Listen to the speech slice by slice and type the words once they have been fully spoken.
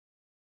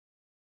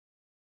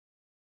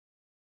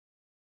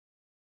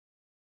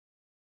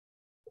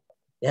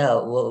Yeah,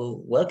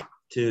 well, welcome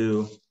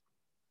to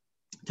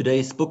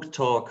today's book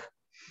talk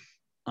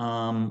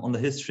on the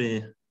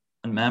history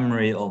and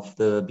memory of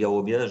the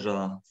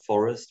Białowieża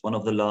Forest, one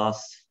of the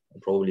last,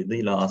 probably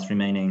the last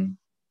remaining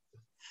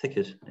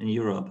thicket in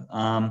Europe.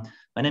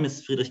 My name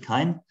is Friedrich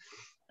Cain,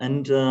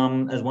 and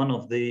as one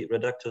of the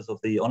redactors of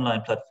the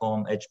online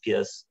platform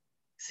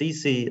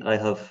HPS.CESEE, I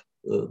have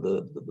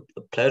the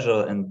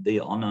pleasure and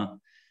the honor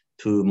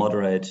to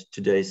moderate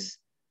today's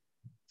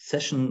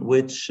session,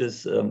 which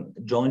is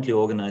jointly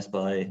organized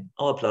by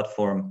our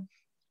platform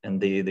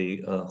and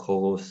the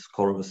CHORUS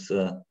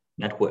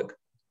network.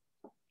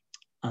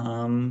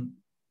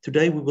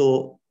 Today we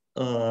will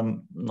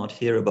not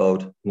hear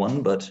about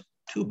one, but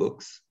two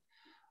books.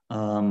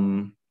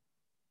 The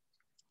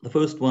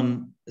first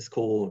one is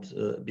called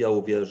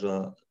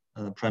Białowieża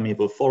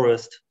Primeval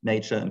Forest,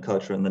 Nature and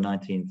Culture in the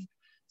 19th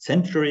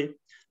Century,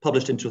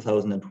 published in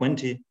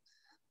 2020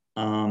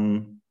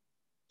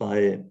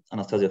 by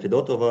Anastasia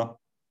Fedotova,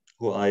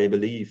 who I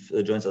believe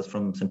joins us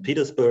from St.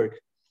 Petersburg,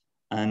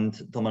 and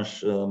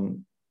Tomasz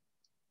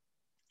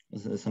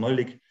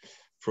Samojlik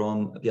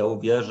from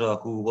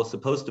Białowieża, who was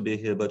supposed to be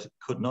here but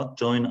could not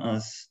join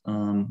us.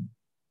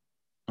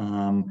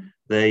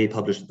 They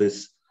published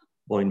this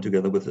volume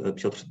together with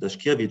Piotr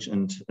Daszkiewicz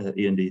and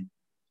E&D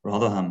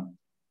Rotherham.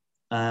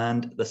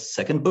 And the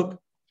second book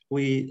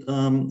we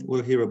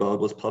will hear about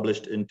was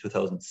published in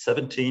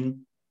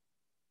 2017,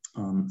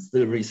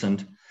 still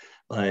recent,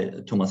 by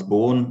Thomas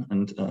Bohn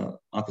and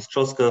Markus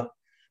Krzoska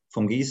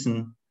from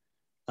Giessen,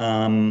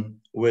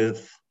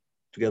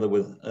 together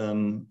with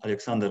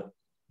Aliaksandr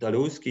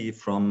Dalhouski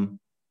from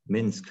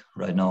Minsk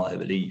right now, I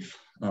believe.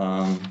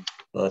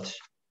 But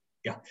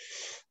yeah.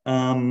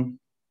 And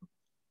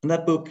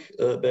that book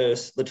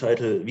bears the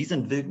title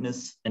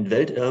Wisent-Wildnis und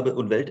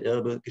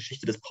Welterbe,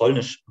 Geschichte des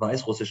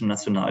polnisch-weißrussischen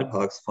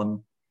Nationalparks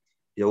von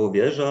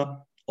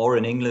Białowieża, or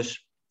in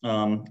English,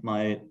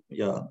 my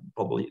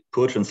probably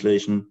poor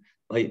translation,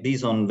 by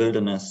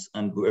Wisent-Wildnis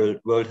and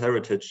World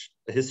Heritage,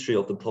 a history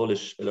of the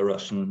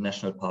Polish-Belarusian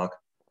National Park,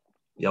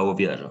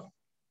 Białowieża.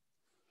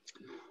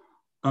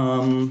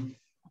 I'm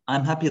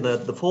happy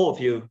that the four of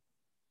you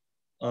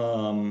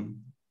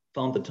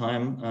found the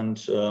time and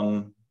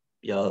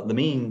the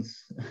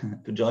means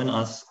to join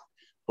us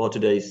for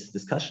today's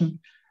discussion.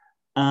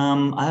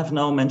 I have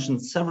now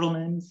mentioned several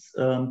names,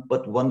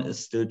 but one is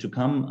still to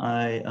come.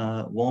 I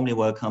warmly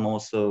welcome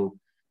also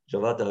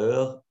Jawad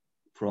Daheur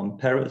from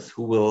Paris,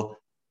 who will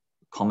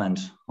comment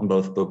on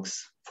both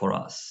books for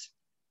us.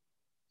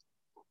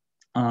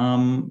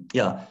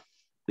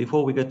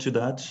 Before we get to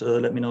that,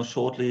 let me now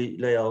shortly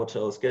lay out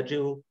our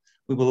schedule.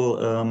 We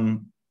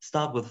will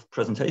start with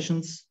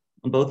presentations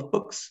on both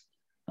books.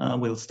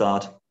 We'll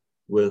start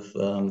with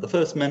the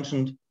first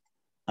mentioned,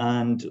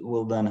 and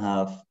we'll then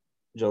have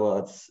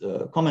Jawad's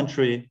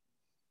commentary.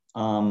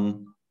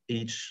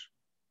 Each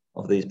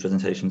of these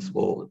presentations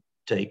will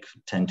take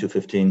 10 to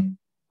 15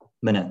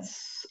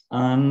 minutes.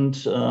 And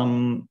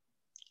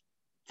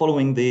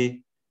following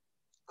the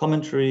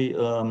commentary,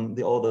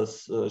 the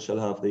authors shall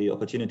have the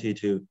opportunity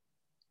to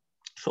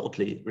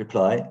shortly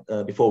reply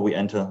before we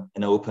enter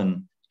an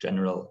open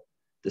general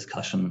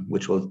discussion,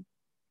 which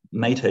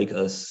may take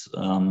us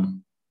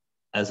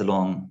as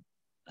long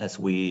as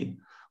we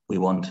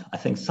want. I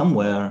think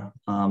somewhere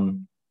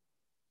in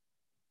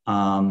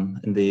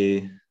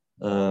the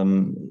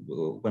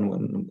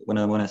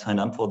when I signed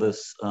up for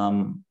this,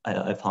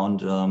 I found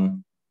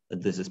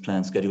that this is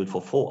planned scheduled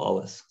for 4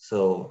 hours.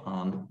 So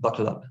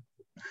buckle up.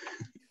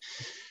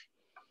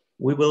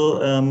 We will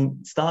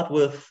start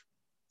with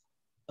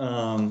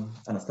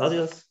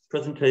Anastasia's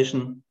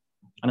presentation.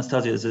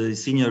 Anastasia is a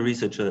senior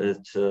researcher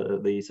at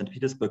the St.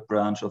 Petersburg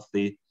branch of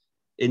the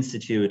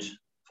Institute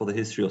for the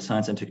History of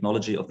Science and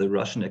Technology of the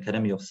Russian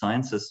Academy of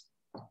Sciences.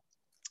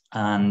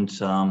 And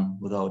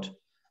without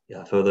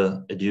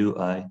further ado,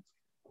 I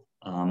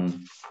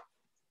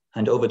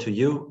hand over to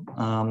you.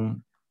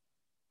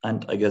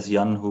 And I guess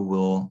Jan, who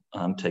will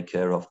take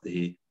care of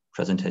the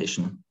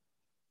presentation.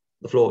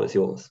 The floor is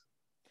yours.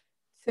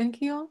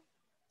 Thank you.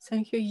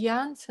 Thank you,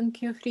 Jan.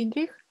 Thank you,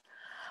 Friedrich.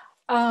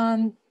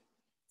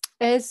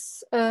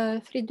 As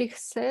Friedrich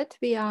said,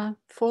 we are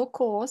 4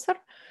 co-authors,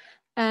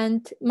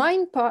 and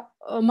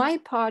my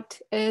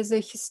part as a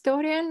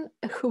historian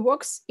who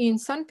works in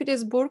St.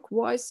 Petersburg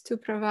was to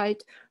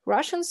provide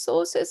Russian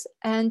sources,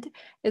 and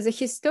as a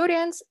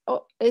historian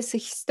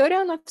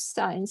of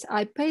science,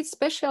 I paid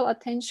special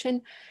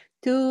attention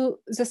to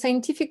the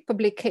scientific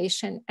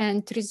publication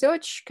and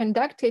research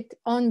conducted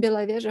on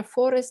Białowieża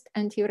Forest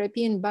and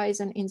European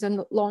bison in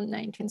the long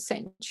 19th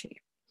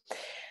century.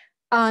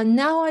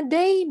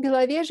 Nowadays,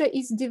 Białowieża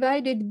is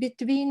divided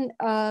between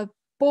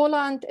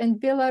Poland and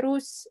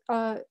Belarus.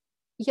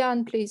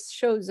 Jan, please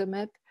show the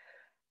map.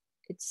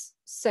 It's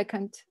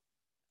second.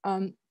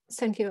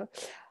 Thank you.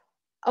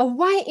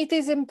 Why it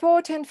is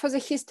important for the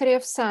history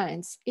of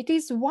science? It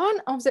is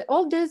one of the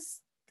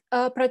oldest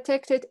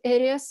protected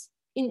areas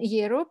in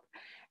Europe,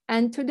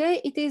 And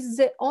today it is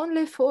the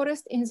only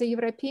forest in the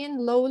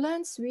European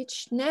lowlands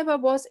which never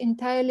was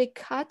entirely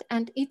cut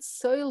and its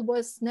soil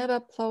was never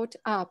plowed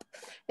up,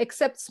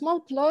 except small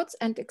plots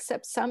and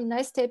except some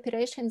nasty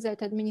operations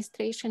that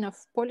administration of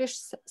Polish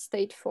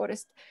state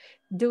forest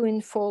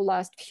doing for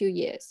last few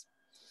years.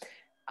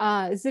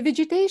 The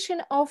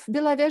vegetation of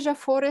Białowieża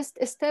Forest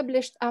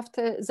established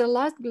after the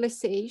last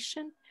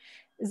glaciation,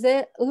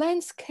 the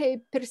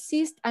landscape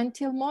persists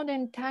until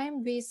modern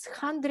time with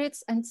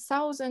hundreds and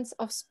thousands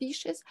of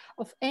species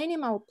of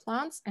animal,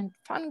 plants, and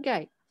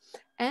fungi.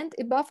 And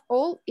above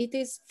all, it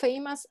is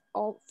famous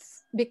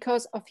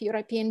because of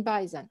European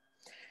bison.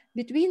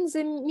 Between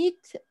the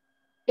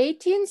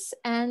mid-18th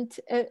and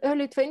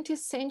early 20th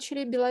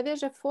century,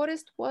 Białowieża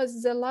Forest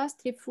was the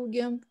last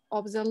refugium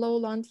of the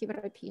lowland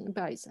European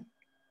bison.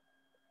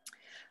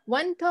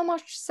 When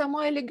Tomasz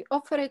Samojlik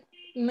offered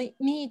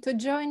me to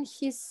join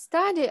his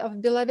study of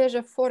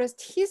Białowieża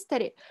Forest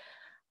history,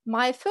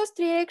 my first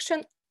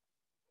reaction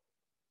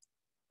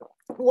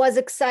was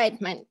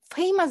excitement.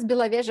 Famous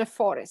Białowieża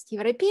Forest,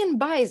 European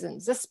bison,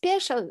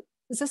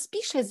 the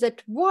species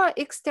that were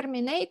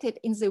exterminated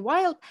in the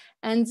wild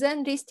and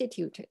then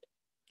restituted.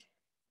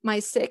 My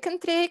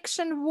second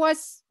reaction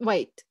was,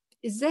 wait,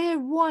 there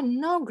were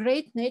no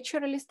great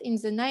naturalists in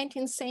the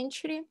 19th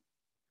century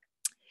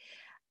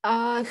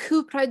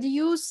who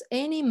produce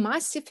any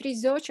massive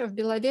research of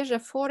Białowieża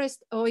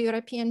Forest or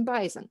European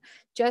bison,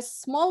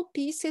 just small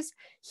pieces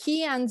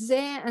here and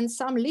there and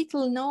some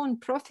little known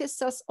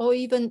professors or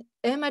even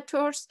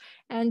amateurs.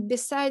 And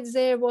besides,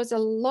 there was a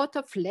lot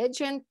of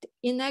legend,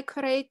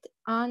 inaccurate,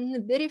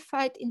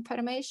 unverified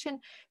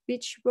information,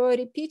 which were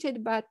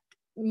repeated by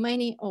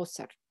many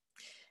authors.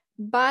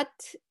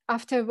 But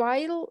after a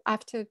while,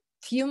 after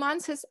few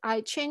months,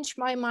 I changed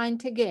my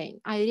mind again.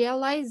 I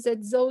realized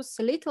that those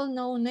little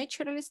known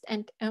naturalists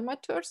and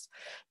amateurs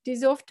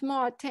deserved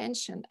more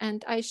attention,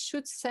 and I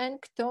should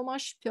thank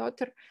Tomasz,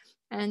 Piotr,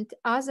 and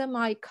other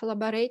my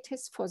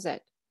collaborators for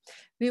that.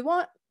 We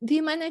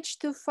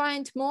managed to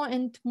find more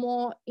and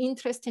more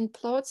interesting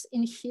plots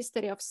in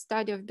history of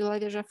study of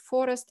Białowieża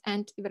Forest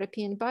and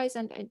European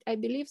bison, and I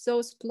believe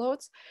those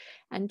plots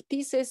and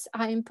pieces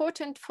are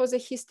important for the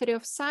history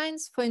of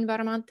science, for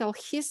environmental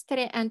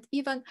history, and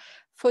even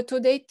for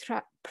today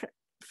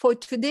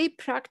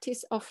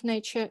practice of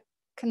nature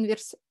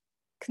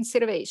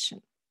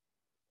conservation.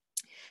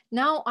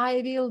 Now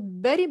I will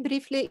very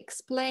briefly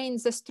explain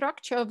the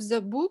structure of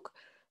the book.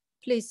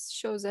 Please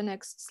show the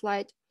next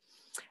slide.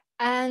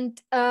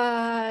 And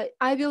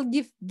I will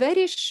give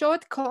very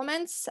short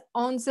comments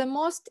on the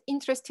most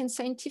interesting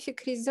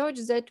scientific research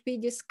that we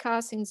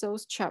discuss in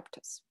those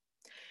chapters.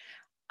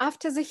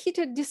 After the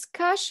heated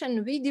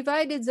discussion, we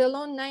divided the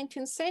long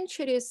 19th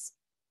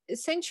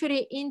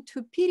century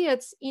into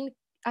periods in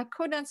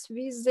accordance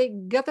with the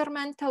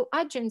governmental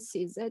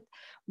agencies that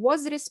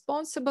was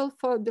responsible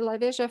for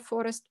Białowieża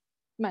Forest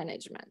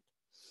management.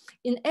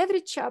 In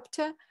every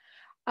chapter,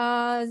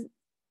 that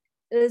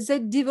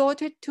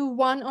devoted to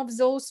one of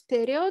those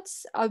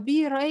periods,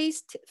 we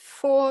raised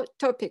 4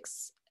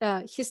 topics: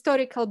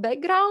 historical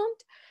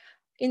background,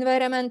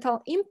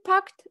 environmental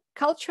impact,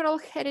 cultural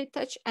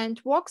heritage, and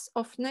works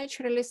of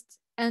naturalists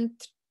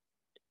and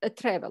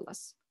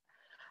travelers.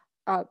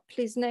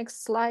 Please,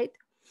 next slide.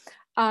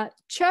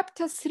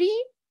 Chapter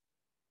 3,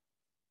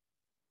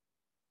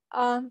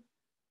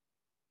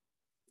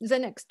 the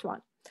next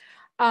one.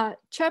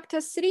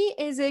 Chapter 3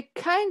 is a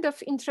kind of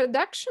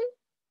introduction,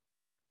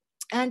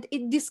 and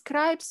it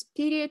describes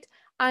period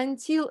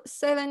until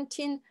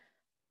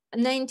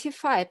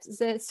 1795,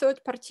 the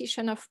third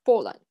partition of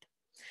Poland.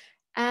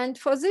 And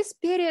for this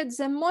period,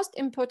 the most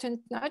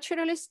important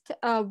naturalist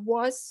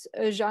was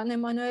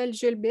Jean-Emmanuel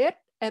Gilbert,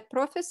 a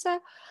professor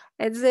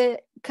at the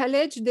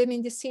Collège de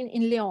Médecine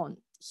in Lyon.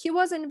 He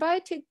was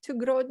invited to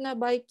Grodno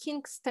by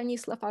King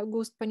Stanislav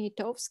August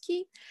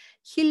Poniatowski.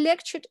 He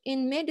lectured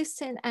in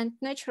medicine and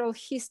natural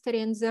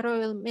history in the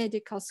Royal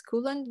Medical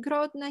School in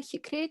Grodno. He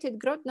created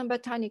Grodno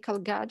Botanical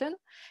Garden.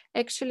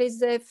 Actually,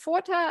 the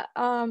photo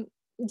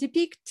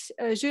depicts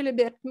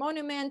Gilbert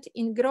Monument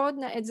in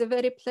Grodno at the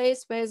very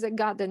place where the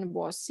garden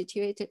was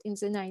situated in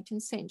the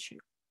 19th century.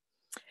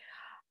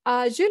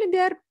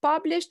 Gilbert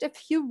published a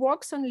few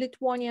works on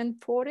Lithuanian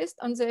forest,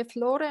 on their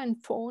flora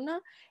and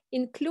fauna,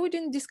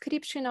 including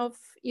description of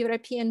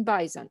European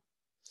bison.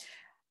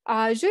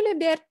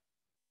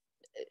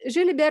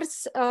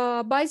 Gilbert's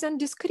bison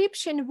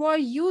description were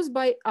used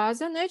by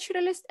other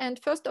naturalists, and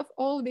first of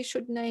all, we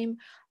should name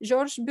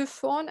Georges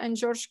Buffon and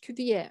Georges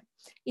Cuvier.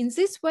 In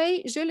this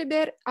way,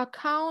 Gilbert's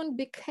account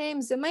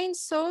became the main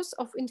source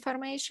of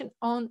information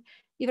on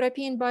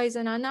European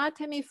bison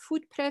anatomy,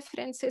 food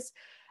preferences,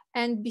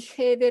 and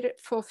behavior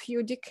for a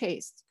few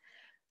decades.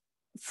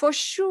 For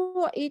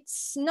sure,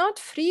 it's not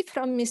free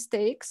from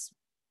mistakes,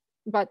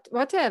 but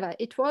whatever,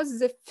 it was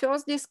the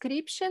first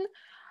description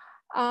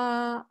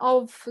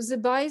of the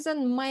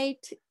bison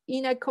made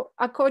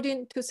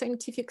according to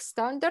scientific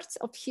standards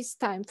of his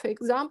time. For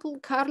example,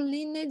 Carl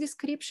Linné's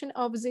description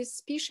of this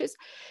species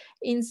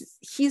in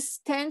his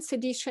 10th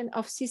edition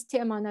of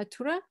Systema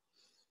Naturae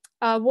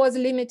was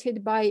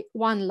limited by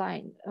one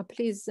line.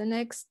 Please, the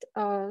next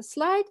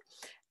slide.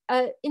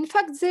 In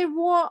fact, there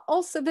were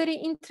also very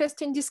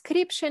interesting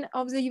description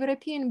of the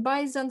European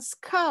bison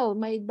skull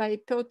made by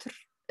Piotr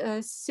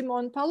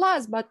Simon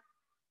Palas, but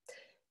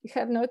we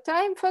have no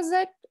time for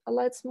that.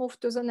 Let's move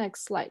to the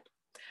next slide.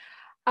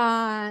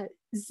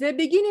 The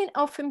beginning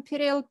of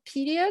imperial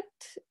period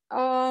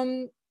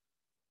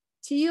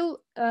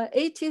till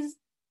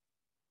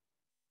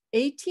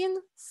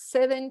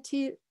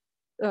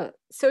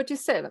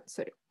 1837,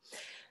 sorry.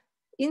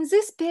 In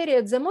this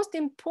period, the most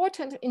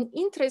important and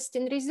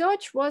interesting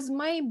research was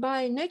made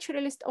by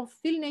naturalists of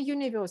Vilna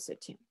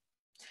University.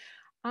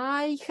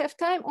 I have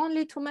time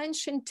only to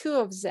mention two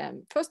of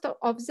them. First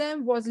of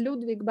them was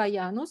Ludwig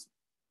Bajanus,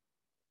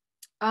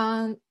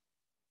 and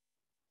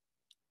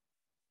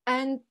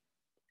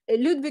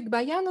Ludwig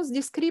Bajanus'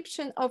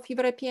 description of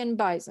European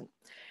bison.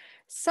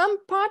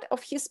 Some part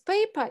of his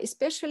paper,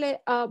 especially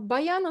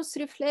Bajanus'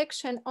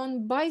 reflection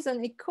on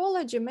bison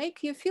ecology,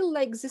 make you feel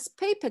like this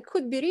paper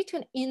could be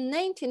written in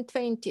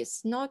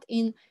 1920s, not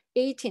in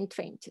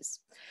 1820s.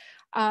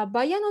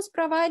 Bajanus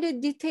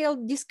provided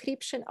detailed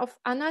description of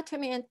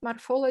anatomy and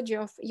morphology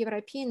of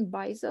European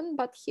bison,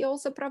 but he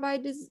also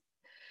provided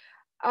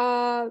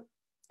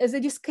the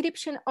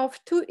description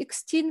of two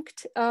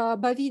extinct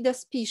bovida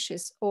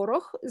species,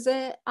 Oroch,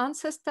 the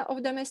ancestor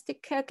of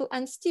domestic cattle,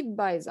 and steppe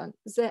bison,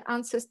 the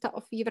ancestor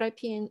of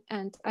European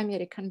and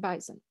American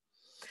bison.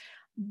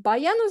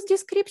 Bajanus'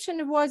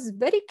 description was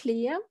very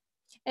clear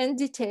and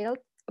detailed,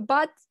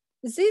 but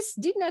this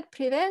did not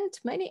prevent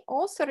many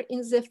authors in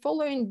the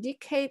following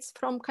decades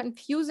from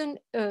confusing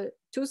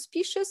two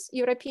species,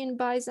 European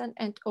bison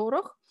and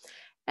Oroch,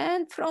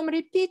 and from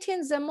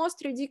repeating the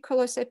most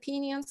ridiculous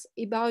opinions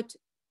about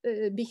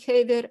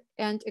behavior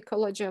and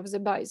ecology of the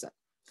bison.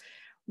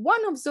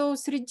 One of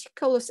those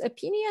ridiculous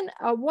opinions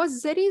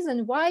was the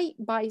reason why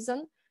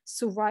bison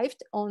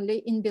survived only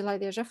in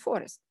Białowieża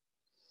Forest.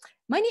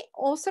 Many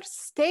authors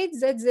state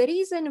that the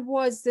reason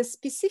was the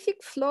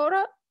specific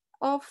flora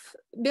of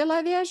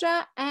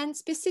Białowieża and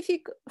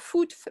specific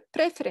food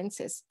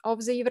preferences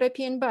of the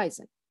European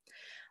bison.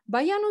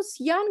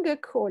 Bajanus' younger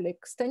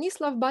colleague,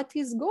 Stanisław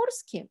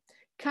Batys-Gorski,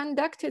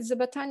 conducted the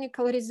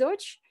botanical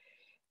research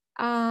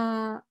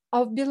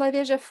of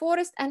Białowieża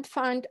Forest and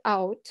found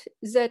out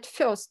that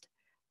first,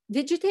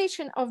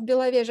 vegetation of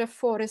Białowieża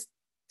Forest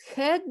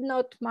had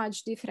not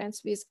much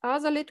difference with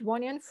other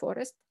Lithuanian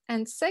forests,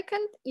 and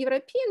second,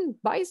 European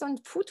bison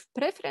food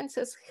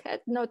preferences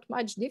had not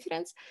much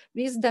difference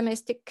with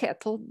domestic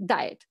cattle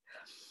diet.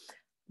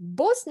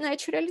 Both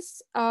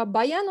naturalists,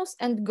 Bajanus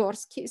and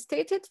Gorski,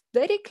 stated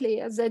very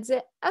clear that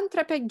the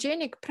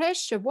anthropogenic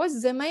pressure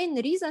was the main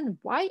reason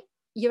why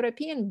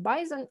European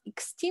bison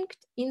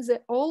extinct in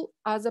the all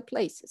other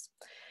places.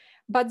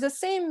 But the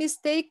same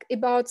mistake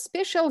about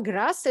special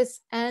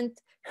grasses and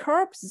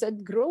herbs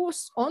that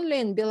grows only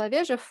in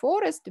Białowieża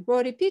Forest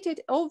were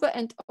repeated over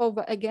and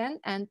over again,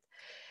 and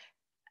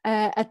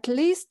at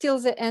least till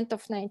the end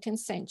of 19th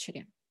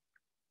century.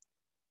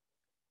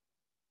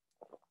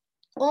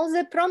 All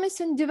the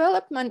promising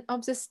development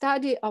of the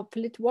study of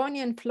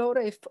Lithuanian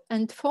flora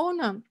and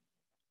fauna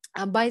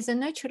by the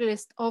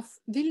naturalist of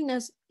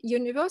Vilnius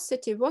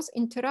University was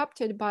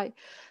interrupted by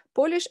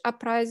Polish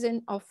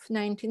uprising of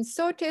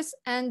 1930s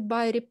and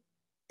by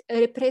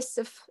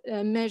repressive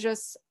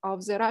measures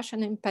of the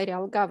Russian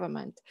imperial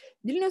government.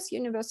 Vilnius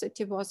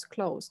University was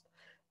closed.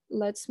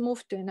 Let's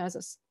move to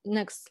another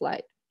next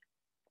slide.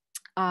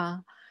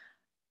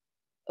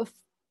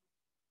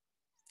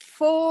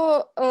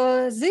 For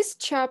this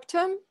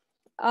chapter,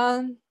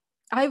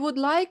 I would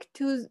like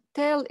to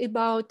tell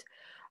about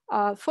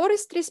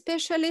forestry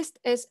specialist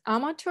as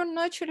amateur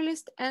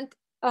naturalist and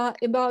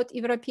about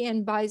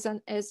European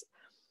bison as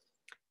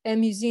a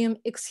museum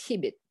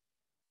exhibit.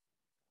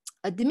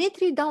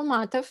 Dmitry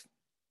Dalmatov,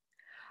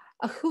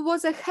 who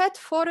was a head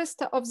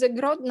forester of the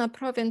Grodno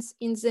province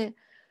in the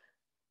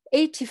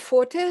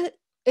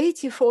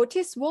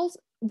 1840s,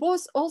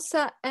 was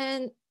also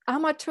an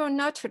amateur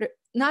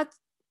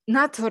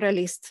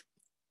naturalist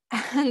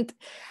and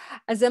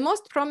the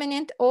most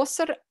prominent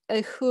author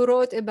who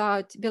wrote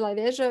about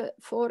Białowieża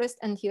Forest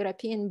and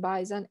European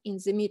bison in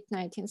the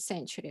mid-19th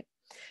century.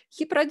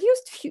 He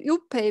produced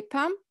few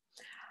papers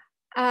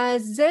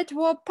that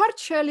were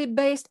partially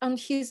based on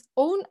his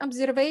own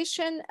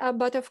observation,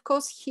 but of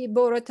course he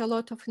borrowed a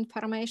lot of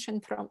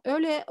information from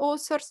earlier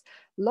authors,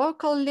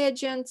 local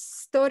legends,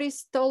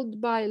 stories told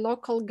by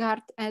local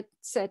guard,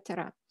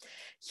 etc.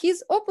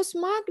 His opus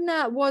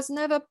magna was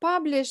never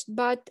published,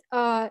 but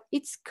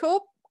its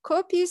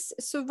copies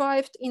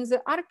survived in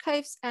the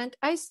archives, and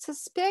I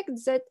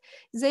suspect that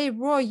they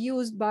were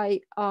used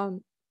by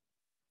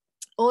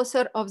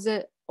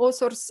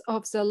authors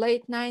of the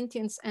late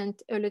 19th and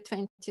early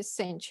 20th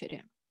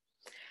century.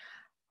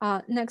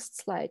 Next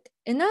slide.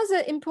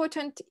 Another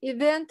important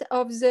event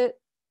of the,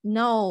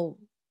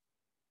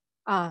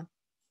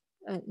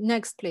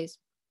 next please.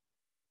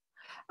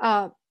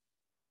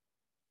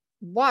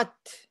 What?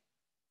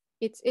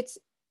 It's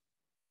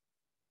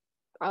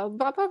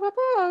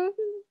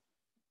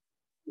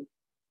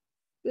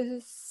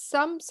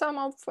some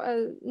of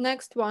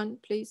next one,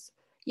 please.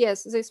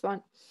 Yes, this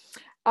one.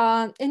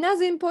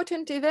 Another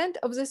important event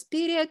of this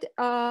period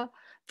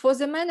for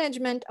the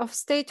management of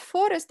state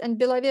forest and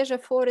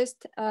Białowieża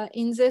Forest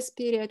in this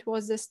period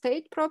was the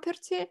state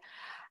property.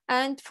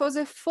 And for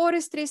the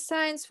forestry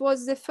science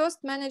was the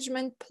first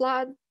management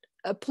plan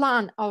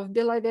of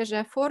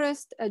Białowieża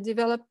Forest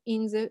developed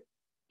in the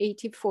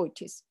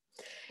 1840s.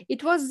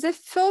 It was the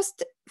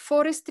first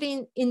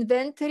forestry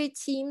inventory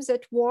team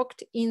that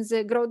worked in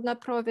the Grodno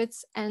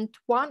province and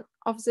one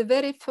of the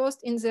very first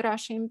in the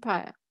Russian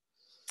Empire.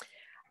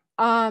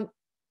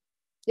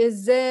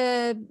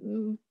 The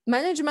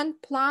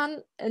management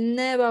plan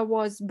never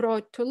was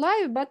brought to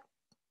life, but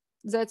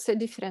that's a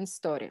different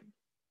story.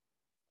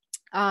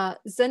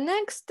 The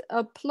next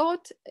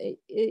plot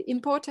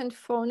important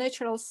for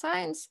natural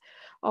science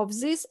of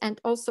this and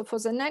also for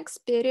the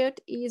next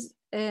period is,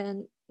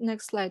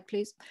 next slide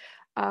please,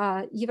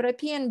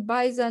 European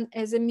bison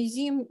as a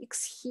museum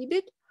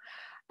exhibit.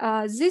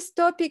 This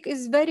topic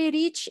is very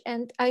rich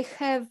and I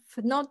have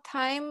no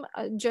time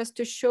just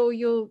to show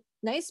you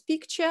nice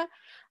picture,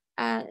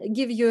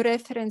 give you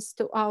reference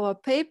to our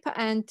paper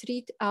and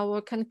read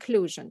our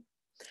conclusion.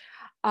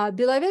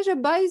 Białowieża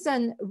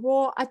bison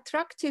were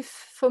attractive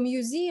for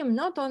museum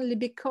not only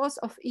because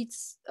of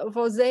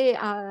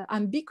their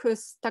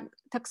ambiguous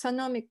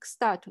taxonomic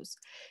status.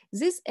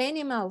 This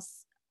animal,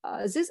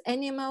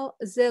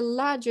 the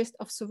largest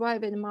of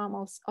surviving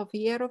mammals of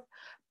Europe,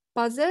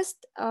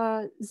 possessed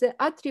the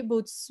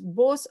attributes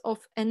both of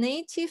a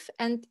native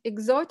and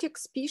exotic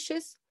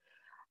species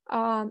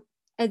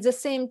at the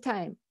same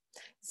time.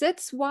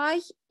 That's why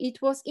it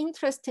was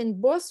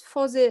interesting both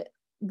for the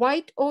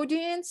wide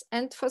audience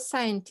and for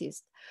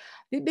scientists.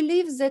 We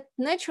believe that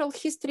Natural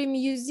History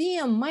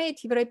Museum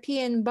made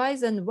European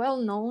bison well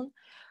known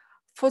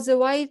for the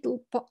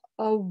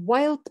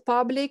wild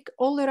public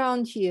all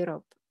around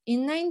Europe.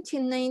 In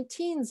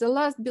 1919, the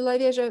last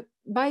Białowieża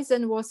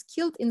bison was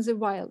killed in the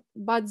wild,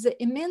 but the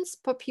immense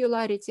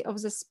popularity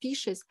of the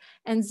species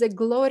and the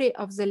glory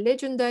of the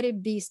legendary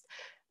beast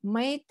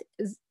made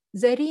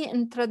the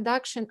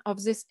reintroduction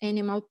of this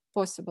animal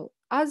possible.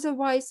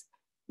 Otherwise,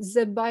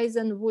 the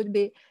bison would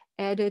be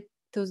added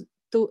to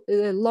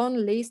the long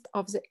list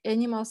of the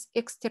animals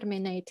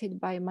exterminated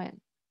by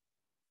man.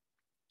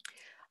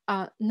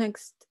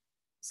 Next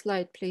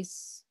slide,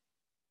 please.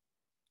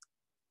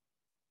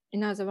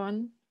 Another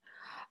one.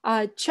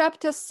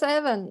 Chapter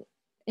 7,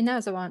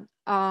 another one.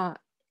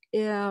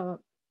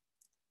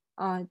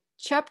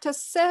 Chapter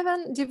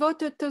 7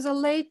 devoted to the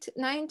late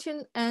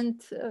 19th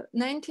and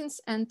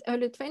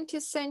early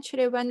 20th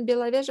century when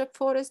Białowieża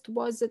Forest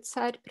was its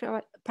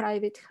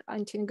private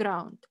hunting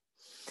ground.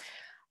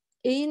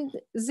 In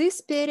this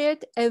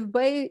period, a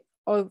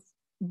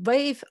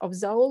wave of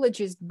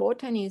zoologists,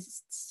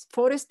 botanists,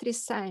 forestry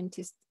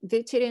scientists,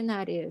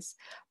 veterinarians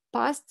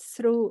passed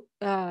through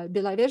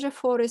Białowieża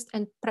Forest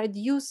and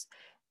produced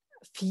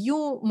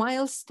few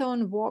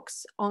milestone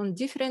works on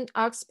different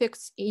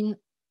aspects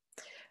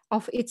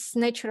of its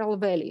natural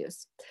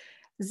values.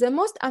 The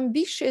most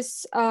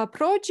ambitious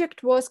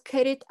project was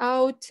carried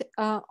out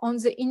on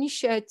the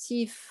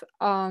initiative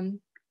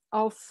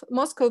of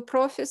Moscow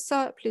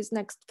professor, please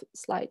next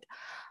slide.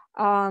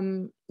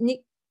 Another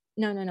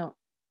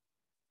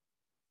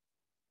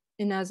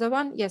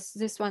one, yes,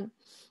 this one.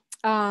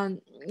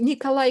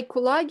 Nikolai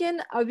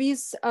Kulagin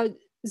with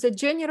the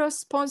generous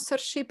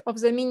sponsorship of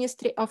the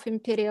Ministry of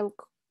Imperial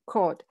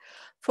Court.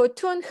 For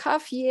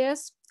 2.5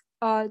 years,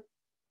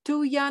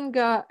 two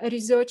younger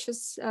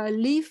researchers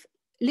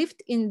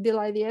lived in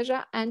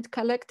Białowieża and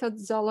collected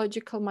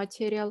zoological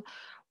material,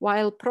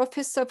 while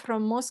professors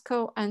from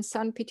Moscow and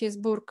St.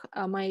 Petersburg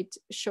made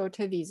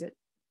shorter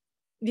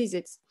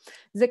visits.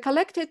 They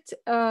collected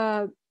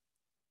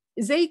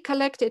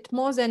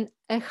more than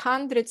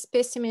 100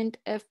 specimens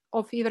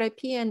of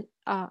European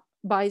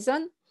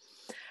bison.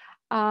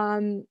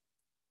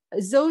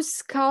 Those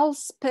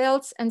skulls,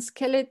 pelts, and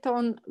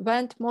skeleton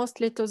went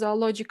mostly to the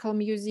Zoological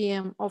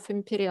Museum of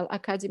Imperial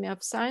Academy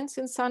of Science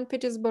in St.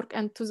 Petersburg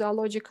and to the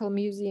Zoological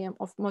Museum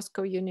of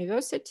Moscow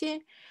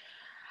University.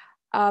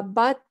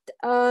 But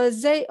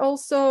they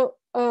also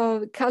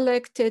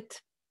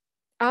collected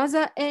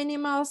other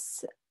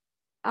animals.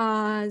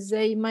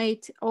 They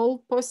made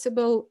all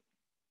possible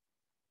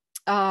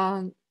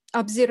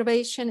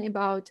observation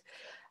about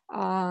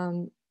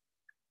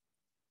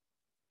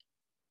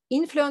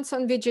influence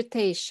on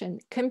vegetation,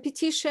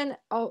 competition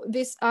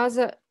with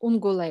other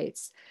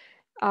ungulates,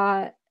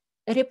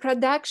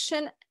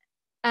 reproduction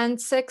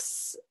and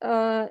sex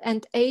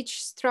and age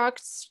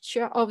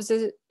structure of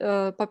the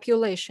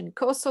population,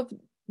 cause of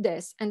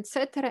death,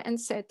 etc.,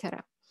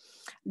 etc.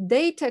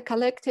 Data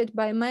collected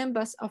by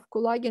members of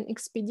Kulagin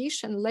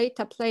expedition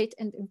later played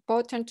an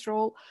important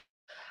role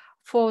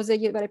for the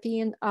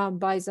European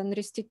bison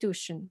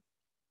restitution.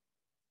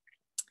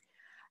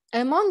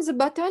 Among the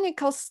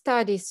botanical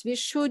studies, we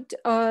should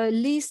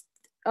list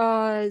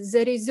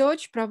the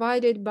research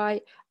provided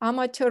by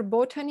amateur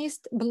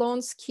botanists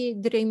Blonsky,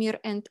 Dremer,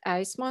 and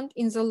Eisman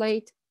in the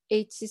late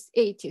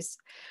 80s.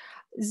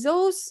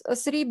 Those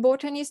three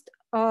botanists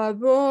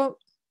were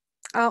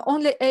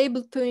only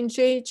able to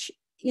engage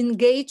in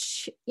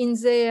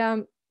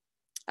their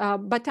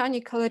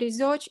botanical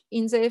research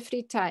in their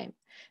free time.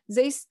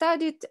 They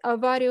studied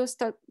various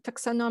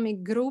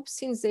taxonomic groups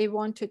since they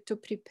wanted to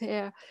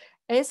prepare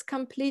as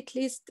complete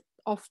list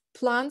of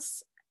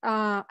plants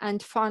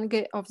and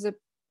fungi of the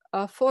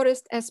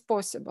forest as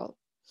possible.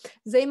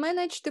 They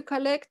managed to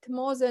collect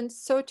more than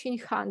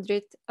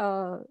 1,300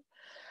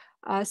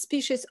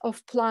 species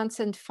of plants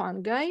and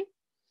fungi.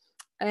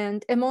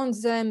 And among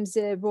them,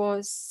 there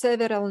were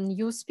several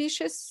new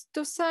species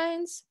to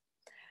science.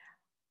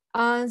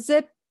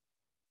 The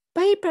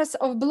papers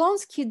of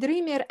Blonsky,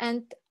 Dreamer,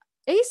 and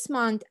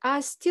Eastman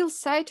are still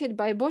cited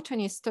by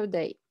botanists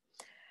today.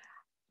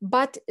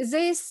 But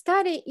their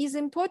study is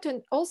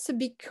important also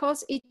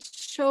because it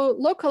shows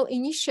local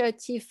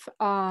initiative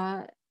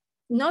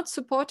not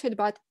supported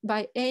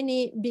by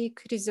any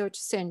big research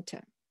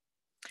center.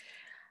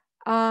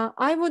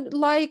 I would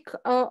like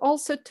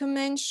also to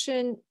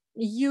mention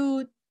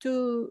two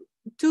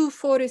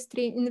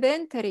forestry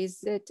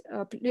inventories that,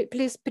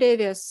 please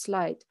previous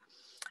slide,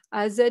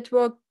 that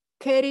were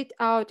carried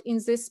out in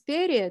this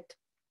period.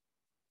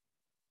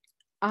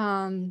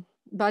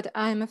 But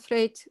I'm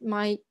afraid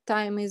my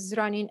time is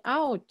running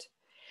out.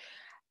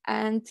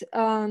 And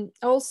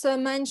also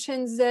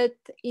mentions that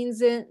in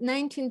the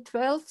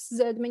 1912s,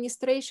 the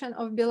administration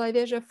of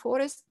Białowieża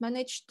Forest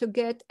managed to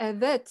get a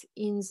vet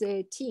in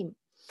the team.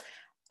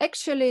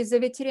 Actually, the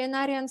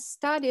veterinarian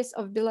studies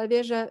of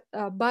Białowieża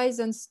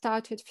bison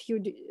started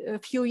a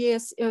few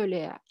years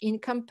earlier. In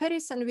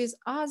comparison with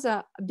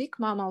other big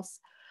mammals,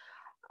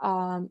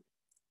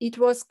 it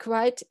was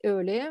quite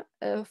early.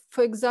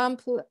 For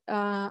example,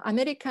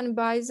 American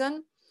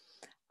bison,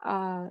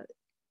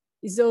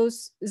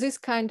 this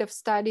kind of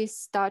studies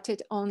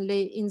started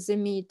only in the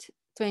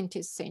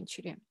mid-20th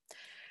century.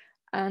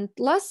 And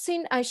last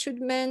thing I should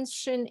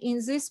mention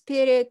in this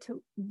period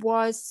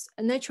was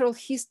a Natural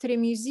History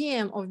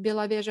Museum of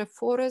Białowieża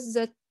Forest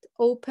that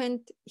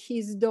opened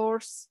its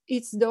doors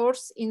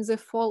in the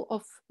fall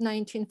of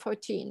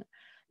 1914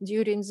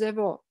 during the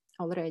war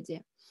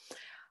already.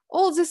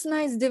 All this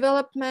nice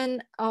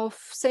development of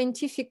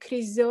scientific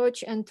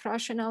research and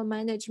rational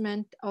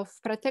management of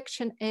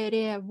protection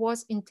area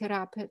was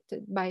interrupted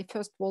by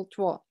First World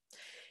War.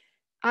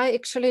 I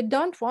actually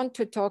don't want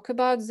to talk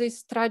about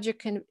this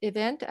tragic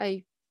event.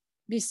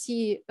 We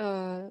see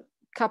a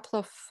couple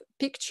of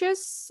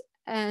pictures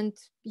and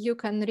you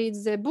can read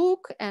the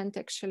book, and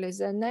actually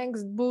the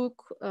next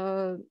book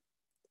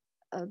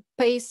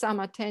pay some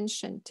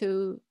attention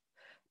to,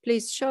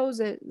 please show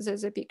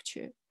the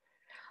picture.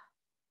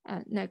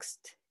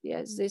 Next,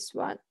 yes, this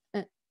one,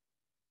 the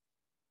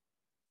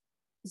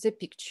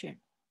picture.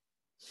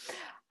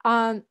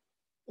 No,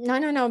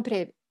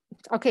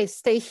 okay,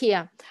 stay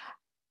here.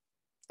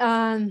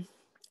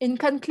 In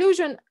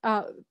conclusion,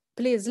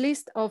 please,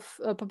 list of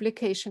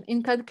publication.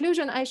 In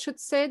conclusion, I should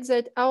say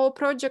that our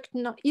project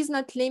is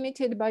not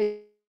limited by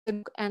the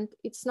book and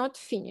it's not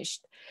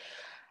finished.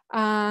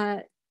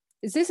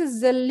 This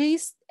is the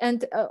list,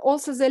 and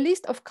also the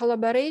list of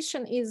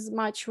collaboration is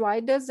much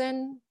wider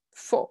than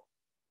 4.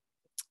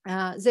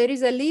 There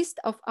is a list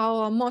of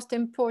our most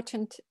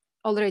important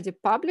already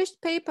published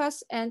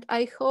papers, and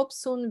I hope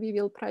soon we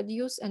will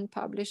produce and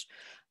publish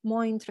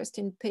more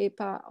interesting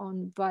paper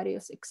on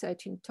various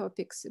exciting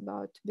topics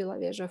about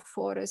Białowieża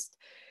Forest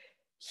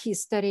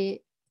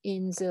history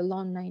in the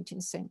long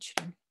 19th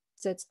century.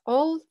 That's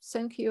all.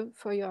 Thank you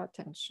for your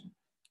attention.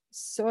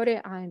 Sorry,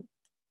 I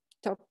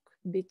talk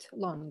a bit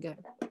longer.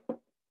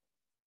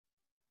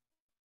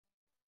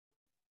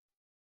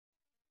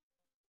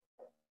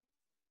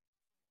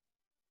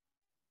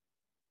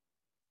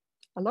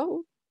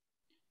 Hello?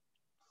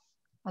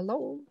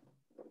 Hello?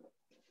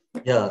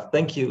 Yeah,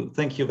 thank you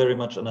very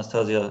much,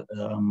 Anastasia,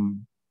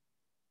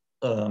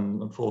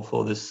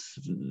 for this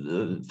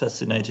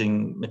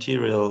fascinating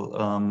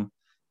material,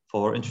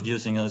 for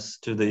introducing us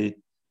to the,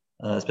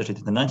 especially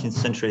to the 19th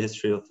century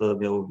history of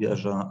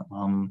Białowieża.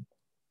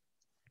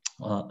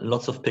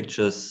 Lots of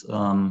pictures,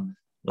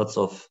 lots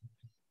of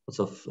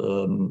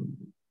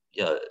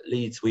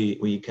leads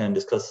we can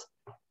discuss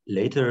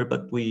later,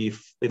 but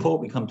before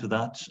we come to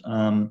that,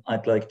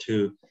 I'd like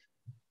to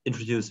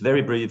introduce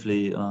very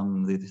briefly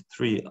the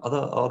 3 other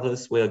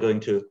authors we are going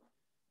to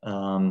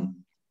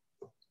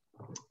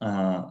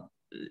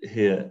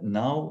hear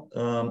now.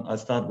 I'll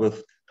start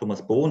with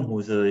Thomas Bohn, who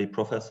is a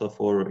professor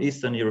for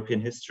Eastern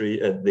European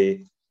history at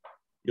the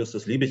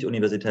Justus Liebig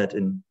Universität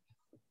in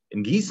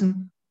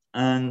Giessen,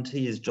 and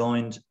he is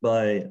joined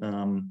by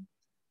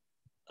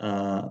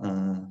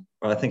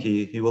I think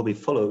he will be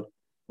followed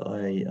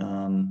by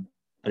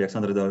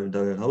Aliaksandr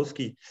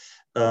Dalhouski,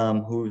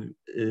 who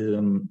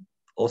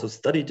also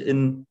studied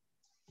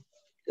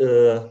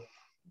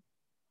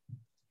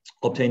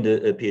obtained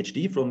a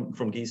PhD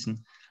from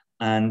Giessen,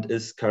 and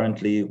is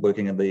currently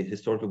working at the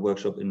historical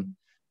workshop in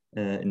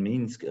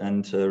Minsk,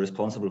 and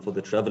responsible for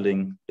the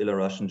traveling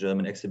Belarusian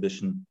German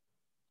exhibition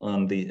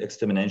on the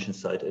extermination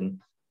site in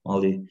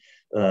Mali,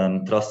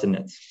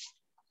 Trastenetz.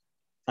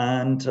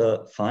 And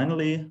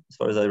finally, as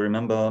far as I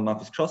remember,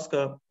 Markus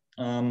Krzoska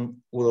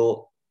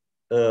will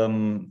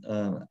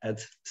add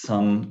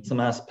some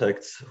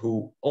aspects,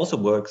 who also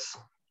works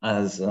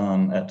as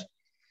in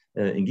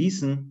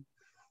Giessen,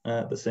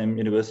 the same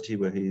university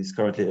where he's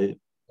currently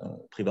a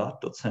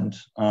Privatdozent.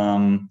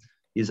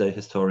 He's a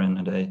historian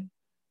and a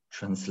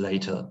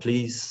translator.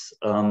 Please,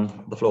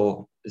 the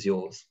floor is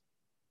yours.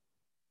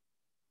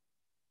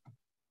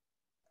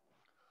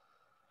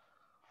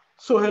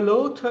 So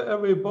hello to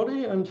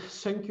everybody, and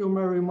thank you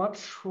very much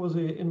for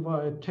the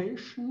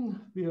invitation.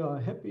 We are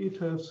happy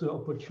to have the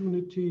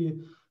opportunity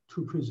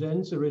to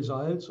present the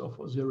results of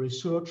the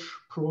research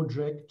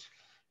project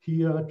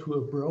here to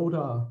a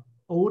broader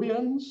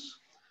audience.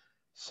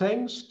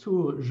 Thanks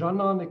to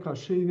Jana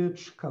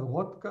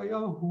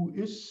Nekashevich-Karotkaya, who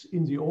is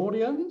in the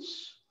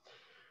audience,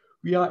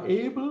 we are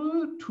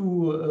able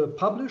to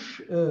publish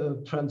a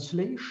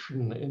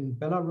translation in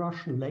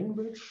Belarusian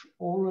language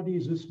already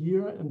this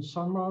year in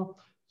summer.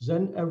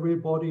 Then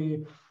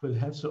everybody will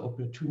have the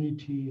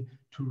opportunity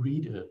to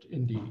read it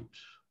indeed.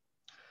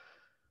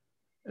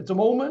 At the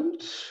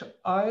moment,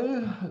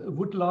 I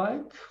would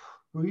like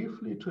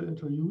briefly to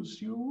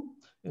introduce you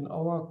in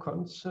our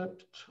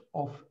concept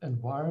of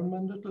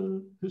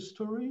environmental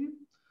history.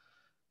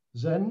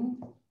 Then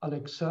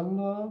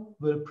Alexander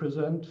will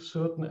present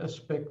certain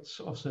aspects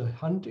of the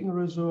hunting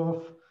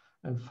reserve.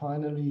 And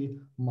finally,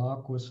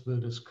 Markus will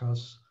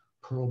discuss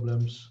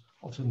problems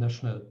of the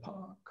national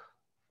park.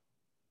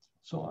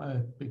 So I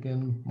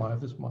begin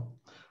with my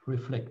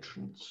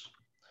reflections.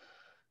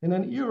 In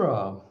an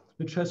era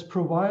which has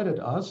provided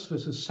us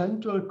with a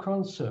central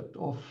concept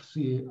of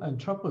the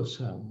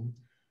Anthropocene,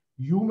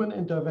 human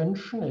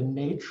intervention in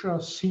nature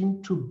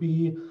seemed to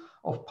be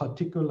of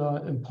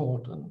particular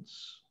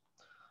importance.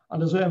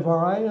 Under the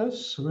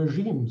various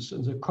regimes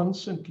in the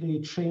constantly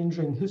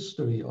changing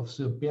history of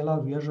the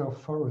Białowieża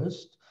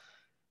Forest,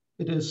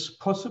 it is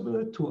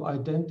possible to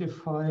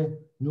identify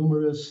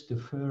numerous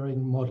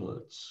differing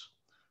models.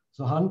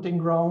 The hunting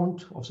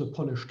ground of the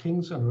Polish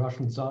kings and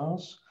Russian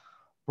tsars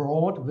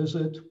brought with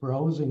it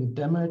browsing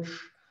damage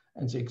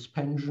and the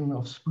expansion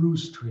of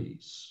spruce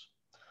trees.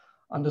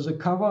 Under the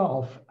cover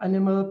of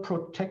animal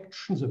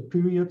protection, the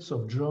periods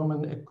of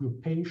German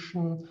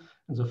occupation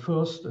in the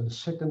First and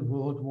Second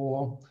World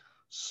War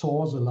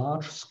saw the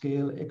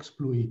large-scale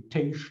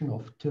exploitation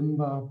of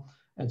timber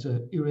and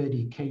the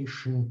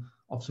eradication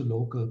of the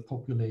local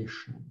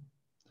population.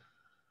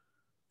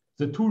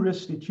 The two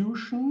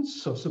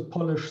restitutions of the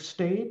Polish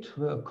state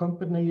were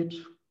accompanied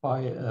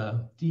by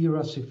a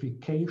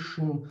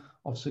de-Russification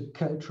of the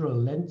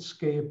cultural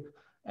landscape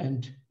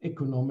and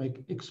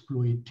economic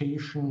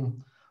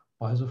exploitation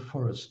by the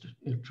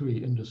forestry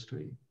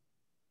industry.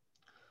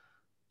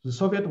 The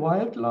Soviet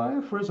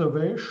wildlife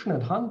reservation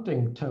and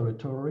hunting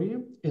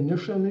territory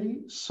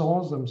initially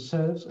saw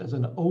themselves as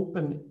an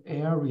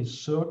open-air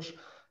research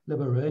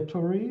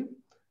laboratory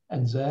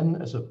and then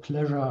as a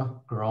pleasure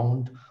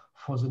ground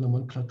for the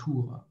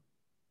nomenclatura.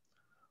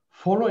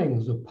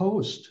 Following the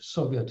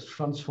post-Soviet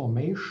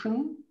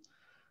transformation,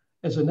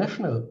 as a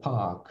national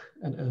park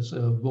and as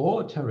a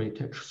World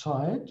Heritage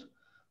Site,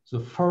 the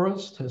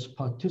forest has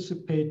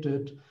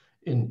participated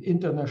in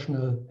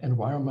international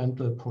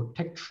environmental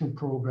protection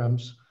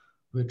programs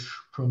which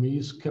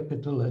promise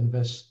capital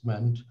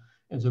investment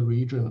in the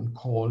region and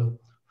call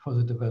for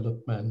the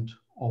development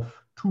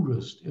of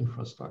tourist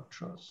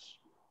infrastructures.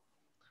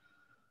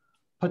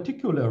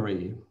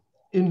 Particularly,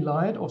 in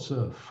light of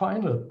the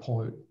final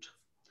point,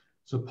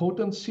 the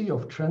potency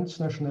of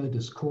transnational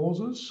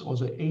discourses or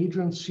the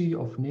agency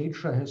of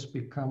nature has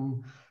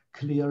become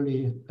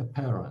clearly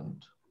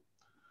apparent.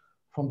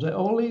 From the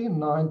early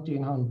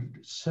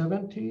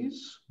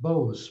 1970s,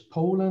 both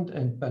Poland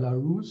and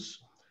Belarus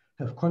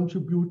have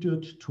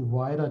contributed to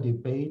wider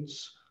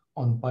debates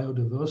on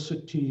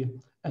biodiversity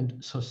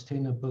and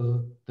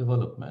sustainable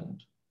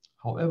development.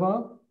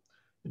 However,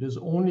 it is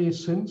only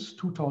since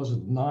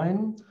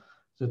 2009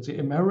 that the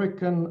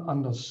American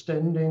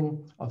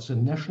understanding of the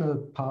national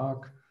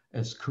park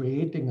as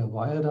creating a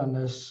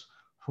wilderness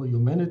for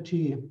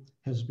humanity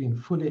has been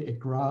fully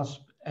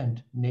grasped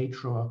and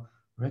nature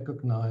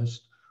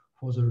recognized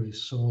for the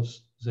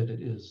resource that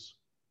it is.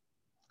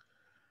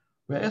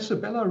 Whereas the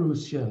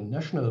Belarusian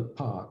National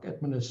Park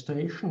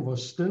administration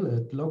was still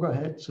at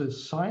loggerheads with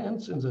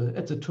science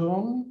at the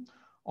turn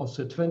of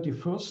the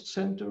 21st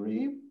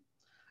century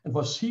and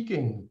was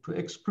seeking to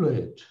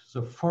exploit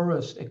the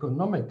forest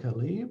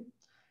economically,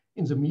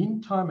 in the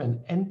meantime,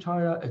 an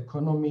entire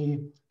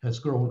economy has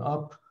grown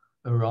up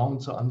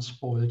around the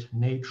unspoiled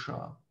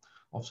nature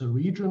of the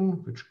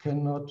region, which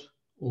cannot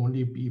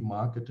only be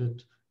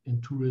marketed in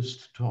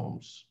tourist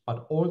terms,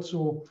 but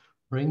also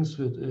brings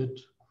with it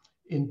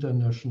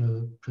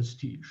international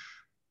prestige.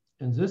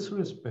 In this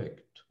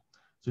respect,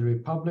 the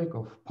Republic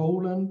of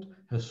Poland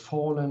has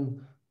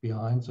fallen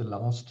behind the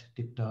last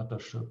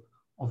dictatorship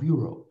of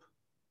Europe.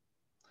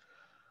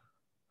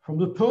 From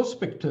the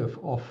perspective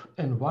of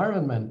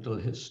environmental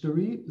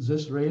history,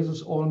 this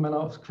raises all manner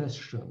of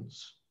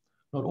questions,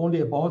 not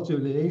only about the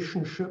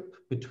relationship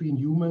between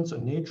humans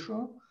and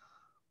nature,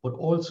 but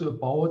also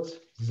about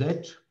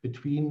that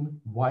between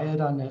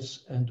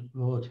wilderness and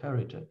world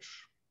heritage.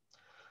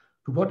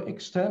 To what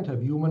extent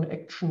have human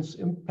actions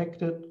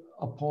impacted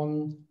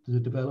upon the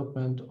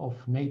development of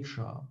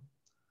nature?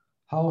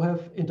 How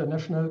have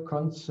international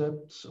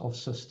concepts of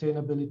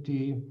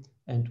sustainability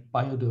and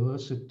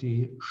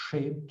biodiversity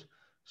shaped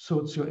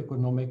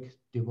socioeconomic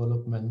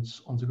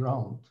developments on the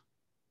ground?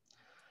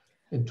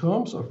 In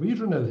terms of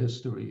regional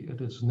history,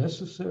 it is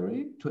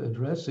necessary to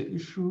address the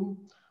issue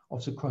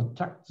of the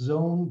contact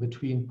zone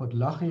between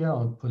Podlachia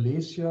and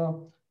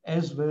Polesia,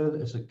 as well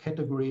as a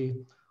category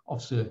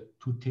of the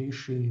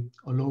Tutesi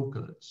or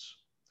locals.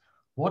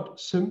 What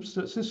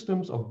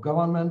systems of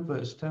government were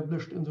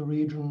established in the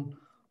region,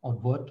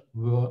 and what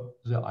were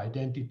the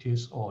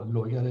identities or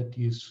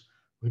loyalties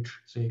which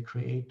they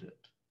created?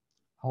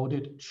 How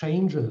did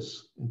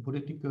changes in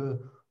political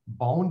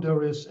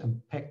boundaries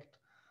impact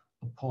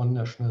upon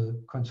national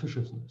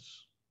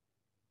consciousness?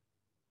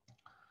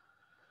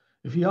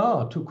 If we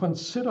are to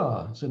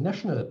consider the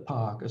national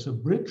park as a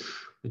bridge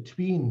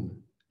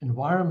between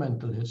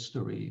environmental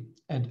history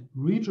and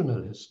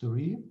regional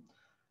history,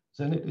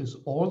 then it is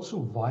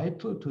also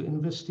vital to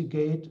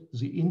investigate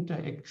the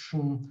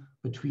interaction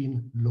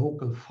between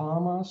local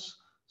farmers,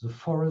 the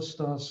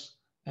foresters,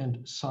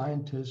 and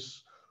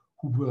scientists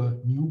who were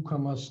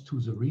newcomers to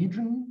the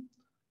region,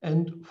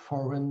 and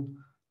foreign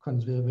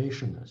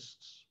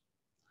conservationists.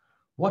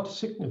 What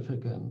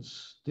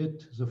significance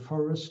did the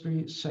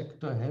forestry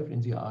sector have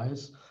in the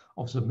eyes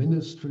of the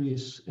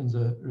ministries in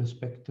the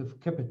respective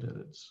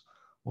capitals?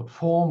 What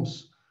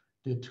forms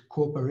did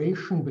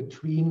cooperation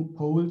between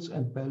Poles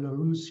and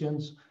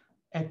Belarusians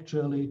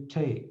actually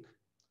take?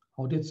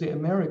 How did the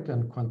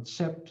American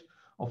concept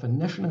of a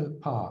national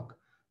park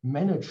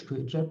manage to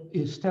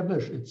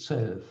establish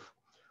itself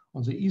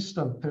on the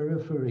eastern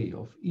periphery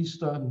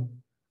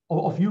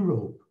of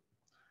Europe?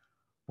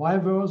 Why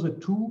were the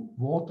two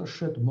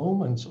watershed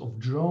moments of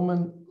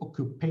German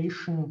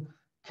occupation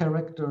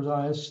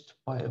characterized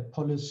by a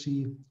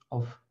policy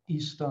of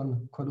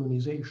Eastern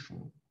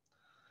colonization?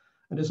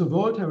 And is a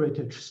World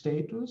Heritage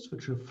status,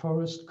 which a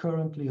forest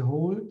currently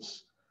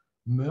holds,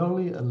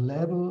 merely a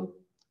label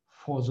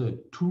for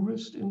the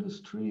tourist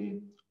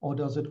industry, or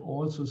does it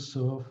also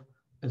serve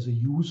as a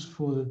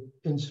useful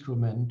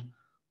instrument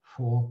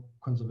for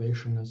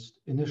conservationist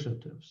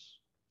initiatives?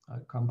 I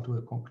come to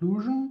a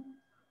conclusion.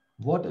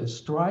 What is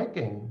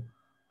striking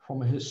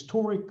from a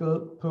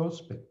historical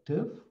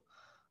perspective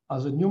are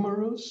the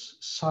numerous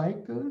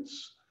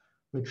cycles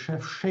which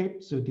have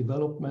shaped the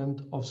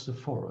development of the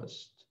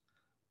forest.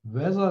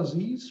 Whether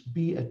these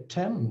be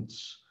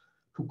attempts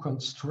to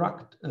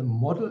construct a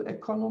model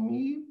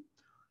economy,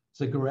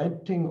 the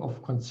granting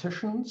of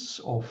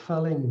concessions or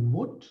felling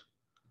wood,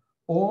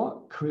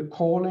 or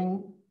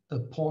calling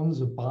upon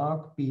the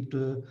bark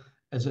beetle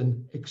as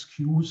an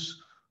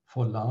excuse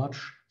for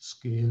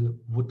large-scale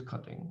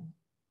woodcutting.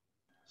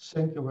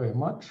 Thank you very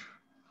much.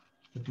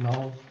 But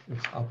now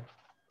it's up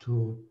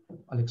to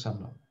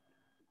Alexander.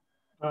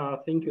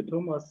 Thank you,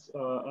 Thomas.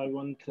 I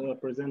want to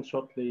present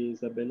shortly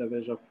the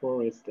Białowieża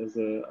Forest as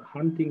a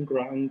hunting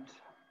ground.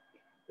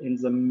 In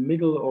the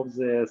middle of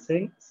the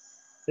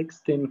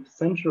 16th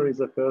century,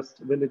 the first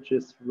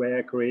villages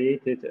were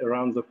created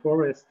around the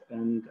forest,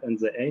 and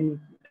the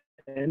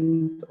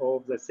end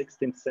of the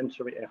 16th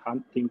century, a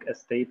hunting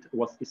estate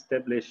was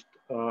established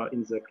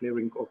in the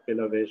clearing of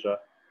Białowieża.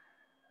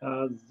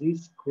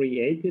 This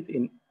created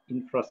an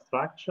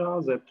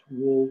infrastructure that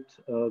would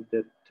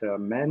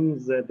determine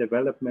the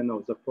development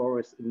of the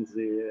forest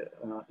into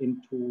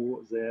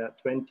the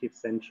 20th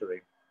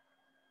century.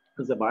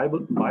 The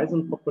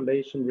bison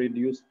population,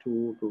 reduced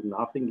to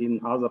nothing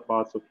in other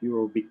parts of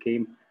Europe,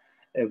 became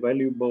a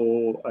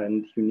valuable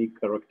and unique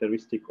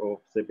characteristic of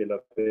the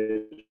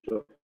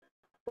Białowieża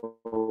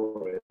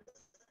Forest.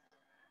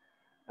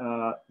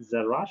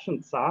 The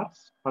Russian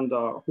Tsars,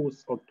 under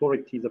whose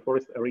authority the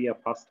forest area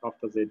passed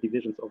after the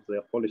divisions of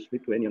the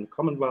Polish-Lithuanian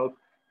Commonwealth,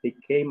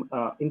 became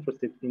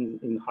interested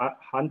in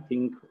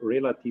hunting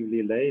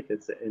relatively late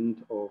at the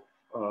end of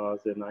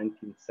the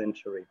 19th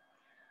century.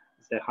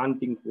 The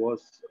hunting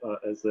was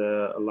as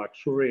a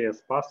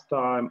luxurious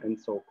pastime and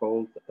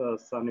so-called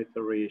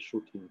sanitary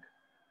shooting.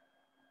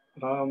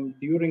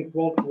 During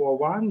World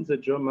War I, the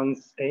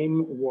Germans'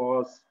 aim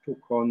was to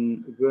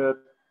convert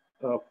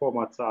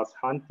former Tsars'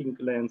 hunting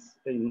lands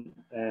in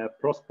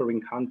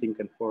prospering hunting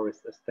and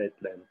forest estate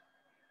land.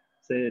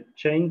 The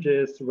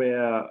changes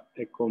were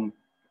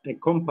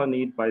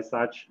accompanied by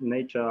such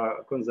nature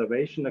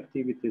conservation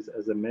activities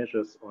as a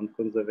measures on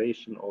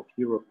conservation of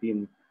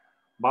European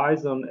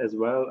bison, as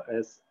well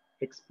as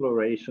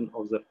exploration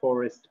of the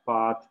forest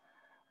part,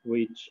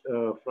 which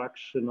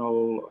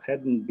fractional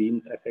hadn't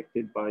been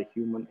affected by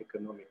human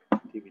economic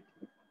activity.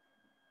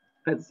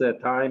 At the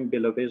time,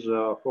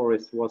 Białowieża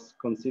Forest was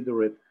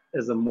considered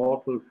as a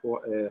model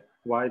for a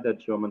wider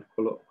German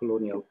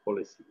colonial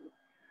policy.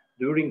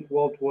 During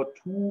World War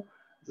II,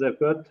 the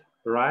Third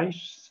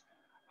Reich's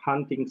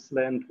hunting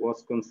land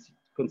was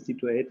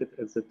constituted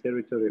as the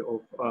territory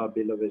of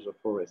Białowieża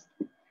Forest.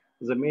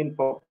 The main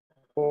purpose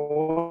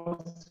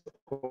of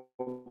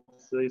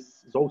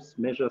those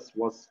measures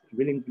was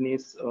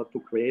willingness to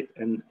create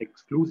an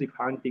exclusive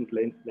hunting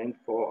land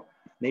for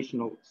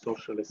National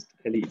Socialist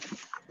elite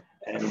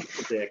and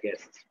their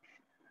guests.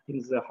 In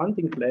the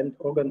hunting land,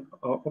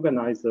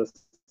 organizers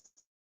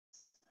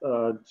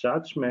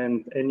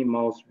judgment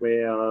animals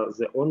were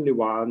the only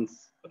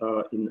ones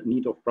in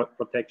need of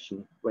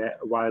protection,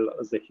 while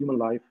the human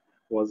life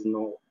was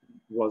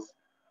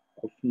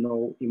of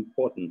no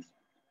importance.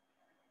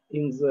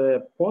 In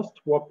the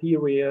post-war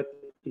period,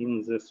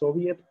 in the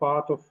Soviet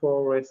part of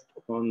forest,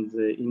 on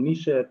the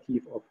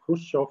initiative of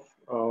Khrushchev,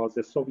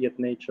 the Soviet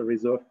Nature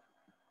Reserve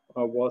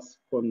was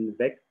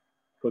converted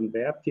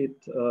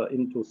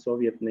into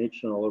Soviet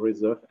National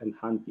Reserve and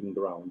hunting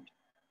ground.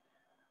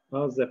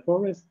 The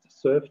forest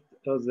served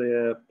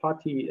the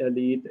party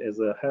elite as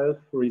a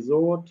health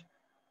resort.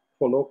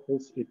 For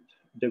locals, it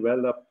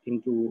developed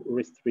into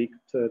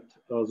restricted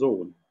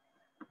zone.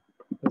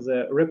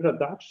 The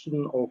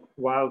reproduction of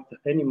wild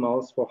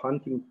animals for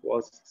hunting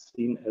was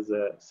seen as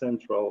a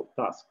central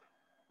task.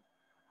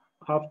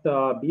 After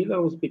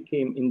Belarus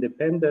became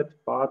independent,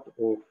 part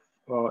of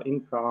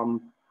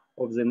income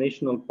of the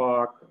national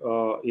park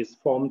is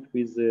formed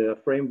with the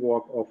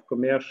framework of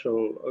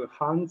commercial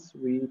hunts,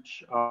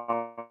 which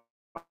are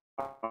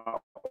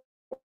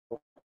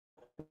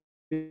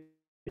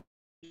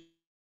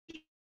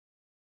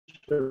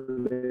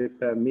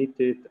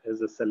permitted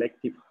as a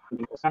selective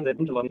hunting. The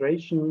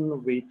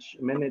administration, which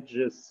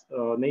manages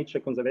nature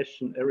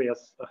conservation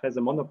areas, has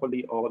a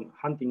monopoly on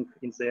hunting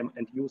in them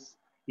and use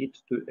it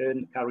to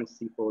earn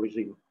currency for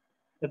regime.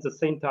 At the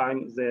same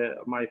time, the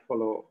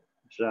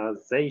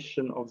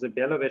mythologization of the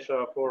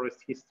Białowieża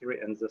Forest history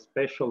and the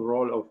special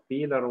role of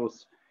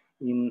Belarus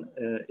in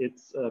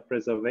its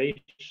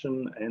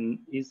preservation and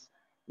is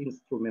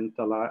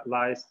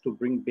instrumentalized to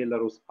bring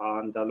Belarus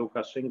under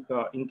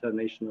Lukashenko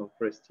international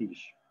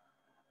prestige.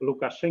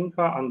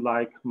 Lukashenko,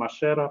 unlike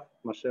Masherov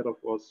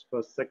was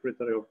first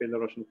secretary of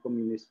Belarusian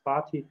Communist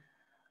Party.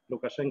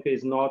 Lukashenko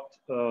is not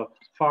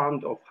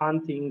fond of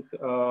hunting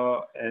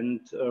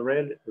and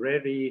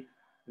rarely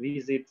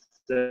visits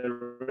the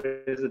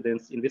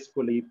residence in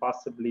Viskuli,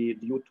 possibly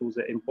due to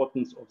the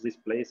importance of this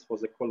place for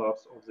the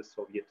collapse of the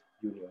Soviet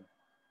Union.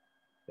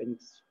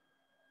 Thanks.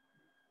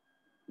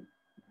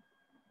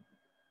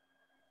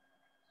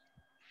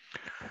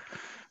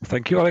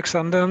 Thank you,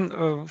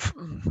 Alexander.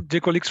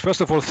 Dear colleagues,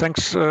 first of all,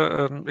 thanks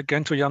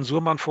again to Jan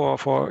Surman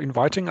for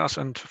inviting us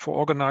and for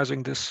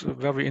organizing this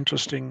very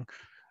interesting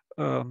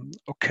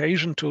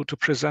occasion to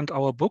present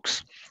our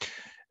books.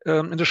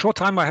 In the short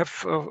time I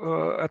have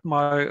at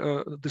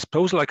my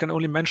disposal, I can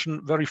only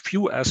mention very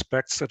few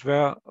aspects that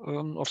were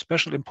of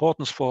special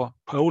importance for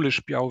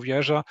Polish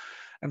Białowieża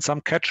and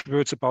some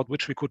catchwords about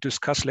which we could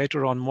discuss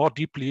later on more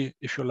deeply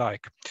if you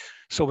like.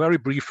 So very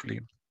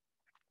briefly.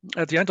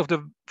 At the end of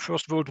the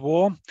First World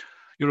War,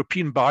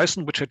 European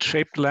bison, which had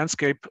shaped the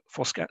landscape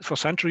for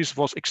centuries,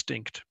 was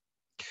extinct.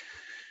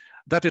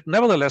 That it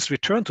nevertheless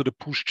returned to the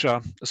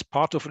Puszcza as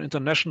part of an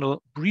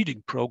international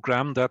breeding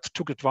program that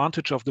took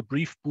advantage of the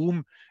brief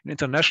boom in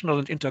international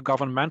and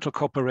intergovernmental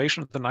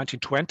cooperation in the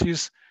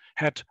 1920s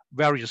had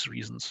various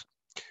reasons.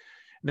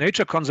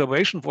 Nature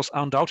conservation was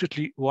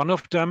undoubtedly one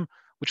of them,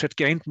 which had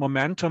gained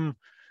momentum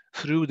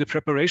through the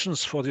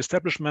preparations for the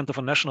establishment of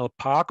a national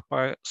park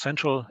by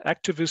central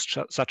activists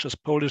such as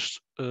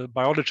Polish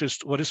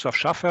biologist Władysław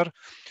Schafer,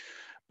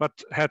 but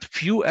had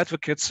few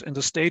advocates in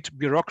the state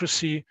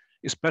bureaucracy,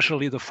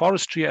 especially the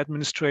forestry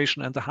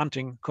administration and the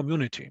hunting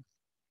community.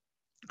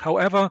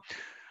 However,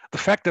 the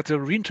fact that the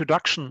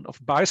reintroduction of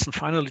bison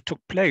finally took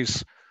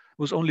place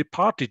was only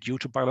partly due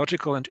to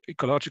biological and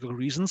ecological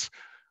reasons,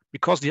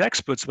 because the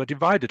experts were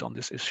divided on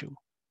this issue.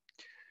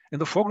 In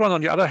the foreground,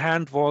 on the other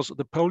hand, was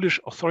the Polish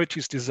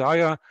authorities'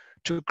 desire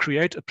to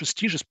create a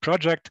prestigious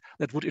project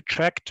that would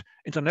attract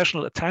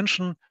international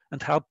attention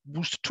and help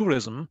boost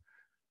tourism,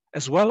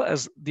 as well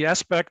as the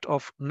aspect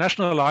of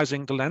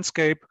nationalizing the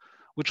landscape,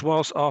 which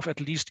was of at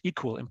least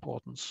equal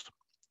importance.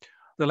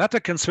 The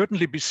latter can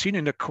certainly be seen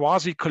in a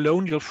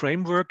quasi-colonial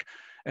framework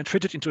and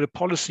fitted into the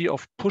policy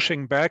of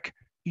pushing back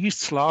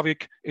East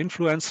Slavic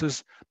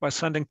influences by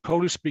sending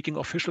Polish-speaking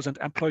officials and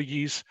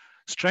employees,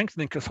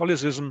 strengthening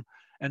Catholicism,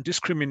 and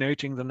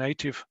discriminating the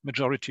native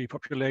majority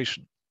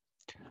population.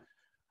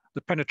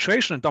 The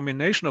penetration and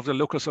domination of the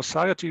local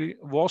society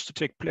was to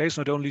take place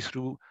not only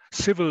through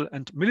civil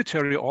and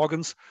military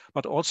organs,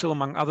 but also,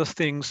 among other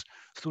things,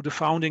 through the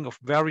founding of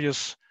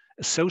various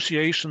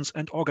associations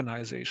and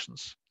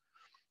organizations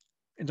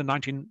in the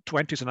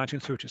 1920s and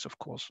 1930s, of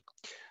course.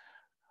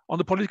 On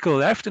the political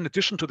left, in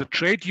addition to the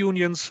trade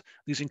unions,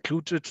 these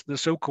included the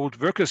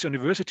so-called Workers'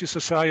 University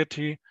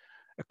Society,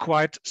 a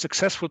quite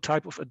successful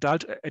type of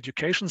adult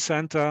education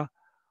center,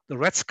 the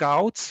Red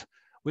Scouts,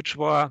 which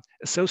were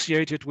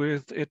associated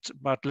with it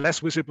but less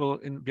visible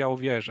in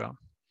Białowieża.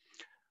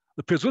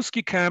 The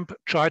Pilsudski camp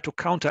tried to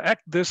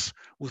counteract this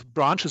with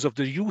branches of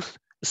the youth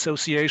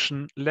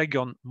association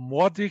Legion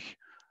Młodych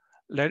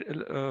and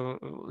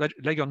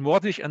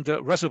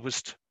the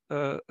Reservist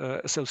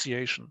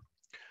Association.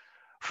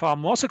 Far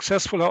more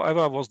successful,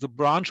 however, was the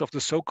branch of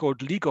the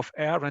so-called League of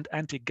Air and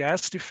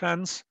Anti-Gas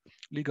Defense,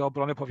 Liga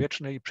Obrony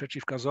Powietrznej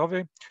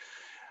Przeciwgazowej,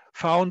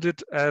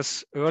 founded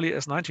as early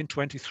as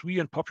 1923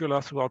 and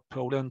popular throughout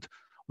Poland,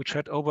 which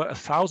had over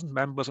 1,000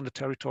 members on the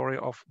territory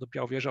of the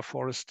Białowieża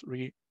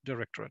Forestry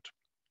Directorate.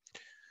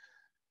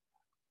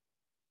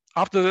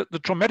 After the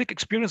traumatic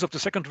experience of the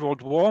Second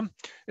World War,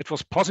 it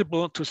was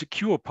possible to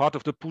secure part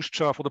of the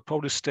Puszcza for the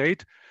Polish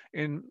state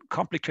in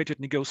complicated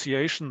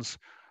negotiations,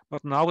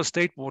 but now a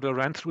state border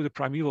ran through the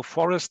primeval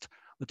forest,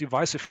 the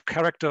divisive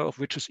character of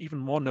which is even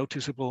more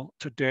noticeable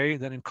today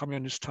than in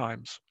communist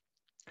times.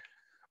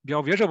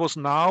 Białowieża was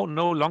now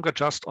no longer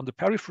just on the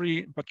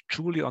periphery, but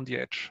truly on the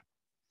edge.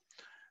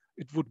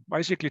 It would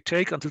basically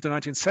take until the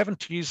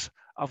 1970s,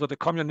 after the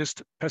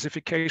communist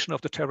pacification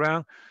of the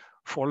terrain,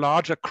 for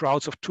larger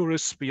crowds of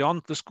tourists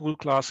beyond the school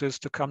classes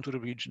to come to the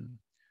region.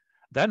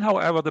 Then,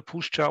 however, the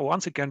Puszcza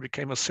once again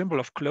became a symbol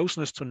of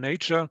closeness to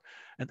nature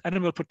and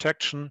animal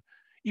protection,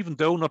 even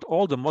though not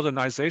all the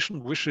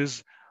modernization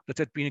wishes that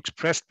had been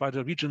expressed by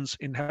the region's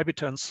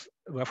inhabitants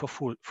were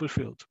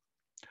fulfilled.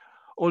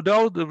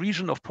 Although the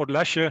region of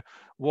Podlasie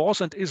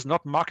was and is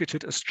not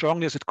marketed as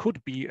strongly as it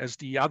could be as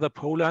the other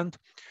Poland,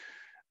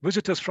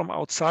 visitors from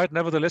outside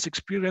nevertheless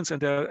experience in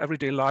their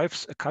everyday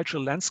lives a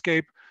cultural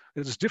landscape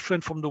that is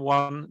different from the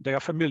one they are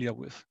familiar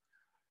with.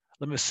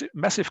 The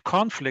massive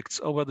conflicts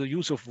over the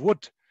use of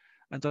wood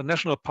and the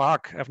national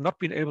park have not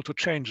been able to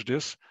change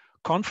this,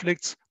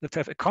 conflicts that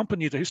have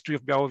accompanied the history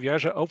of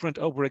Białowieża over and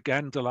over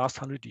again in the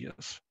last 100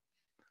 years.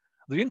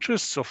 The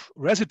interests of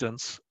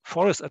residents,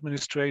 forest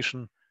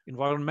administration,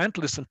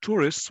 environmentalists and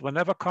tourists were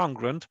never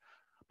congruent,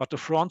 but the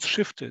fronts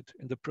shifted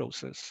in the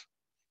process.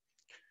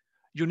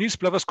 Eunice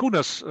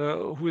Blavaskounas,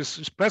 who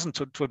is present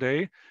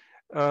today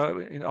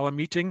in our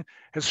meeting,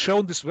 has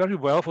shown this very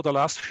well for the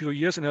last few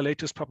years in her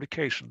latest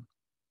publication.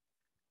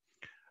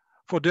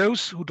 For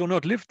those who do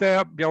not live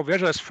there,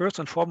 Białowieża is first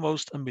and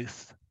foremost a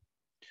myth.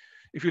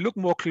 If you look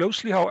more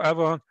closely,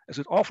 however, as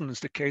it often is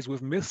the case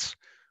with myths,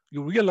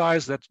 you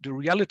realize that the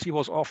reality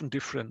was often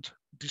different.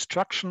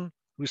 Destruction,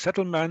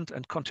 resettlement,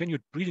 and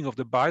continued breeding of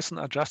the bison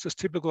are just as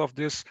typical of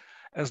this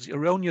as the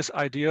erroneous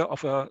idea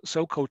of a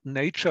so-called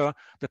nature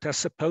that has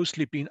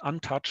supposedly been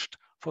untouched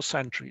for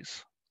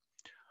centuries.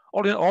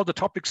 All in all, the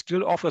topic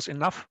still offers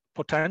enough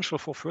potential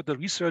for further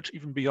research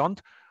even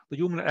beyond the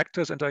human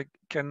actors, and I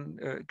can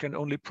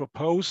only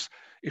propose,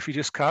 if we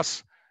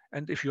discuss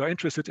and if you are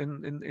interested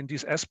in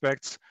these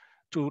aspects,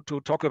 to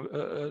talk a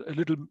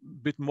little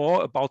bit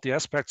more about the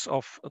aspects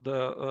of the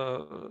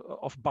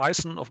of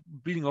bison, of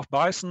breeding of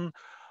bison,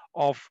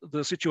 of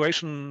the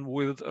situation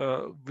with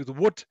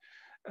wood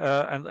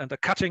and the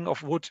cutting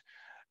of wood,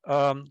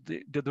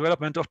 the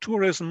development of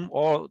tourism,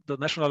 or the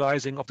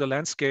nationalizing of the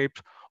landscape,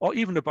 or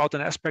even about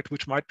an aspect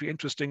which might be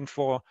interesting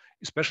for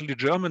especially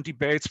German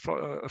debates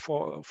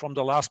from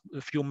the last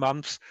few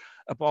months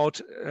about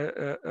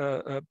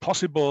a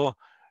possible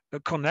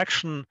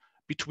connection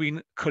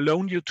between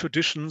colonial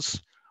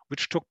traditions,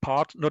 which took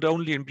part not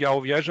only in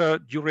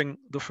Białowieża during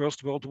the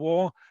First World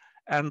War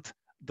and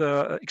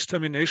the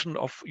extermination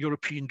of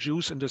European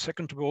Jews in the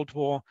Second World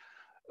War,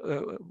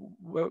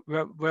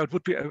 where it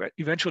would be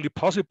eventually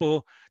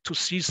possible to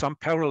see some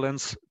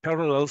parallels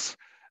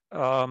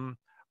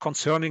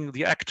concerning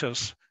the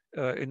actors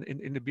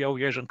in the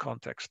Białowieżan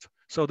context.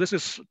 So this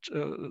is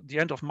the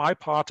end of my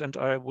part, and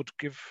I would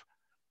give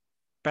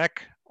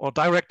back or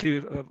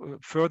directly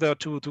further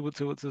to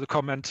the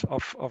comment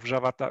of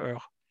Jawad Daheur.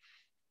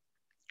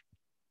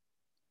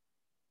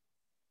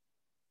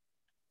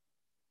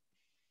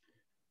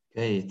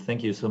 Okay,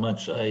 thank you so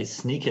much. I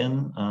sneak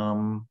in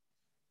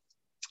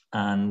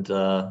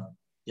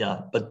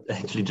yeah, but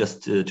actually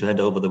just to hand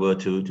over the word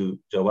to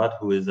Jawad,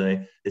 who is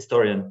a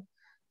historian,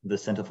 the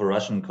Center for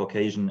Russian,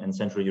 Caucasian and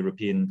Central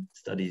European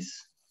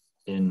Studies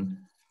in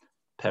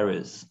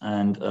Paris.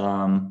 And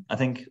I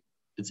think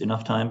it's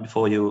enough time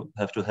before you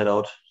have to head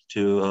out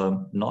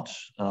to not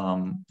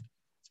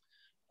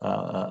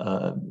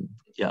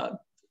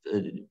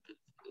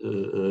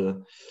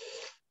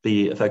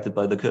be affected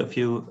by the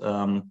curfew.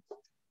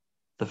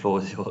 The floor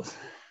is yours.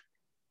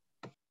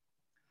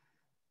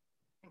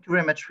 Thank you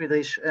very much,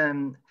 Friedrich.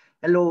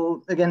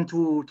 Hello again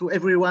to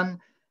everyone.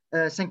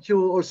 Thank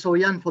you also,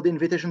 Jan, for the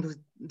invitation to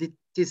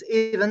this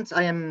event.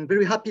 I am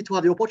very happy to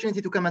have the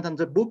opportunity to comment on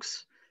the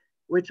books,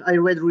 which I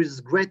read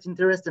with great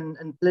interest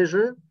and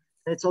pleasure.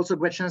 It's also a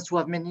great chance to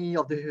have many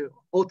of the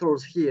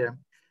authors here.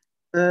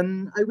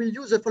 I will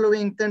use the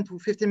following 10 to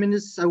 15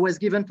 minutes I was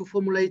given to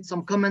formulate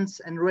some comments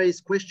and raise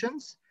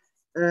questions.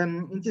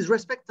 In this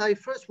respect, I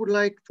first would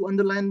like to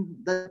underline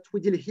that we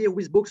deal here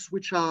with books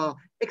which are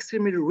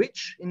extremely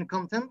rich in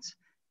content,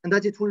 and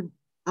that it will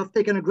have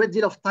taken a great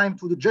deal of time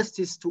to do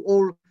justice to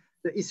all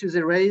the issues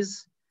they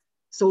raise.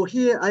 So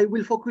here I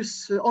will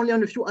focus only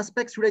on a few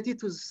aspects related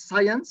to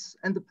science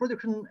and the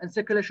production and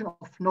circulation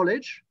of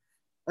knowledge,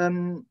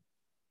 in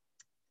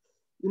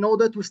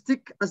order to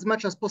stick as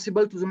much as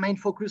possible to the main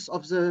focus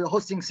of the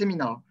hosting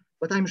seminar.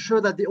 But I'm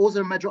sure that the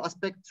other major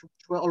aspects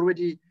which were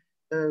already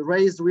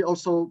raised will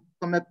also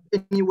come up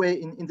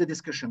anyway in the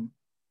discussion.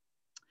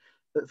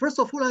 First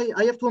of all,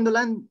 I have to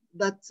underline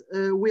that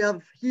we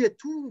have here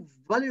two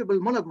valuable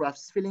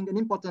monographs filling an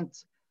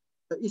important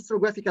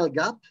historiographical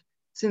gap,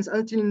 since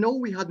until now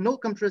we had no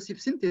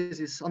comprehensive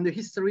synthesis on the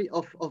history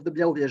of the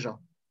Białowieża.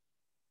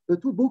 The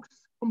two books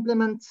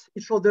complement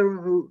each other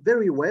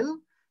very well.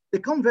 They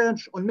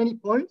converge on many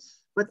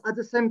points, but at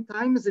the same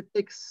time, they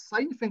take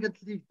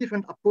significantly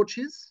different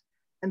approaches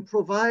and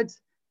provide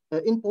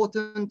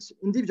important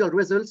individual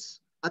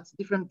results at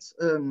different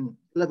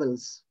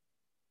levels.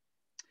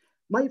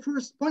 My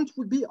first point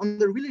would be on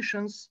the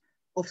relations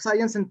of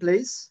science and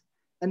place,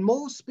 and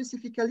more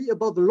specifically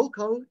about the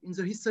local in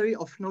the history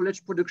of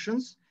knowledge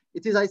productions.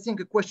 It is, I think,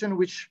 a question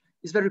which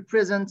is very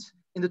present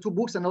in the two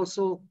books and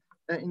also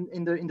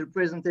in the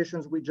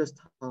presentations we just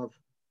have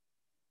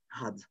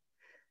had.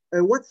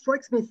 What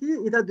strikes me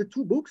here is that the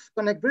two books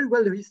connect very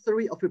well the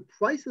history of a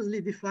precisely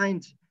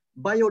defined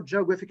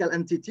biogeographical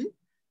entity,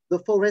 the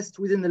forest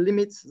within the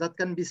limits that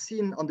can be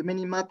seen on the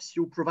many maps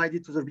you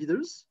provided to the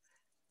readers,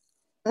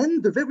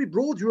 and the very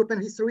broad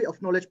European history of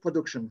knowledge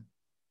production.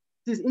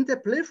 This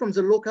interplay from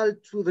the local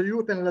to the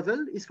European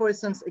level is, for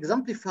instance,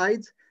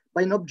 exemplified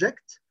by an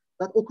object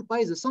that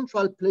occupies a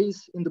central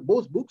place in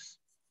both books,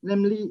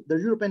 namely the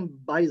European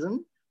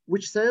bison,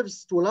 which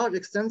serves to a large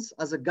extent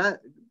as a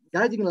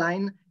guiding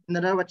line in the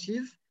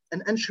narrative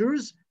and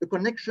ensures the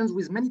connections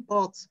with many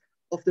parts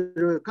of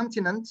the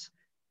continent,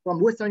 from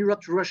Western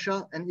Europe to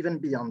Russia and even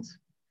beyond.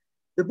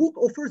 The book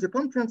offers a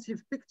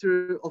comprehensive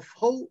picture of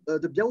how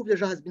the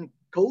Białowieża has been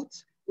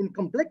caught in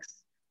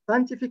complex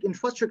scientific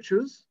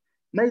infrastructures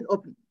made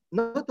up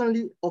not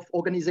only of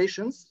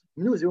organizations,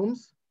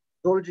 museums,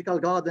 zoological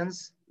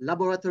gardens,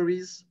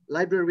 laboratories,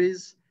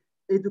 libraries,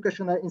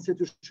 educational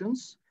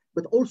institutions,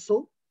 but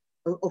also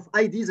of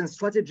ideas and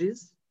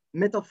strategies,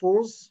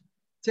 metaphors,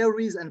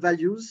 theories and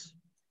values,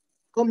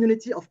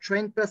 community of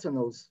trained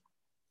personnels.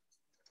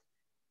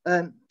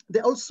 They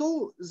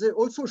also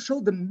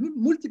show the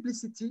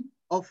multiplicity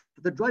of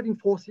the driving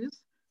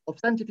forces of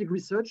scientific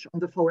research on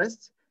the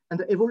forest and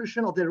the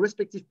evolution of their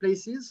respective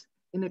places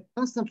in a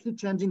constantly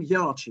changing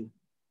hierarchy.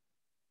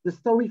 The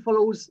story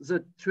follows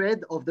the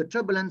thread of the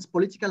turbulent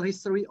political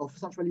history of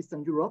Central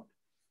Eastern Europe,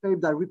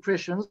 shaped by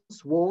repressions,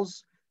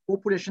 wars,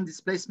 population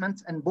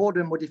displacement, and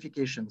border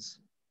modifications.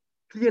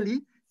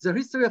 Clearly, the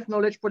history of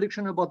knowledge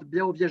production about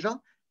Białowieża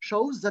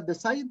shows that the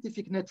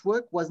scientific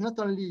network was not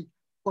only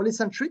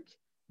polycentric,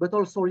 but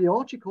also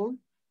hierarchical,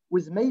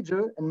 with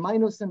major and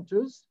minor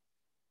centers,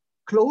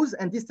 close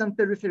and distant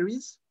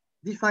peripheries,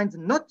 defined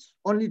not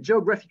only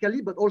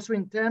geographically, but also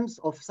in terms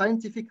of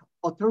scientific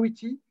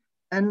authority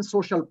and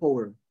social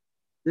power.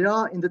 There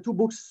are in the two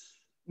books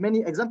many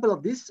examples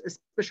of this,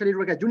 especially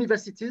regarding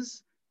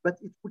universities, but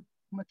it would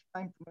take too much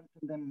time to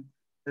mention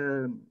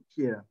them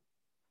here.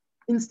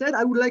 Instead,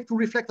 I would like to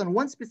reflect on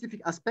one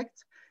specific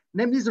aspect,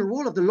 namely the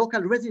role of the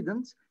local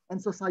resident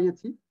and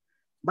society.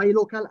 By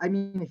local, I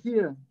mean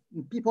here,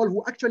 people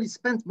who actually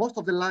spent most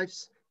of their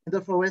lives in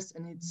the forest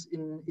and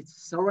in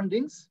its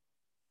surroundings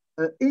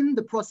in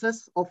the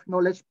process of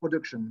knowledge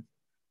production.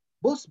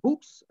 Both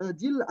books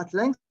deal at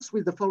length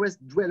with the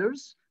forest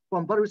dwellers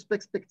from various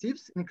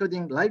perspectives,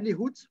 including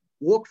livelihood,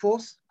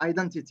 workforce,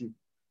 identity.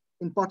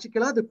 In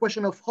particular, the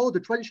question of how the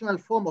traditional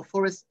form of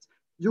forest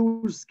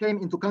use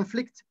came into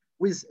conflict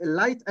with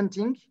light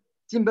hunting,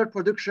 timber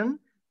production,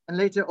 and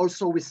later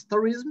also with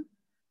tourism,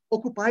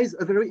 occupies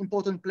a very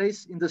important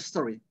place in the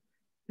story.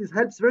 This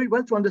helps very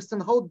well to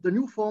understand how the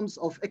new forms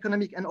of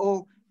economic and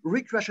or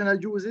recreational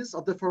uses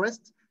of the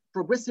forest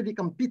progressively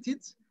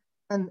competed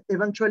and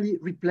eventually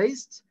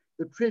replaced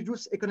the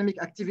previous economic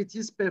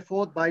activities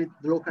performed by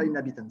the local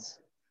inhabitants.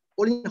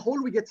 All in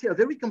all, we get here a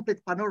very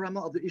complete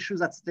panorama of the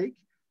issues at stake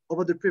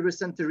over the previous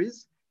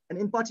centuries, and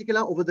in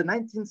particular over the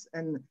 19th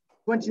and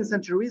 20th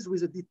centuries,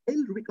 with a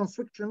detailed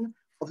reconstruction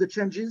of the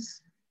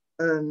changes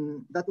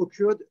that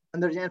occurred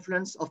under the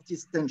influence of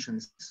these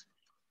tensions.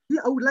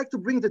 Here, I would like to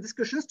bring the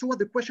discussions toward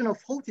the question of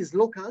how this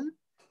local,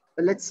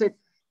 let's say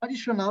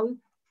traditional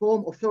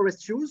form of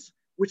forest use,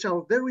 which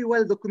are very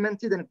well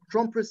documented and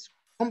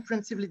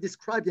comprehensively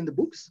described in the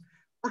books,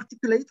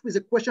 articulate with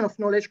the question of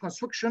knowledge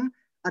construction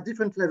at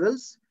different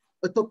levels,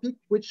 a topic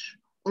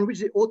on which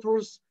the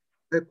authors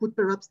could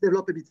perhaps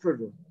develop a bit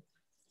further.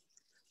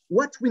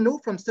 What we know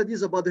from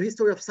studies about the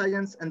history of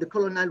science and the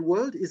colonial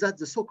world is that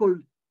the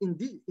so-called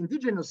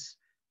indigenous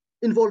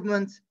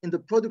involvement in the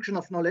production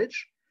of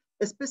knowledge,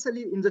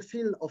 especially in the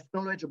field of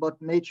knowledge about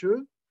nature,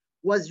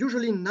 was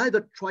usually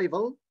neither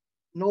trivial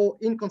nor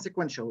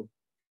inconsequential.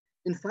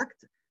 In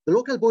fact, the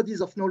local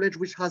bodies of knowledge,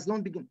 which has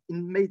long been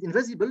made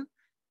invisible,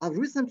 have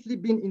recently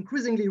been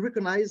increasingly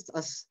recognized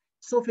as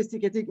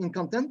sophisticated in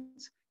content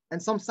and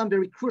some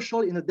very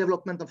crucial in the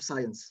development of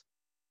science.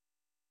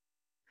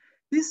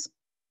 This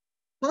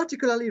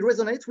particularly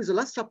resonates with the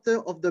last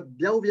chapter of the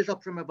Białowieża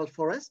Primeval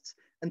Forest,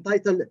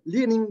 entitled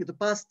Learning the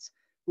Past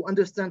to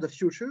Understand the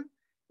Future,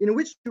 in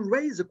which you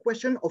raise the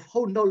question of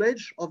how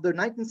knowledge of the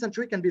 19th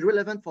century can be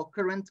relevant for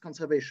current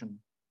conservation.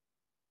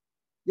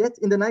 Yet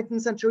in the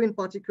 19th century in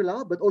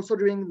particular, but also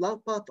during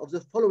large part of the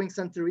following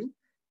century,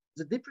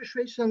 the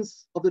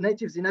depreciations of the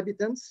natives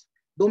inhabitants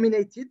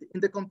dominated in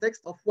the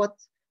context of what,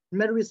 in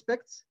many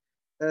respects,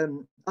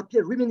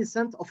 appear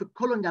reminiscent of a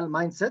colonial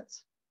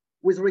mindset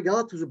with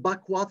regard to the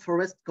backward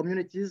forest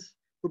communities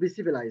to be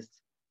civilized.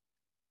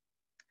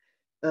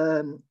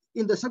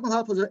 In the second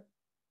half of the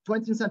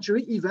 20th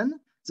century, even,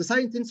 the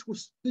scientists who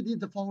studied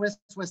the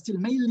forests were still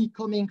mainly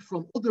coming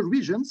from other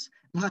regions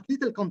and had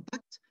little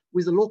contact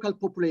with the local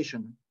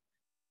population.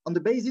 On the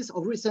basis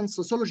of recent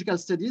sociological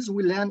studies,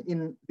 we learn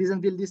in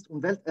Wisent-Wildnis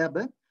and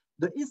Welterbe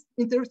the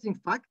interesting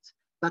fact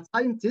that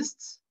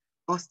scientists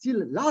are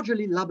still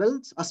largely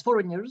labeled as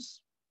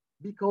foreigners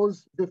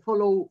because they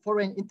follow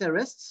foreign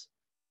interests,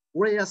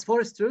 whereas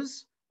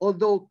foresters,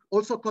 although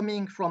also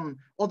coming from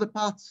other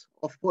parts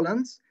of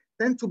Poland,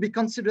 tend to be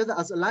considered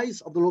as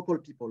allies of the local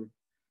people.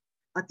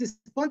 At this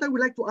point, I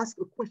would like to ask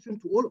a question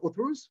to all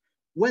authors,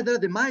 whether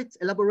they might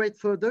elaborate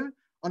further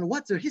on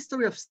what the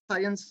history of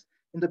science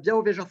in the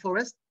Białowieża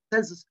Forest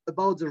tells us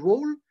about the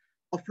role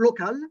of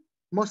local,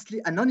 mostly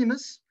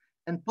anonymous,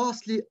 and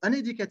partially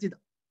uneducated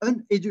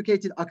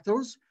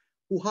actors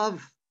who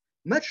have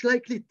much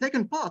likely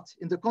taken part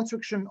in the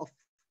construction of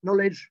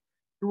knowledge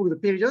through the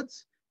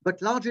periods,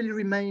 but largely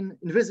remain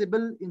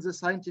invisible in the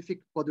scientific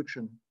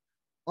production.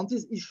 On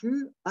this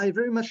issue, I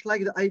very much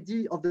like the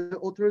idea of the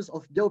authors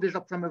of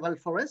Białowieża Primeval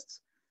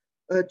Forest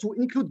to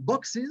include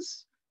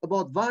boxes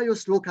about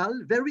various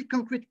local, very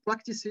concrete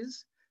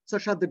practices,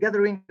 such as the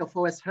gathering of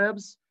forest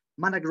herbs,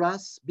 manna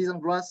grass, bison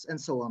grass, and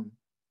so on.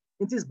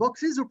 In these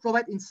boxes, we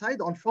provide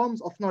insight on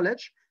forms of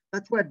knowledge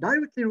that were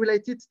directly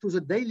related to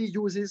the daily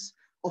uses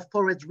of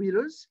forest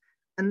dwellers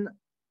and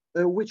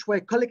which were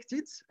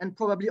collected and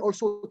probably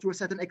also to a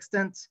certain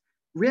extent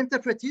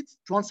reinterpreted,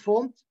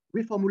 transformed,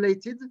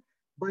 reformulated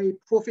by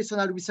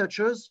professional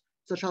researchers,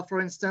 such as,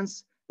 for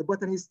instance, the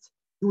botanist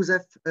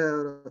Józef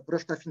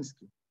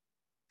Rosztafiński.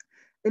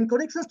 In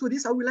connection to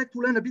this, I would like to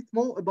learn a bit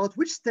more about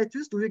which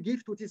status do you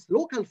give to this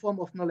local form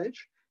of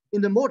knowledge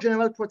in the more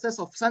general process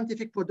of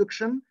scientific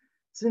production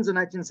since the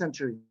 19th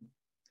century.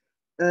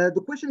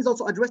 The question is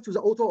also addressed to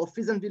the author of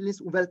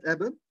Wisent-Wildnis and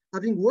Welterbe,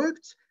 having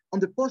worked on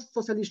the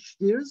post-socialist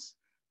years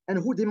and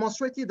who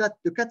demonstrated that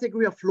the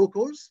category of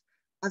locals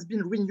has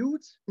been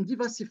renewed and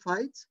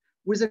diversified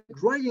with a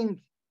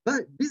growing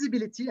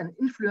visibility and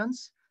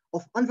influence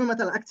of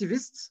environmental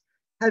activists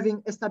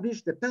having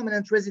established a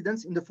permanent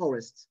residence in the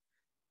forest.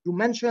 You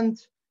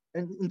mentioned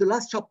in the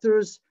last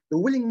chapters the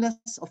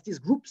willingness of these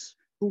groups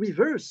to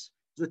reverse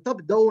the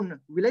top-down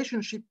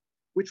relationship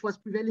which was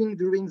prevailing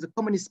during the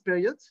communist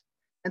period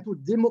and to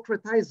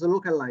democratize the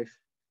local life.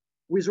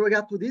 With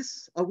regard to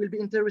this, I will be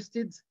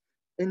interested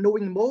in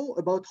knowing more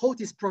about how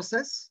this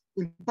process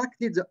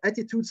impacted the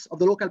attitudes of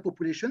the local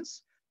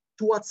populations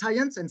towards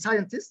science and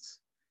scientists,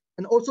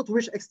 and also to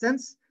which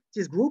extent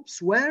these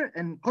groups were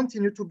and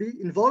continue to be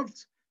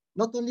involved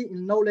not only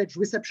in knowledge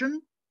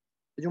reception,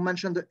 you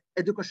mentioned the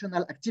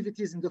educational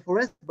activities in the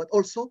forest, but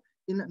also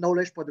in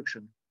knowledge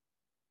production.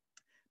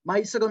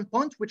 My second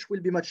point, which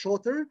will be much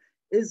shorter,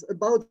 is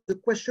about the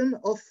question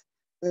of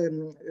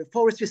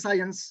forestry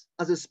science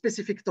as a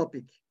specific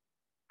topic.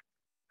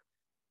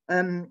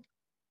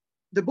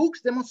 The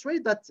books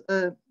demonstrate that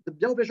the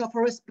Białowieża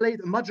Forest played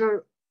a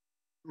major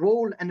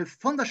role and a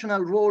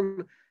foundational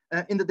role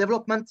in the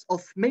development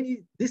of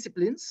many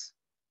disciplines,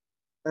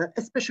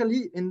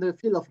 especially in the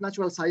field of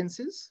natural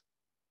sciences.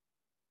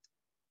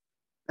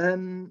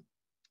 On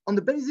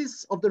the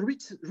basis of the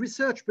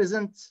research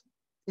present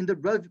in the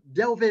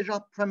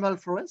Białowieża Primeval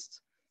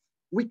Forest,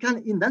 we can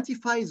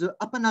identify the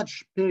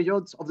appanage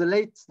periods of the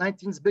late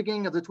 19th,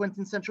 beginning of the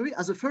 20th century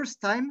as the first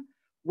time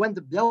when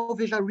the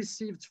Białowieża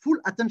received full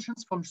attention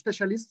from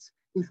specialists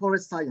in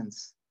forest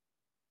science.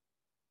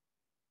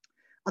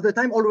 At the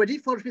time already,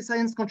 forestry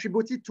science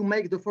contributed to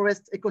make the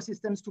forest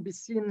ecosystems to be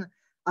seen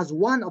as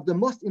one of the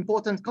most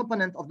important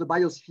components of the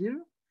biosphere.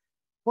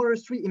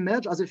 Forestry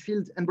emerged as a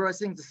field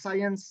embracing the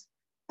science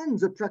and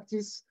the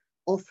practice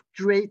of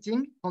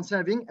creating,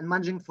 conserving, and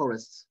managing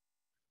forests.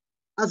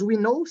 As we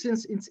know,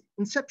 since its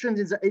inception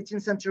in the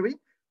 18th century,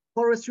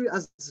 forestry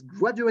has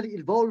gradually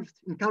evolved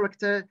in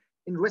character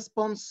in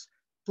response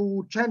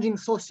to changing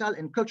social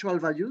and cultural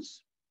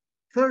values.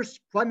 First,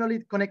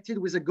 primarily connected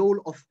with the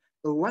goal of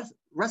a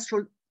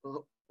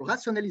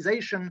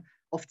rationalization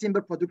of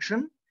timber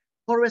production,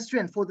 forestry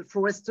and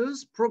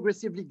foresters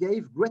progressively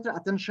gave greater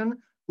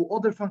attention to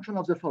other functions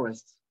of the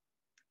forest.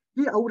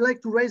 Here, I would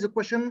like to raise a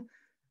question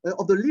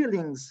of the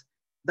learnings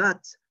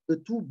that the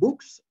two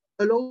books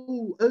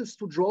allow us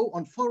to draw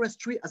on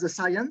forestry as a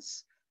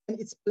science and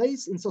its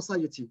place in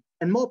society,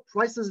 and more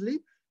precisely,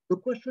 the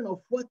question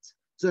of what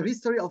the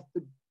history of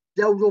the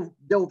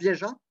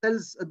Białowieża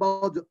tells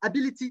about the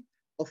ability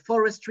of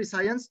forestry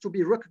science to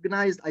be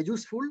recognized as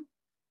useful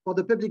for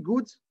the public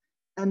good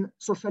and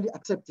socially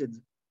accepted.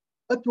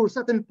 Up to a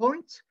certain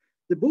point,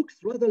 the books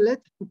rather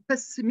led to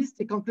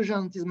pessimistic conclusions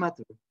on this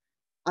matter,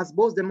 as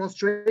both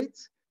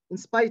demonstrate, in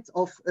spite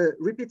of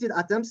repeated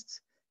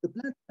attempts, the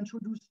plan to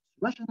introduce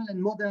rational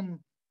and modern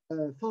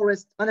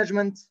forest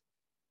management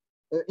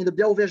in the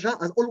Białowieża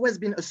has always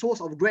been a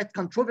source of great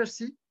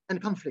controversy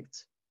and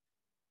conflict.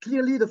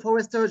 Clearly, the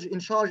foresters in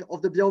charge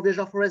of the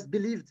Białowieża Forest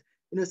believed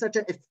in a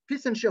certain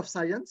efficiency of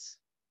science.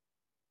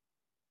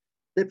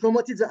 They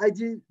promoted the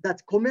idea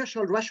that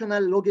commercial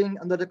rational logging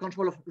under the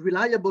control of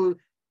reliable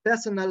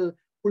personnel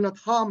will not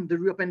harm the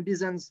European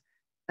bisons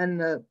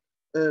and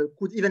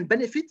could even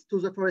benefit to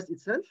the forest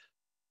itself.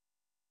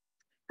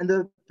 And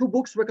the two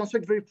books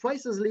reconstruct very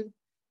precisely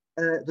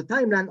the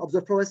timeline of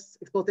the forest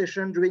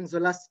exploitation during the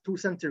last 2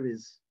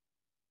 centuries.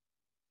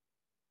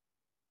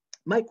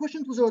 My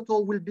question to the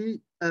author will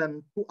be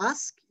to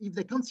ask if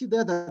they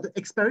consider that the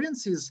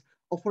experiences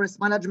of forest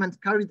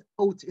management carried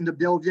out in the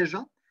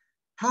Białowieża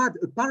had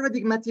a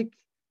paradigmatic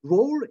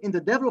role in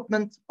the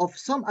development of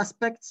some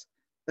aspects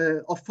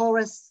of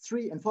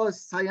forestry and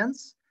forest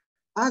science,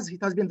 as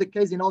it has been the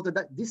case in other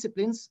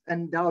disciplines,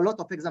 and there are a lot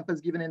of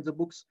examples given in the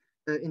books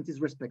in this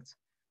respect.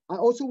 I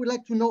also would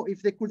like to know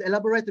if they could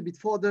elaborate a bit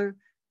further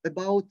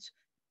about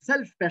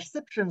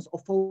self-perceptions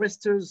of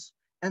foresters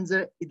and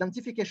their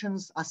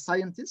identifications as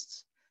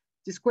scientists.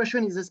 This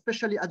question is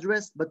especially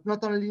addressed, but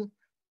not only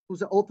to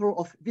the author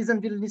of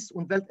Wisent-Wildnis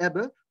and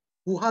Welterbe,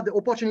 who had the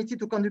opportunity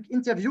to conduct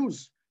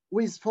interviews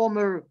with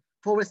former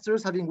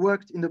foresters having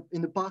worked in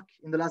the park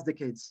in the last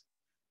decades.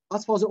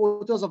 As for the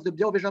authors of the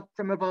Białowieża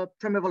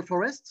Primeval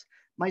Forest,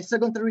 my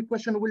secondary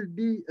question will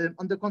be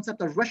on the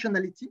concept of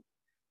rationality,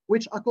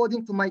 which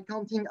according to my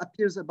counting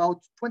appears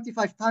about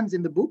 25 times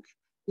in the book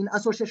in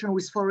association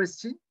with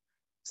forestry,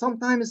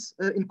 sometimes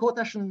in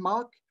quotation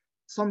mark,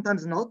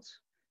 sometimes not.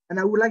 And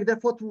I would like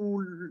therefore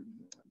to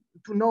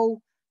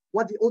know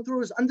what the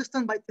authors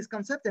understand by this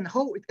concept and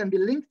how it can be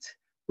linked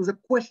to the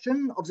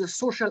question of the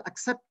social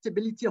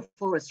acceptability of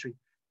forestry.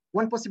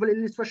 One possible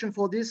illustration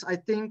for this, I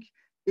think,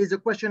 is the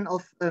question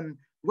of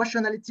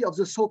rationality of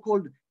the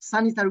so-called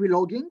sanitary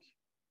logging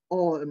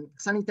or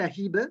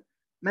Sanitätshiebe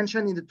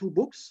mentioned in the two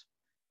books,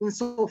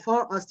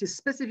 insofar as this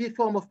specific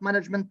form of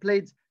management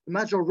played a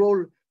major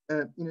role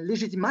in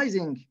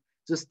legitimizing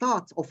the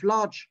start of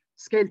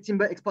large-scale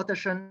timber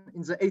exploitation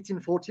in the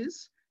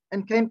 1840s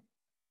and came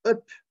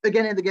up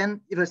again and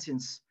again ever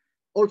since.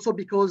 Also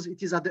because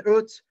it is at the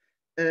heart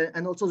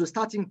and also the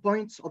starting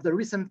point of the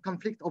recent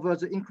conflict over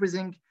the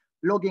increasing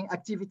logging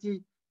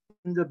activity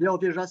in the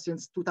Białowieża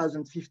since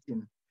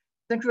 2015.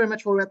 Thank you very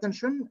much for your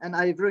attention, and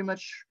I very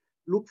much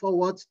look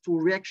forward to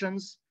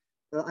reactions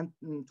and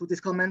to these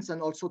comments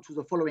and also to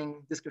the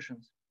following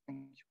discussions. Thank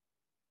you.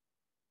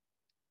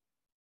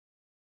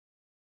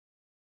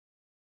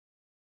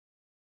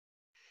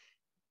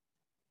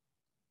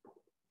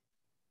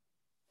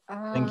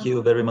 Thank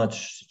you very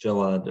much,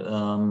 Jawad.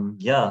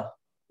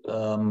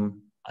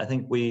 I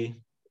think we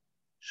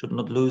should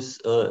not lose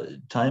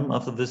time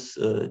after this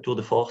tour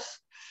de force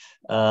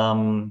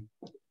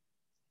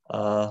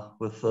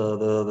with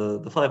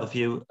the 5 of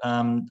you.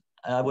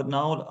 I would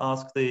now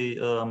ask the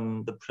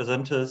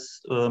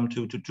presenters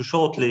to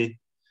shortly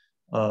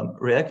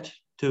react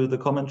to the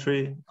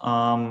commentary.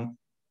 And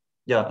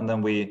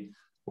then we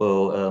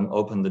will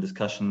open the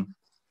discussion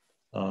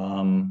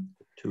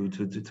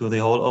to the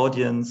whole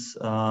audience.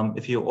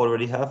 If you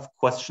already have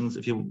questions,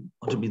 if you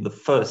want to be the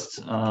first,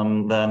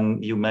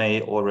 then you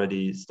may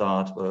already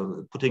start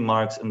putting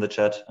marks in the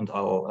chat, and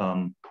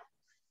I'll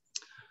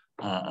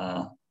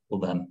will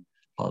then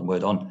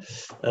word on.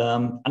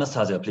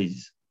 Anastasia,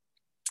 please.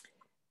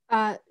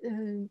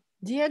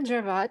 Dear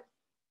Jawad,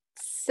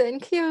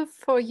 thank you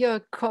for your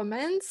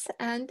comments,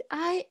 and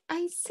I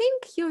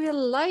think you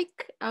will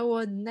like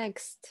our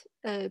next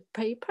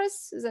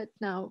papers that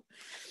now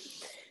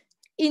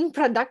in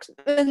production,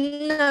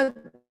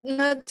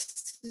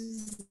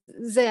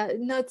 they're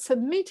not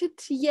submitted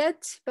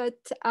yet, but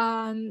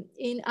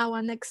in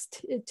our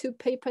next 2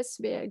 papers,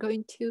 we are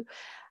going to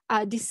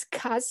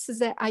discuss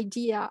the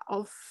idea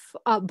of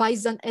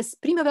bison as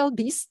primeval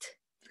beast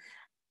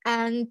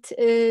and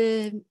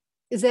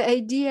the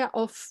idea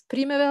of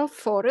primeval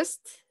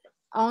forest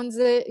on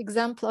the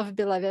example of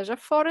Białowieża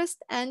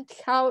Forest and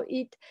how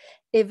it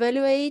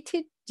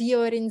evaluated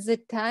during the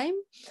time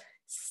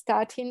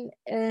starting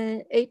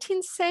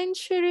 18th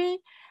century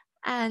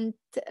and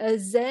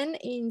then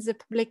in the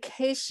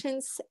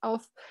publications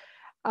of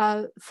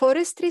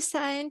forestry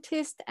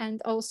scientists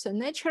and also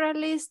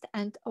naturalists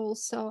and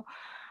also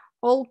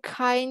all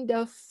kind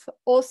of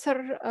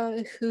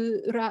authors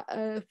who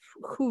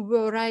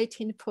were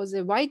writing for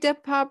the wider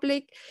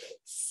public.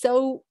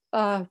 So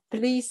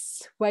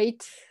please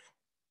wait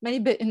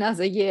maybe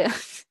another year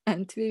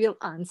and we will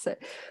answer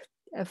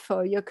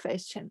for your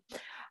question.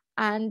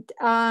 And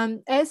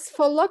as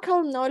for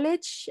local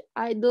knowledge,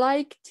 I'd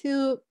like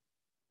to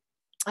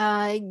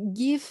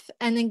give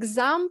an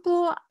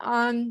example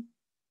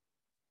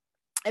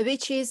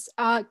which is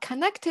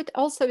connected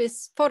also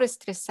with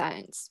forestry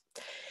science.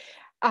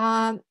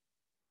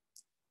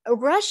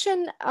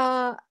 Russian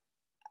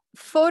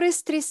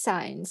forestry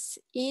science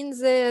in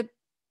the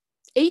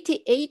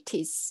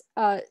 1880s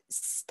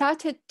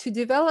started to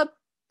develop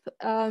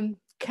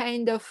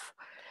kind of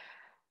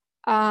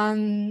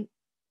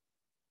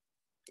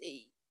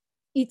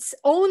its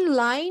own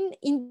line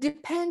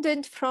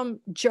independent from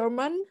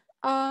German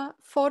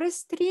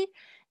forestry,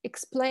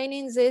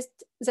 explaining this,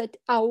 that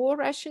our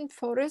Russian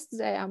forests,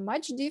 they are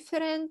much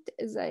different,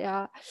 they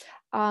are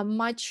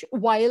much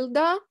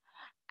wilder,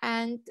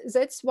 and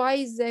that's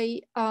why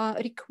they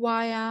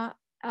require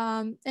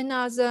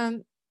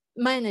another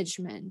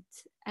management.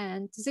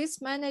 And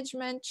this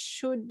management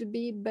should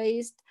be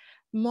based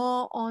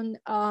more on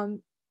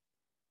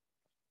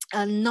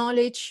a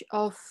knowledge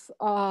of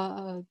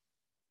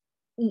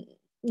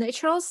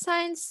natural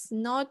science.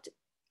 Not,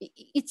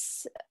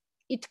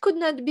 it could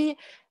not be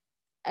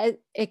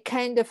a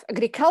kind of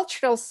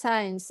agricultural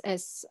science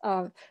as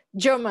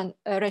German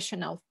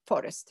rational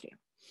forestry.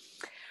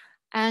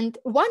 And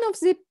one of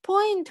the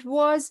point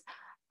was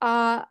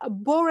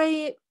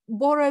borrowing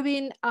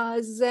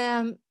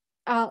the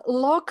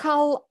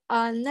local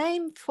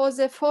name for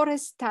the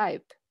forest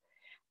type.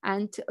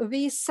 And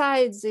we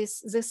cite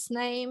this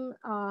name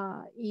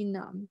in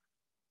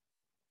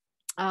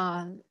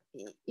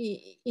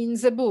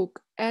the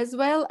book, as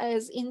well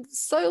as in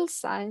soil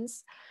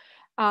science.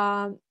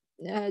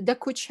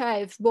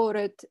 Dokuchaev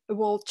borrowed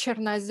word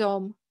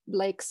Chernozem,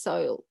 black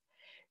soil.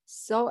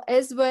 So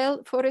as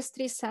well,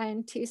 forestry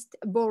scientists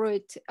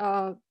borrowed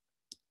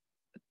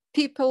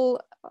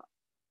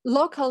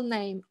local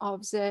name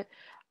of the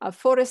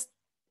forest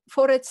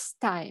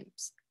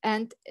types.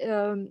 And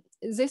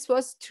this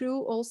was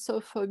true also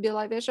for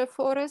Białowieża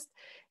Forest.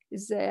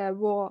 There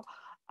were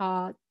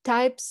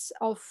types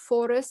of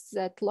forests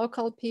that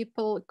local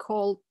people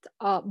called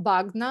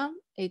bagna.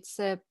 It's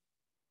a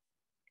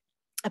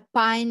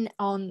pine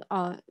on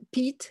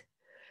peat,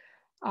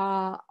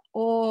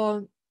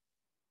 or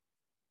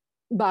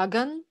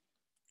bagan.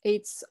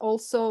 It's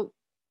also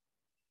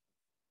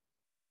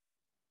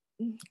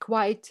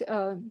quite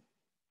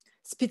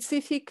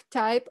specific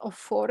type of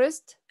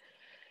forest.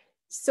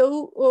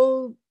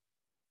 So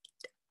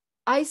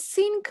I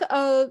think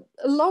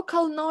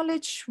local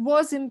knowledge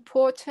was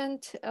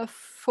important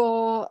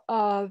for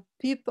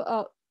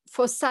people,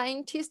 for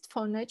scientists,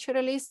 for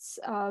naturalists,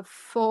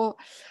 for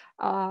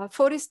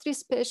forestry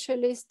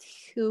specialists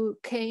who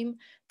came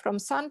from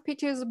St.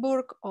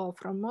 Petersburg or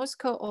from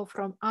Moscow or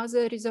from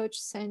other research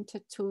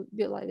centers to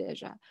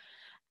Białowieża.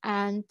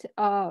 And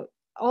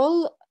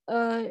all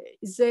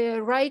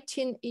the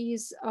writing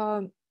is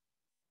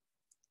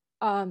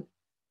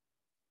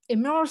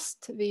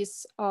immersed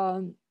with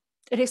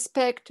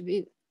respect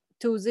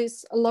to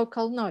this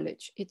local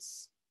knowledge.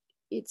 It's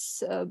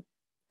a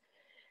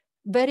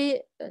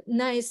very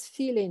nice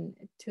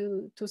feeling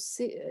to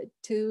see,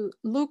 to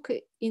look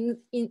in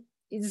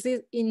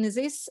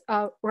these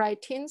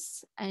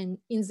writings and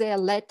in their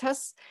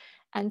letters,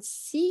 and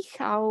see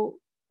how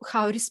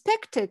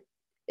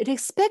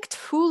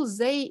respectful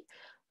they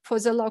for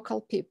the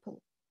local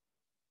people.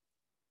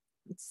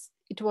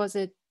 It was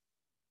a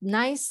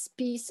nice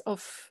piece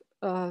of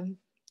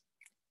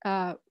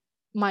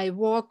my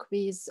work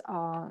with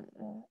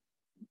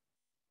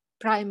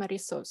primary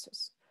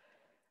sources.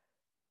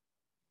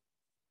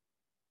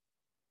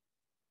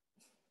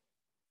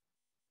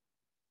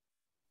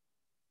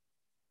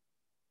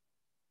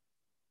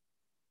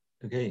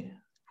 Okay,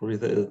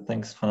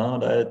 thanks for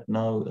now. I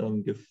now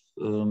give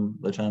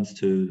the chance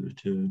to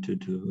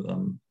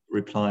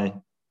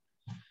reply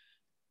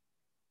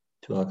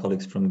to our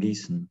colleagues from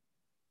Giessen.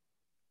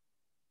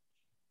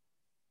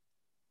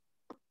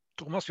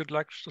 Thomas, you'd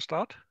like to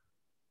start?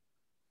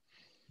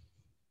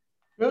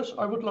 Yes,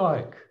 I would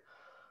like.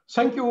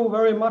 Thank you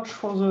very much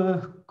for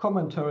the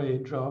commentary,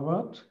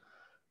 Jawad.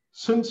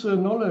 Since the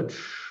knowledge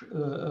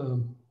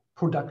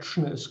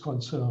production is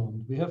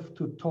concerned, we have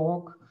to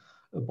talk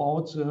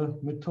about the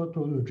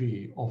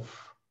methodology of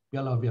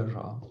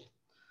Białowieża.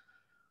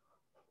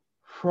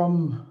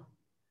 From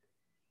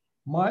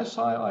my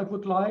side, I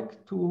would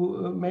like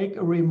to make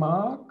a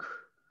remark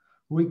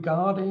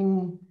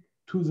regarding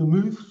to the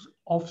myths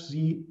of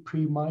the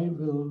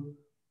primeval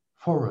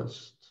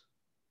forest.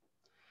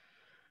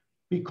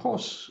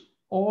 Because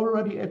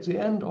already at the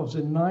end of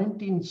the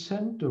 19th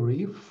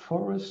century,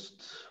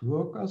 forest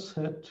workers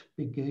had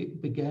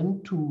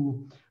began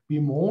to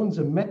bemoan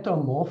the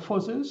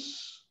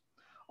metamorphosis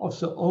of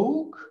the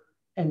oak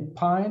and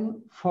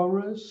pine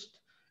forest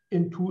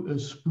into a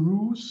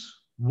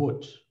spruce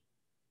wood.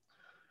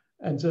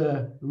 And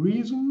the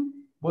reason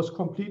was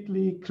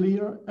completely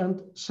clear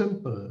and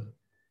simple.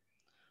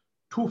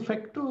 Two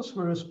factors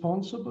were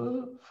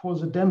responsible for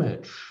the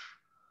damage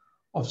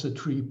of the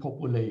tree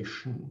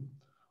population.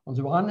 On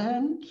the one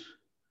hand,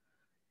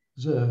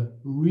 the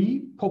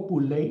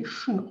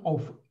repopulation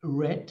of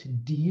red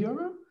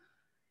deer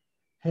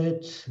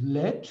had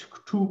led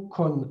to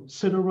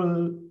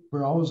considerable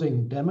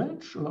browsing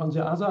damage. And on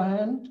the other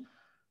hand,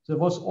 there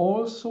was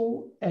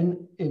also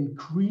an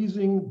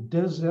increasing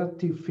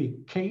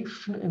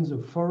desertification in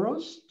the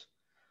forest,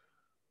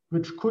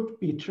 which could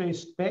be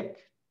traced back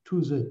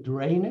to the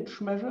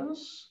drainage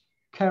measures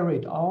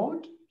carried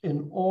out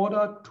in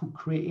order to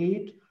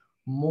create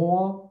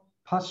more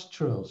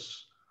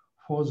pastures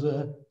for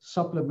the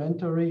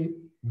supplementary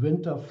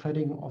winter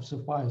feeding of the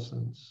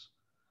bisons.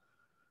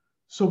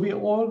 So we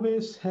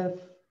always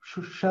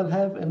shall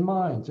have in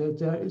mind that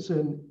there is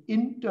an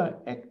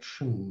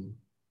interaction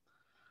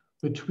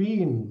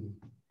between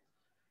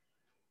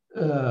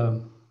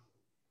the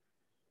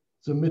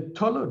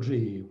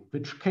mythology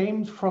which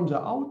came from the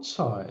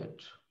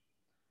outside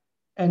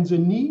and the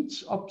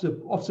needs of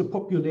the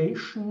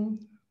population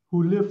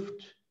who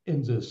lived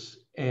in this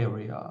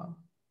area.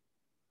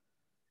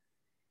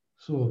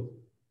 So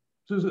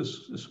this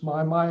is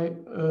my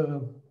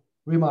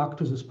remark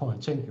to this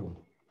point. Thank you.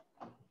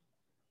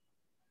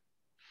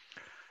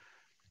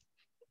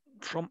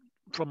 From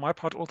my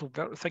part also,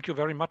 thank you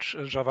very much,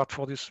 Jawad,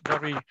 for this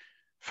very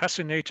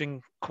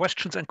fascinating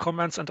questions and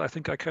comments. And I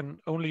think I can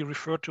only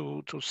refer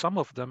to some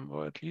of them,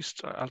 or at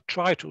least I'll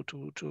try to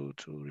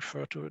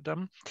refer to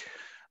them.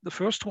 The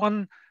first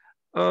one,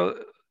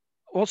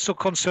 also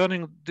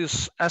concerning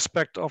this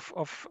aspect of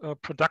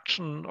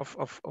production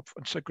of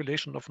and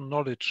circulation of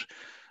knowledge.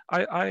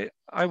 I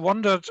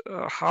wondered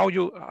how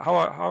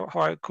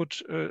I could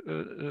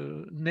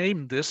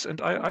name this,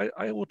 and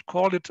I would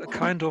call it a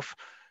kind of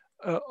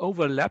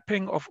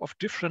overlapping of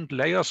different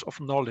layers of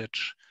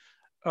knowledge.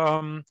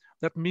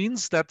 That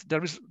means that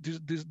there is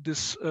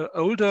this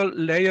older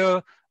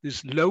layer,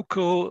 this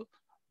local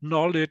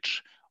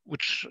knowledge,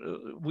 which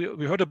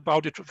we heard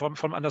about it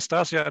from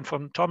Anastasia and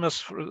from Thomas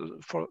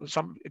for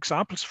some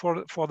examples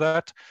for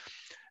that.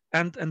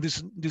 And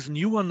this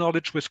newer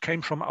knowledge which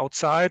came from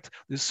outside,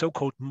 this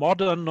so-called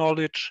modern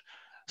knowledge,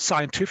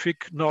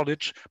 scientific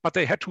knowledge, but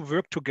they had to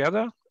work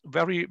together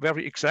very,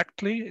 very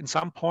exactly in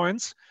some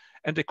points,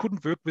 and they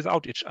couldn't work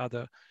without each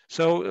other.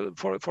 So,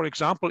 for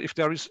example, if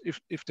there is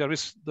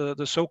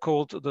the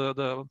so-called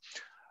the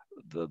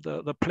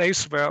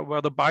place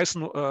where the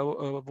bison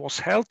was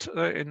held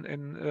in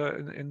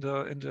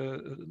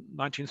the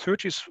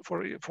 1930s,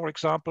 for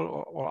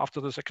example, or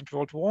after the Second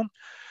World War,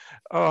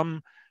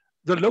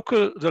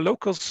 the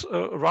locals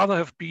rather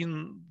have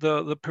been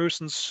the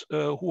persons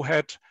who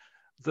had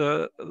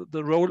the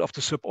role of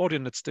the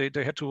subordinates. They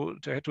had to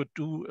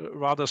do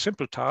rather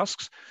simple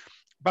tasks.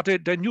 But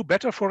they knew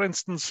better, for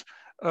instance,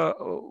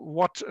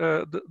 what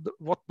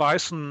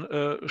bison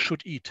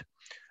should eat.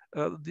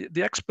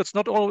 The experts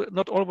not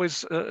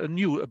always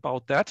knew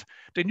about that.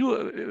 They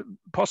knew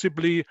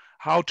possibly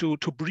how to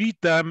breed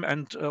them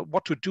and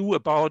what to do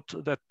about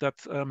that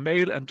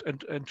male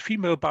and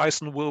female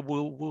bison will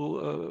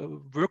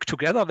work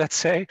together, let's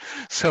say.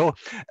 So,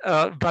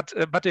 but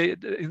they,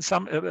 in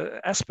some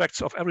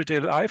aspects of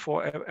everyday life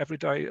or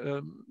everyday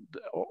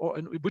or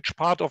in which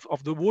part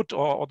of the wood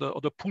or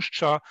the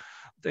puszcza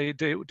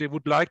they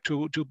would like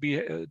to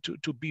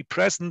be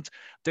present.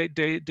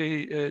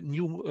 They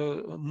knew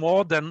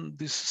more than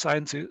these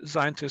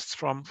scientists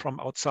from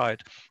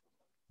outside.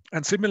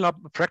 And similar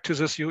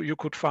practices you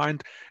could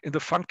find in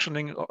the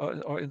functioning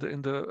or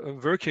in the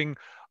working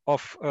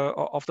of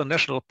the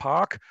national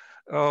park,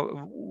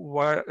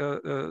 where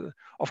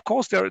of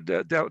course there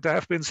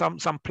have been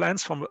some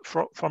plans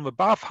from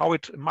above how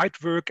it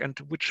might work and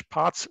which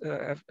parts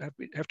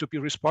have to be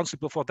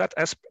responsible for that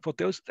for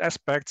those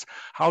aspects,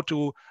 how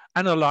to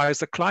analyze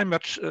the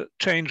climate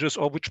changes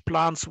or which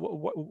plants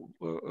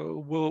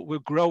will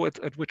grow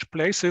at which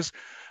places,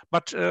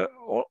 but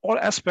all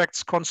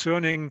aspects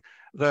concerning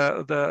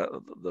the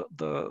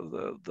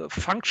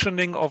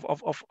functioning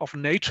of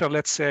nature,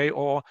 let's say,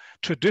 or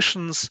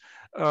traditions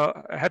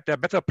had their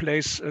better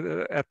place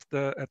at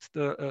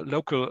the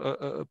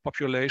local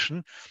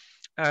population.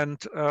 And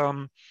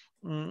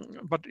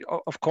but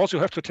of course you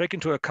have to take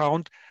into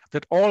account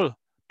that all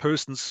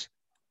persons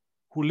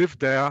who lived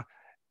there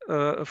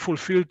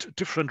fulfilled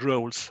different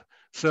roles.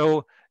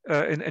 So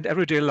in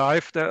everyday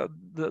life, the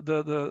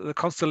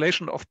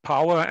constellation of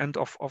power and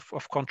of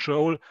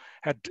control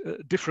had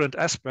different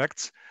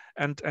aspects,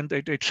 and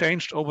they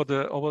changed over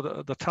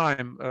the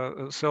time.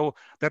 So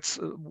that's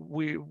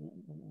we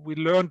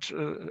learned,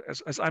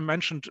 as I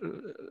mentioned,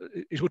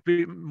 it would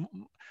be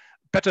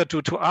better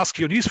to ask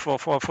Eunice for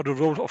the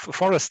role of the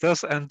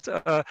foresters and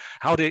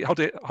how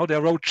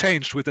their role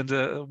changed within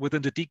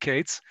the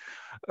decades,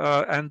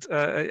 and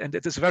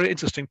it is a very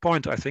interesting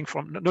point, I think,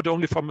 from not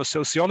only from a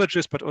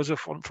sociologist but also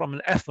from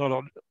an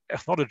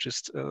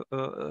ethnologist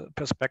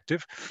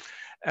perspective,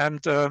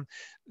 and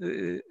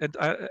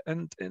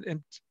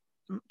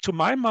to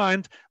my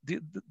mind, the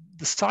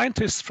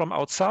scientists from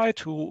outside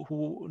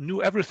who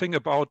knew everything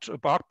about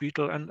bark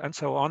beetle and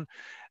so on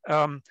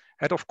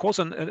had, of course,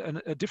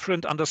 a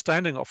different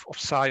understanding of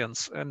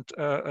science and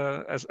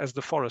as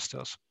the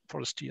foresteers.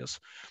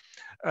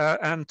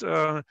 And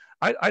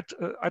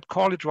I'd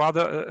call it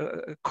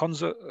rather a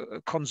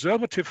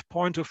conservative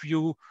point of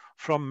view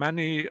from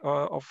many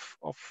of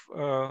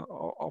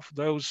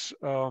those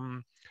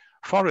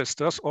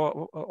foresters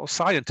or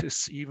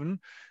scientists even.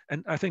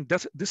 And I think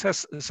that this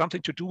has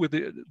something to do with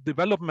the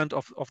development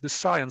of this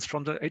science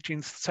from the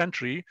 18th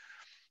century.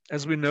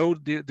 As we know,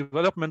 the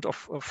development of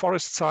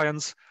forest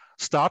science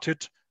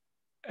started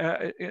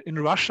in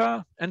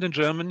Russia and in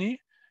Germany,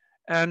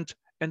 and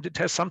it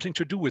has something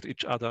to do with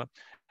each other.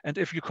 And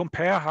if you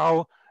compare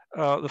how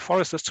the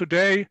foresters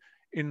today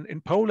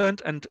in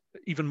Poland and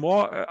even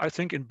more, I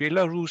think, in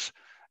Belarus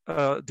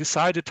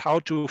decided how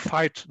to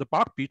fight the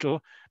bark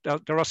beetle,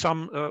 there are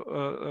some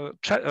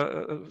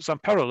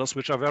parallels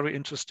which are very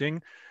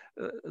interesting.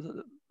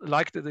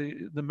 Like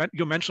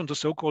you mentioned the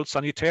so-called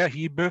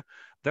Sanitärhiebe,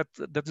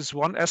 that is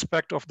one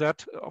aspect of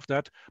that.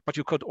 But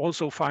you could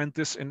also find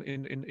this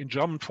in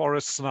German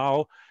forests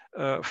now,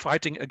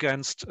 fighting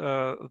against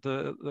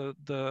the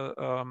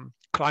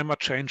climate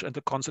change and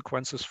the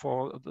consequences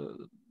for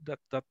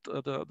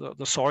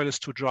the soil is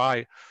too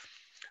dry.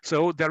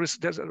 So there's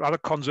a rather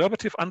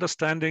conservative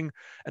understanding,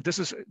 and this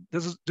is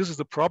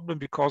the problem,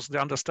 because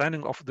the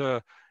understanding of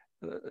the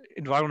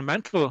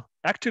environmental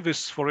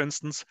activists, for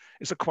instance,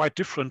 is a quite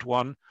different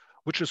one,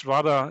 which is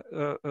rather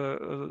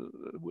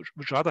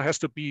which rather has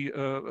to be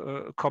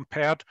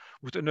compared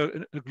within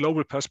a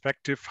global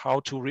perspective,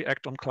 how to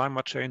react on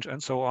climate change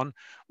and so on,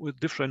 with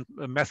different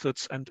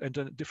methods and a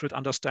different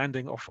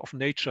understanding of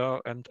nature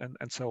and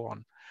so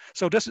on.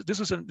 So this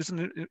is an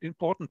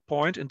important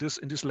point in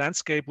this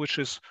landscape, which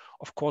is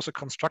of course a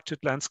constructed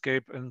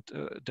landscape, and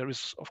there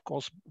is of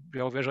course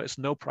Białowieża is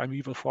no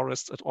primeval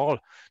forest at all,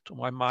 to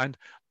my mind,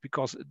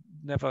 because it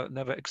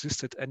never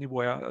existed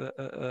anywhere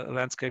a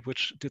landscape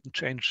which didn't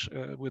change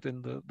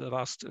within the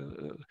last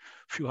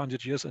few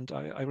hundred years. And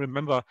I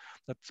remember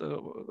that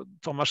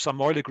Tomasz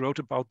Samojlik wrote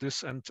about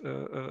this, and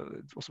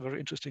it was very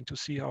interesting to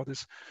see how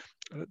this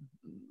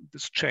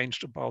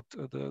changed about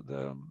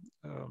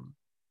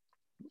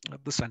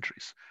the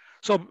centuries.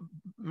 So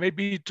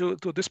maybe to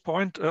this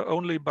point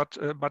only, but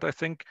I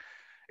think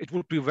it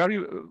would be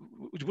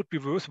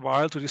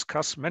worthwhile to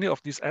discuss many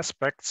of these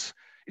aspects,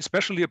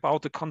 especially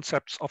about the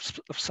concepts of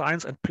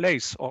science and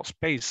place or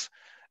space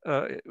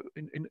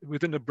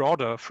within a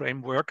broader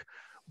framework,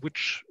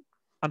 which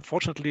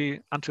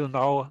unfortunately until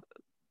now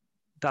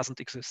doesn't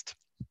exist.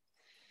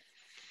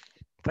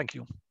 Thank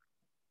you.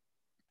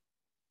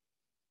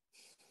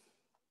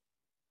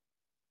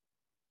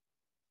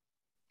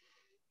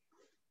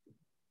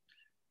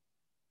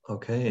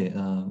 Okay,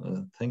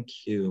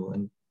 thank you.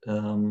 And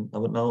I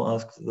would now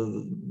ask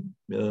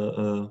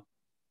Aliaksandr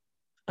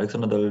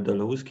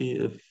Dalhouski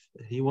if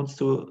he wants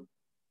to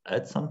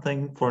add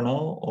something for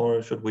now,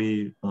 or should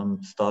we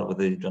start with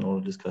a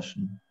general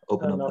discussion?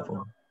 Open up the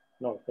floor.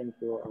 No, thank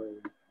you.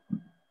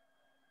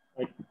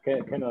 I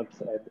cannot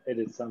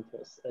add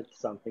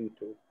something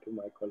to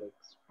my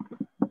colleagues.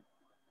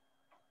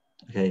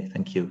 Okay,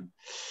 thank you.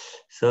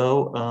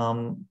 So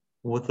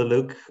with a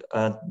look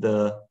at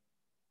the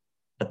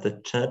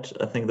chat,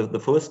 I think that the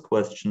first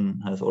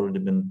question has already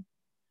been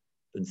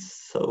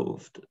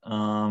solved.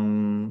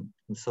 And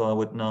so I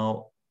would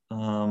now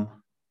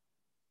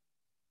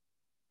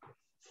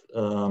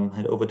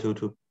head over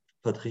to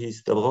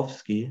Patrice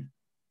Dabrowski.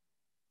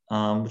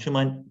 Would you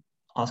mind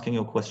asking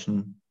your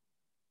question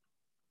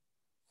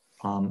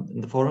in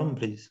the forum,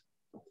 please?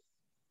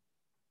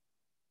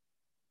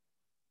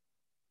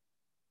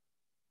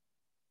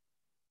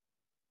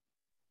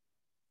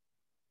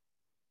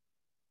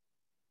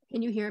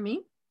 Can you hear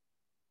me?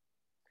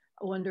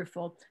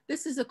 Wonderful.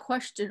 This is a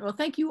question. Well,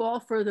 thank you all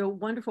for the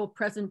wonderful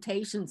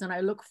presentations, and I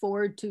look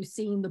forward to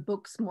seeing the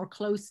books more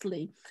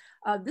closely.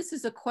 This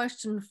is a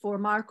question for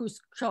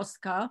Markus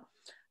Krzoska.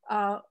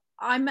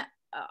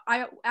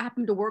 I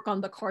happen to work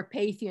on the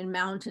Carpathian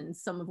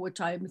Mountains, some of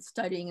which I'm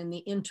studying in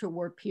the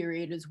interwar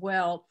period as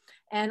well.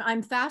 And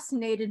I'm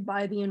fascinated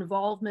by the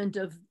involvement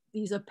of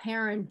these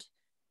apparent,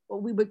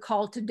 what we would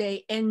call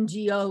today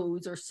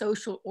NGOs or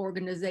social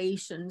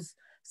organizations,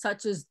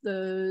 such as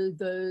the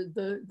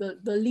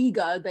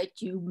Liga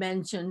that you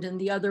mentioned and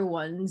the other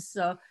ones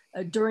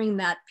during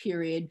that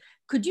period.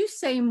 Could you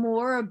say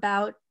more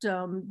about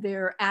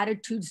their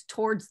attitudes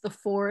towards the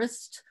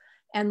forest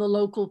and the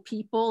local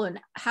people, and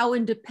how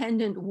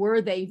independent were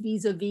they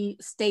vis-a-vis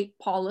state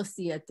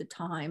policy at the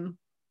time?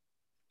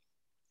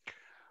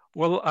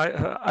 Well,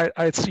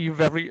 I'd see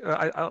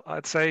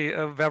I'd say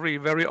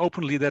very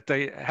openly that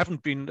they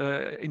haven't been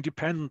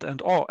independent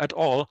at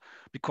all,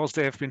 because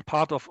they have been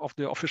part of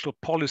the official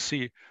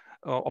policy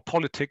or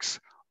politics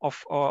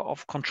of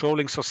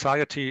controlling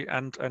society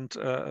and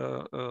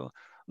the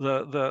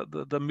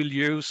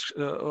milieus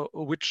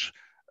which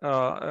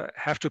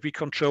have to be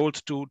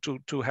controlled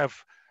to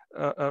have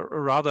a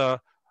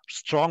rather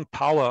strong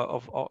power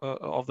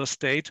of the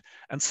state.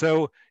 And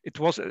so it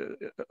was,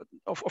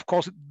 of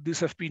course, these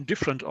have been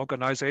different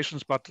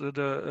organizations, but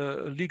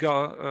the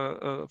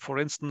Liga, for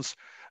instance,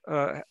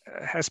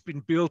 has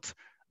been built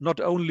not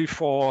only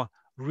for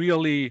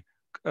really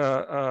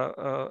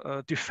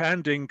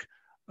defending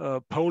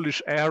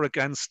Polish air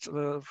against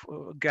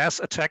gas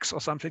attacks or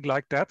something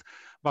like that,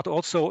 but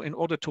also in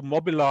order to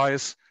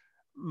mobilize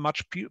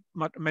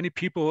many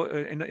people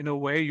in a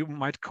way you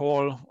might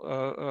call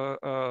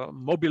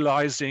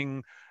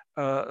mobilizing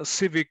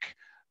civic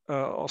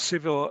or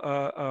civil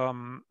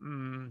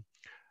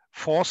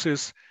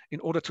forces in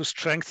order to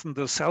strengthen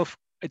the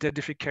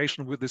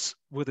self-identification with this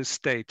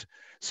state.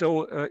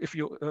 So if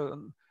you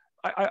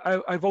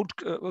I won't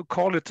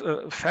call it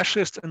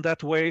fascist in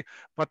that way,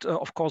 but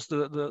of course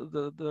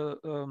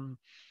the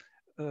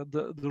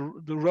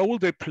role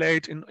they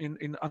played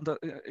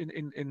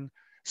in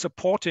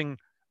supporting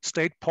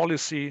state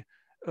policy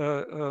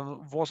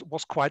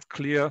was quite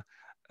clear,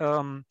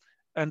 and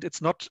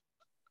it's not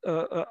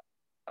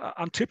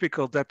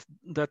untypical that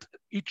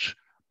each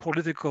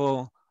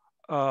political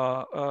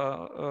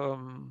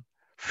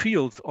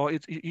field or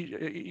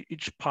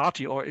each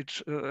party or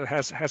each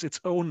has its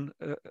own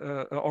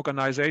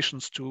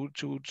organizations to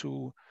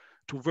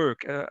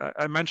work.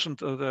 I mentioned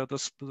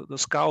the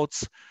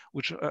Scouts,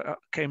 which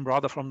came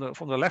rather from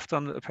the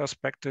left-hand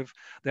perspective.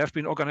 There have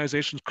been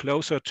organizations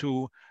closer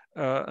to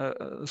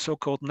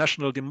so-called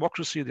national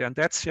democracy, the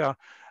Andetsia,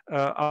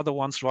 other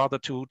ones rather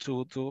to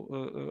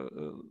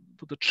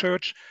the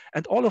church,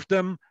 and all of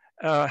them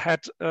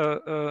had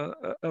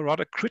a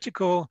rather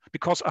critical,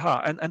 because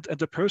and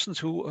the persons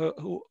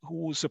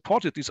who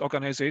supported these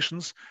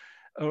organizations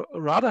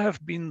rather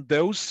have been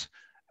those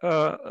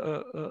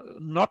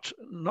not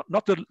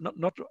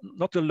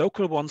the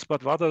local ones,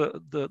 but rather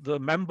the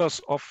members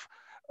of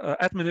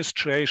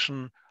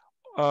administration,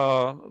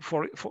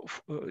 for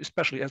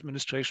especially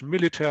administration,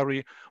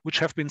 military, which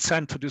have been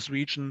sent to this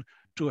region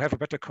to have a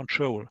better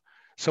control.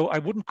 So I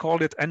wouldn't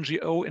call it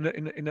NGO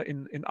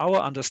in our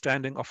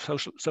understanding of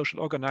social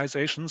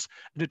organizations,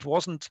 and it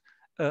wasn't.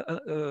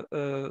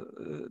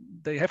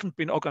 They haven't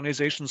been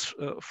organizations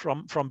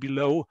from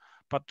below,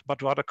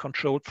 but rather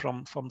controlled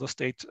from the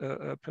state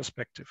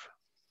perspective.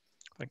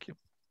 Thank you.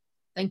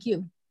 Thank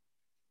you.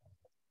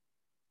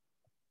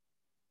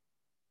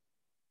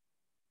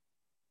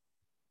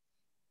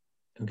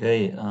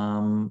 Okay.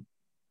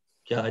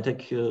 Yeah, I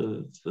take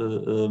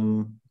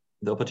the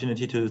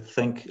opportunity to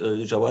thank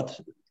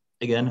Jawad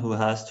again, who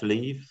has to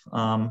leave.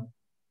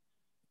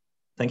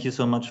 Thank you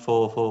so much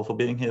for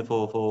being here,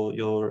 for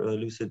your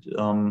lucid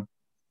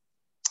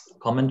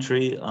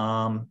commentary.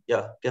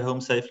 Yeah, get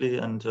home safely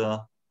and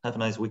have a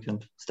nice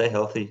weekend. Stay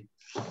healthy,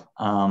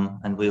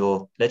 and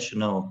we'll let you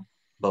know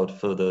about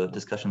further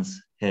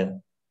discussions here.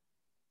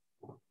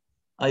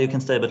 You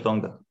can stay a bit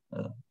longer,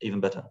 even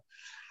better.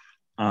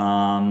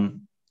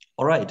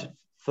 All right,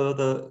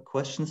 further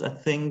questions. I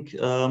think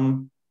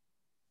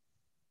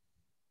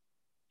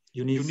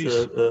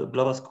Eunice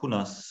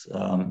Blavas-Kunas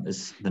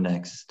is the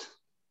next.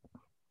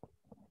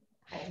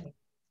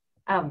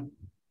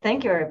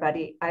 Thank you,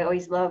 everybody. I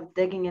always love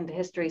digging into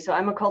history. So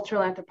I'm a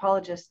cultural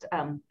anthropologist,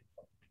 and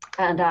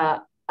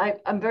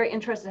I'm very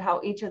interested how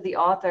each of the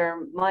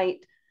authors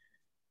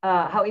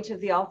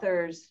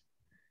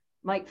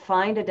might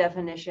find a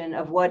definition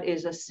of what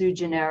is a sui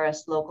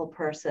generis local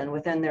person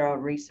within their own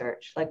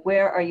research. Like,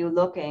 where are you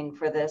looking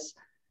for this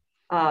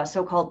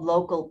so-called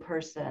local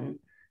person?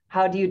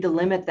 How do you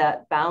delimit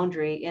that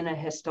boundary in a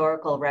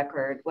historical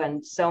record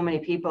when so many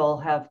people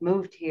have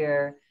moved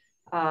here,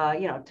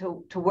 you know,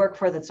 to work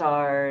for the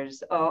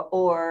Tsars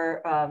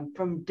or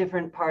from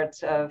different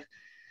parts of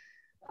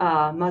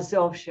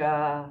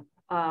Mazovsha?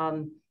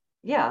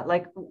 Yeah,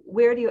 like,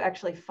 where do you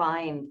actually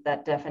find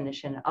that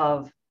definition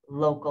of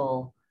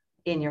local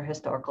in your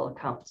historical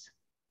accounts?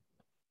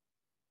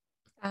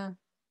 I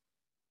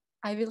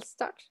will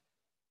start.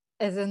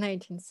 As the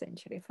 19th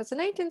century. For the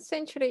 19th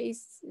century,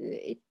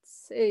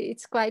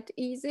 it's quite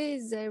easy.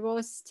 There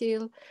was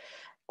still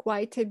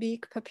quite a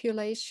big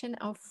population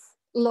of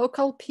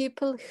local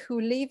people who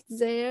lived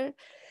there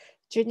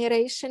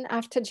generation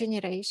after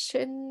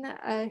generation,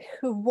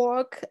 who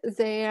work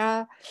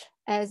there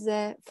as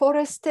a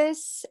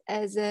foresters,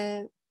 as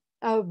a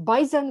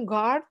bison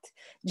guard,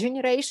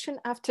 generation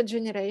after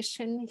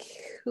generation,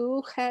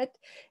 who had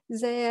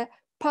their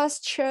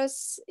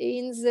pastures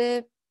in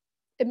the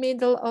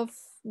middle of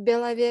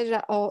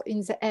Białowieża or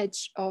in the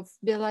edge of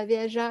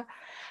Białowieża.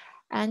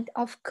 And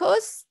of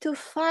course, to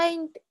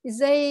find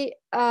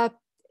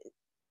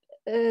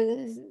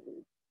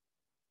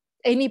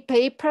any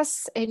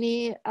papers,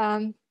 any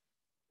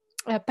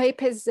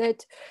papers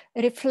that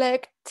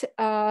reflect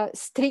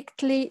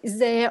strictly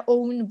their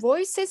own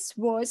voices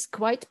was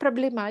quite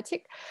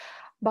problematic,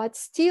 but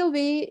still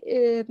we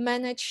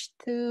managed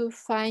to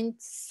find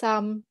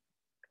some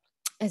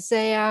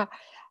their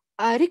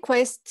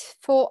request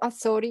for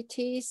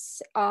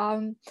authorities,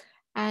 and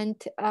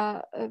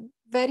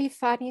very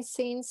funny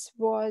things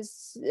were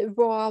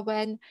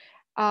when,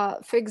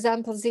 for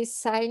example, these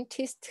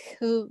scientists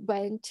who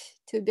went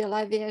to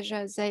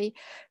Białowieża, they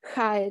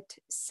hired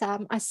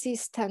some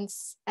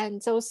assistants,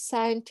 and those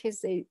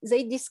scientists,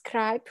 they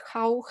described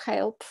how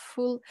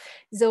helpful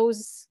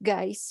those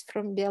guys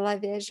from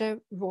Białowieża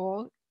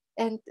were,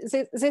 and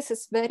this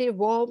is very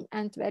warm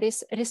and very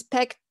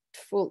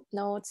respectful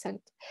notes, and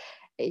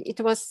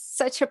it was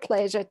such a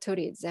pleasure to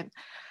read them.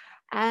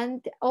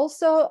 And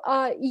also,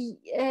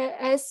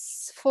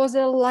 as for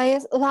the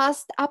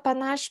last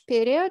appanage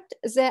period,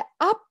 the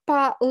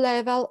upper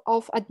level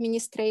of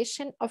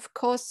administration, of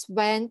course,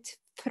 went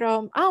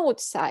from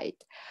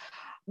outside.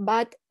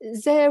 But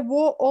there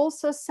were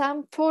also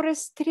some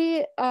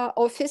forestry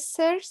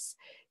officers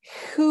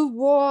who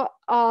were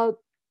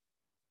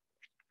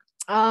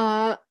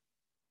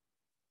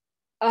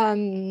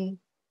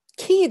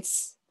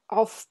kids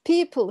of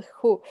people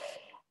who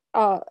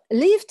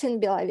lived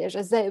in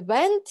Białowieża. They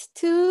went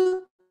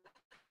to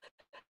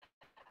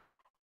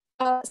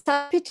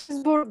St.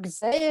 Petersburg,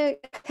 they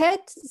had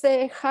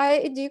their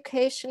higher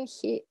education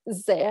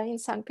there in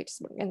St.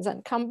 Petersburg and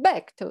then come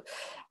back to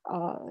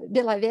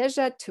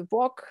Białowieża to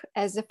work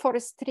as a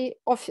forestry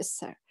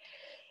officer.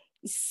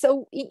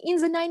 So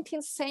in the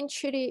 19th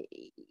century,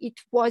 it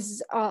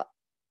was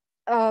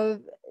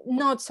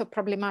not so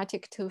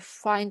problematic to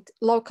find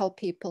local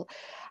people.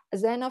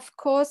 Then, of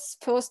course,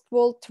 First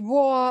World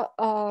War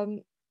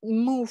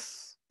moved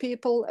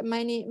people,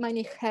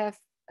 many have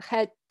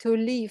had to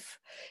leave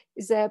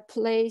their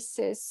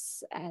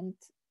places, and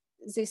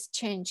this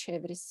changed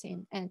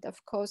everything. And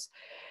of course,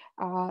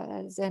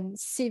 then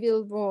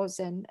civil wars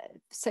and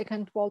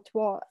Second World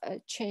War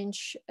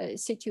changed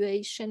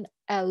situation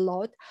a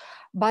lot.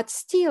 But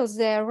still,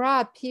 there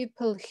are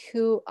people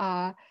who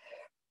are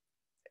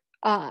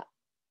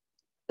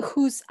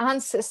whose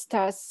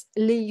ancestors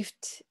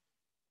lived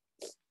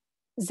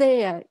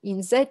there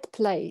in that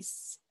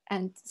place,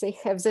 and they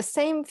have the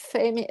same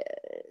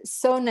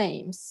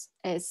surnames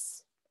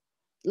as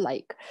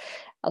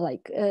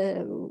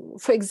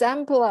for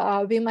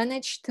example, we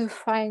managed to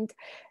find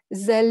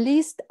the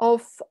list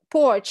of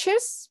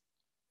porches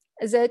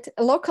that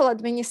local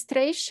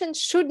administration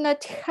should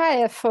not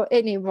hire for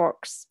any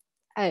works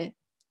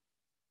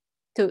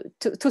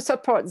to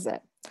support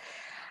them.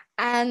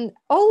 And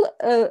all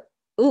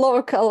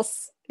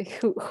locals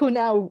who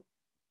now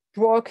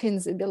work in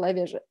the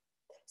Białowieża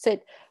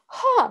said,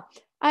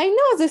 I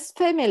know this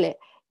family,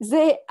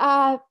 they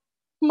are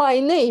my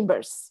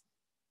neighbors.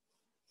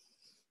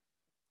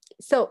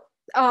 So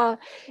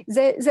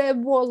there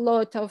were a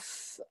lot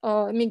of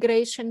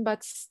migration,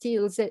 but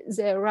still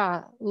there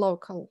are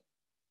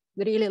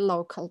really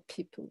local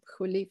people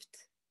who lived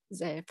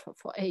there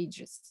for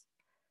ages.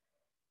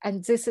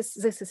 And this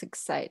is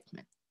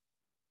excitement.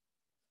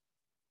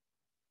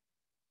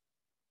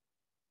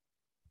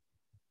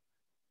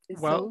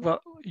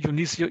 Well,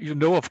 Eunice, you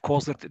know, of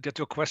course, that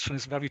your question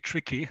is very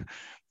tricky,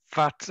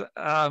 but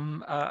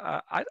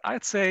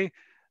I'd say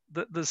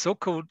the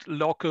so-called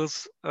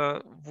locals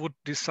would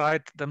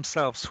decide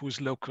themselves who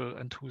is local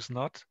and who is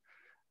not.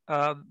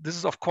 This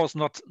is, of course,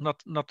 not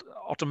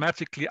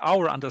automatically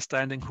our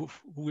understanding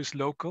who is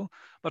local,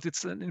 but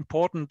it's an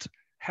important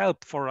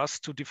help for us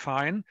to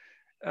define,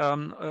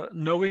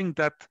 knowing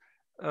that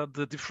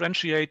the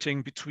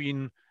differentiating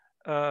between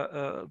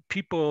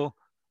people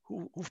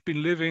who've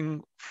been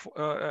living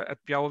at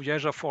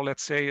Białowieża for,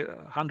 let's say,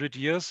 100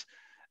 years,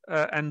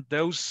 and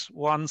those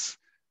ones,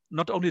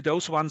 not only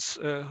those ones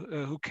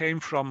who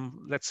came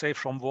from, let's say,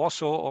 from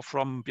Warsaw or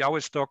from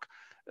Białystok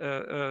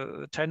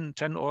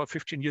 10 or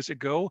 15 years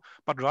ago,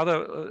 but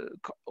rather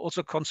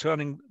also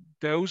concerning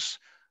those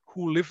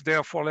who lived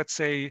there for, let's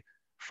say,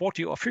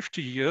 40 or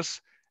 50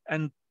 years,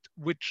 and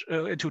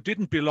who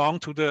didn't belong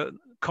to the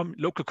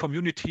local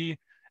community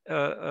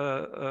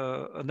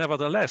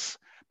nevertheless,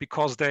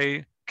 because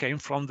they came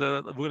from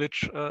the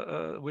village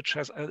which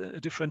has a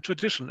different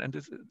tradition. And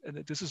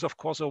this is, of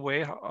course, a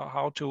way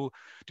how to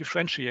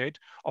differentiate.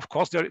 Of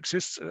course, there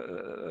exists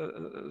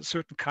a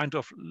certain kind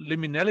of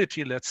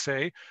liminality, let's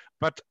say,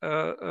 but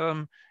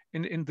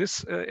in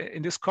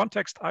this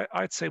context,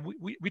 I'd say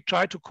we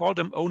try to call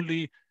them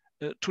only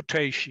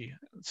tutejsi,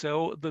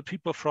 so the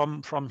people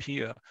from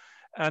here.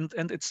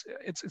 And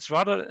it's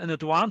rather an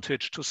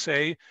advantage to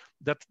say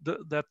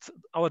that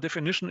our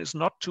definition is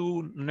not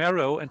too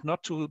narrow and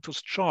not too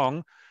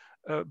strong,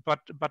 but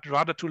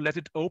rather to let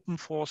it open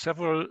for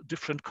several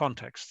different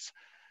contexts.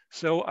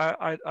 So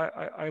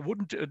I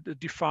wouldn't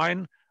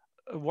define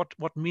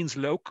what means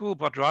local,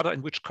 but rather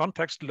in which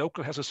context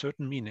local has a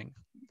certain meaning.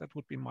 That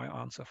would be my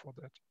answer for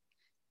that.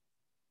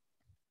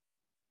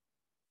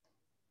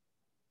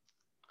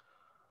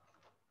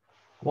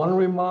 One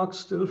remark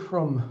still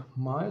from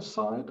my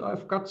side.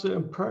 I've got the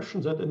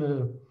impression that in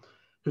a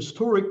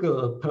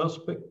historical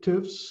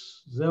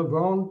perspectives, there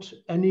weren't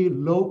any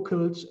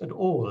locals at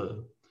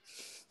all,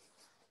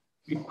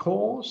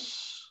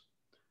 because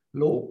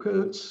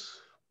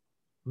locals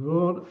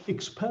were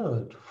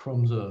expelled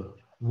from the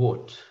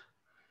wood.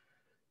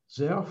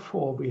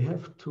 Therefore, we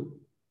have to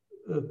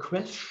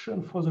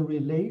question for the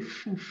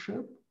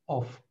relationship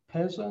of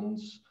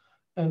peasants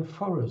and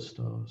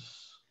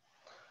foresters.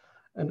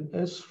 And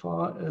as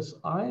far as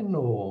I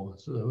know,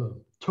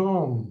 the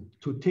term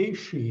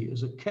tutejsi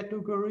is a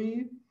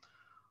category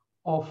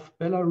of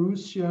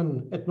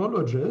Belarusian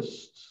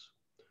ethnologists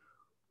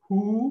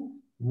who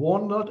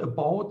wondered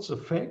about the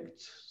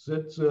fact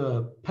that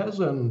the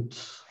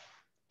peasants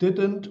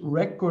didn't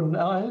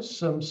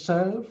recognize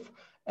themselves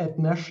as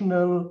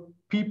national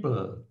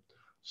people.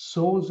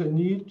 So they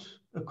need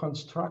a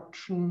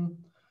construction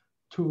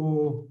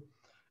to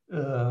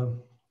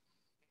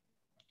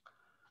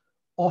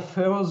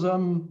offer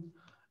them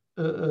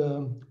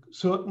a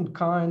certain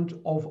kind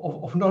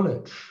of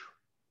knowledge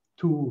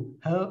to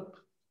help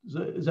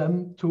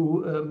them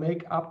to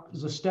make up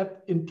the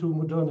step into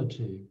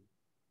modernity.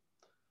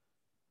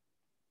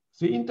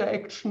 The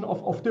interaction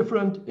of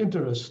different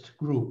interest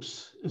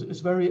groups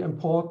is very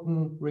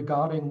important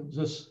regarding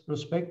this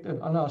respect,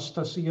 and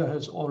Anastasia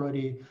has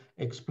already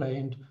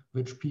explained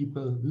which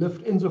people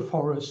lived in the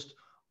forest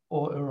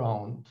or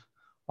around.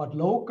 But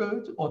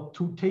local or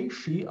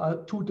tuteishi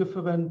are two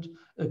different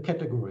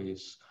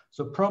categories.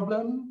 The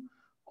problem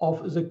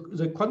of the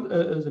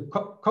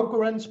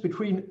concurrence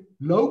between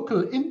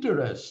local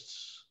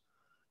interests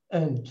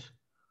and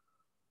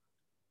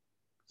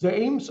the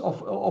aims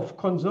of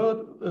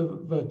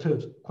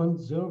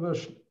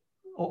conservation,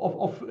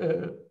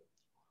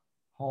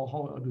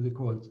 how do they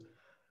call it?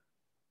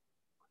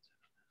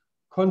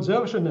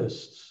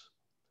 Conservationists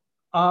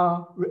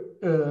are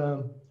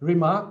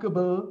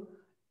remarkable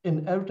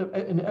in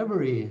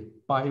every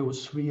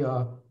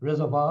biosphere,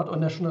 reservoir, or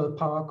national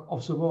park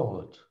of the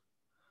world.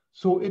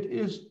 So it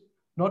is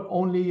not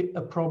only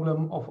a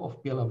problem of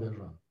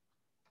Białowieża.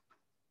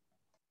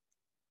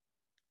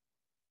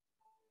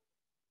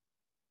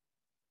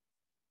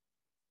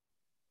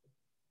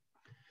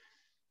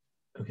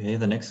 Okay,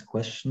 the next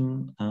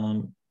question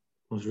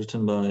was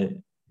written by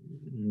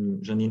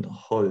Janine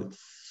Holz.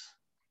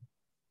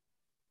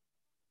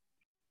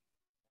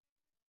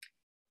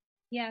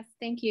 Yes,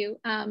 thank you.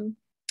 I've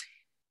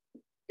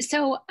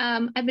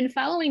been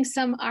following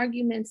some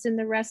arguments in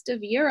the rest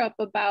of Europe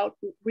about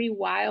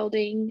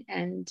rewilding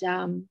and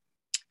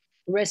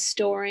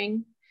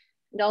restoring,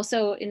 and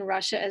also in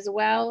Russia as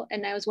well.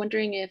 And I was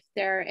wondering if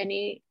there are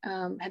any,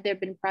 have there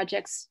been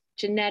projects,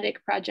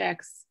 genetic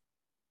projects?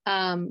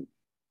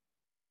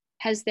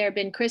 Has there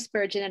been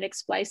CRISPR genetic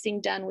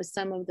splicing done with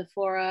some of the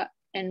fauna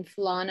and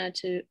flora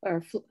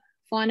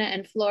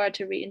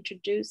to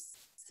reintroduce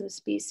some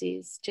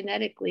species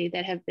genetically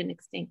that have been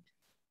extinct?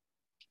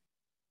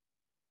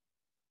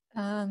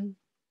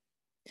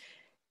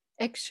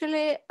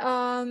 Actually,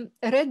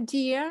 red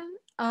deer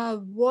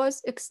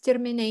was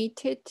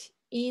exterminated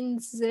in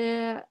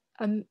the,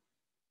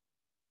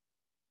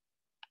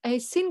 I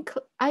think,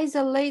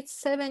 either late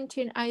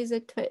 17th,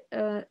 either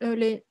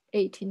early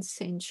 18th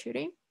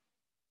century.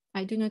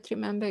 I do not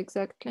remember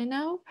exactly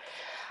now,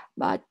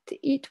 but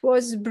it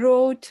was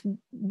brought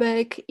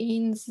back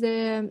in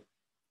the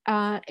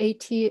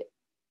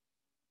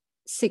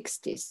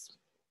 1860s.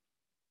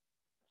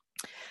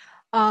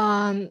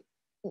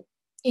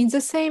 In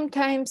the same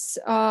times,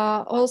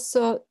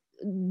 also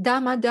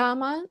Dama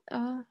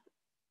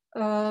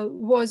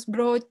was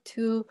brought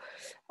to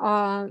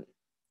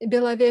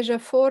Białowieża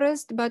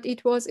Forest, but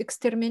it was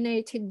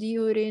exterminated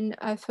during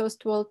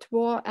First World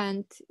War,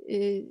 and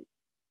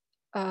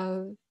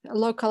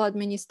local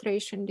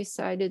administration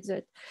decided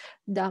that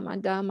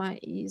Dama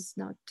is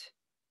not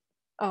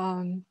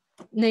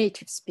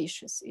native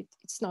species.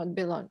 It's not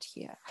belonged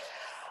here.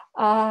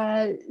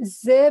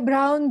 The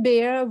brown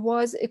bear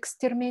was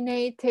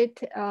exterminated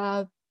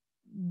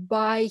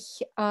by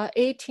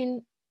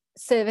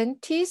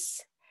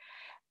 1870s,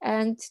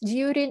 and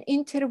during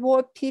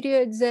interwar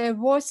period there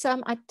were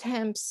some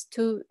attempts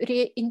to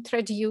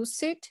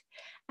reintroduce it,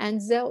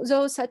 and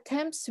those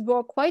attempts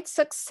were quite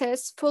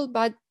successful,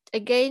 but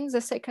again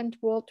the Second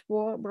World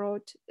War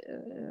brought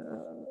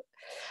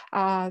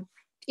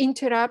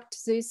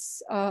interrupt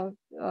this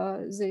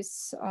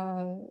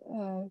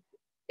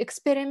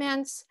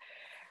experiments.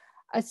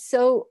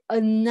 So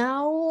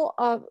now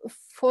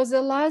for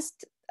the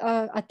last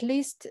at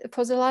least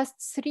for the last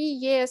 3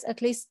 years,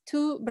 at least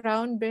 2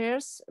 brown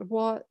bears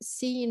were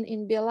seen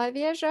in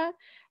Białowieża,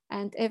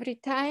 and every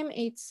time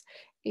it's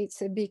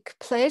a big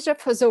pleasure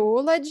for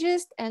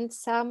zoologists, and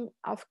some,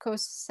 of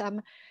course,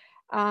 some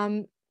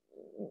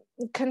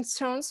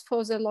concerns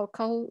for the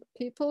local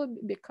people,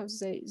 because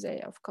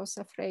they of course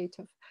afraid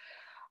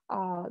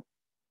of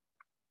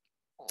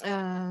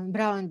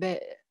brown bear.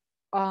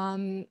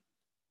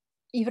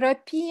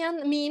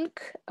 European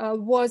mink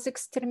was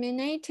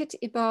exterminated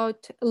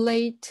about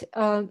late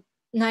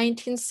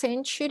 19th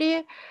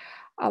century,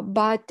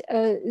 but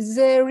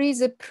there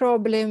is a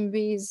problem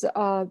with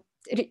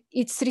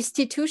its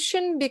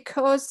restitution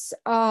because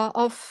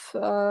of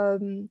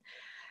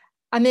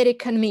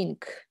American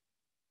mink.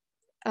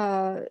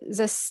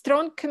 The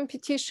strong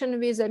competition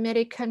with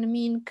American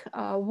mink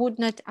would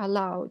not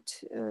allow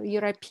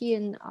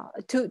European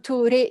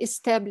to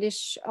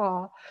re-establish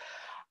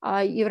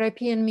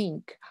European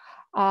mink.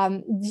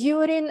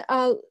 During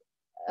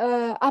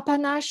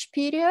Apanache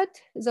period,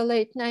 the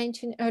late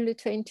 19th, early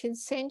 20th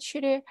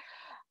century,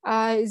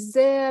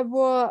 there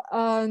were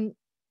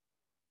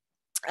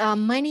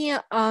many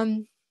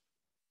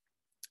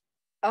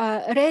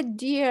red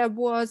deer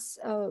was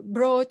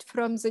brought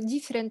from the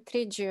different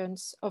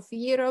regions of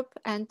Europe,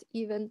 and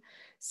even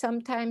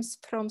sometimes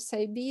from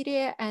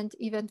Siberia, and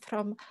even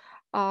from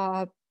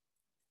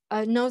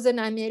Northern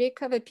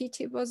America. The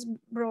PT was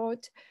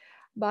brought,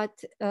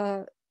 but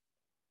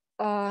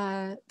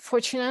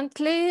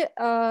fortunately,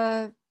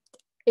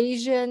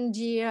 Asian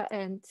deer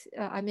and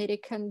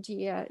American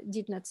deer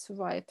did not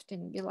survive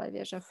in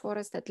Białowieża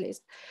Forest. At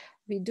least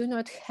we do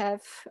not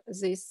have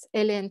this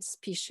alien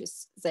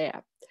species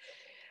there.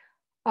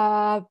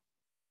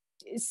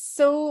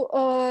 So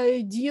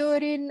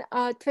during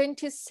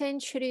 20th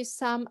century,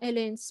 some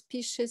alien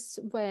species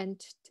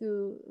went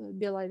to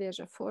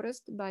Białowieża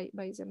Forest by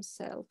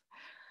themselves.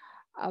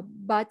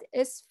 But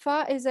as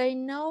far as I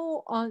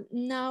know,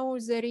 now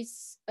there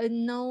is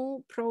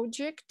no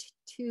project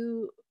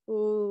to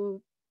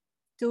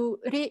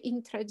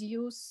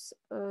reintroduce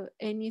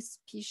any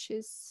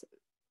species.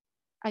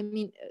 I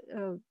mean,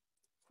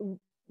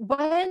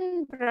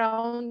 when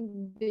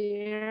brown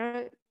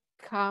bear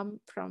come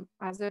from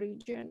other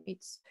region,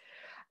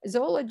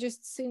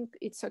 zoologists think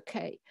it's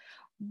okay,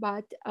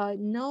 but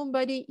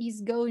nobody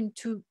is going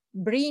to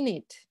bring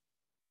it.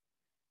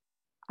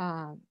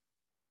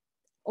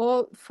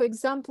 Or, for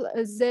example,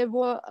 there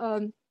were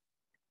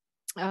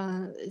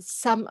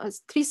some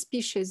 3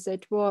 species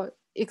that were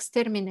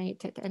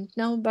exterminated, and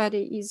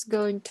nobody is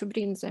going to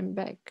bring them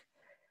back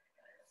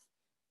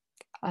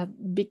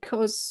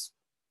because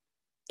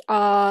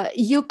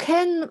you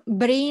can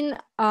bring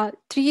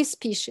 3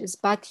 species,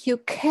 but you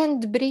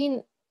can't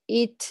bring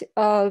it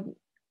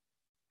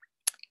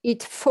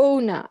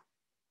fauna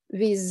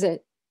with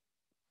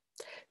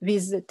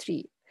the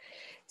tree.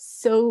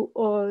 So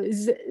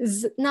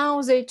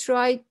now they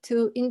try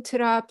to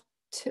interrupt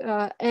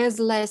as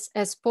less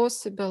as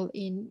possible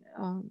in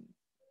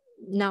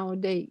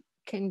nowadays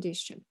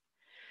condition.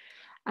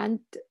 And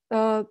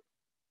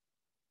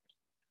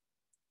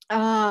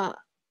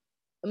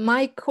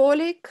my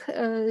colleague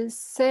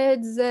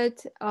said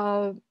that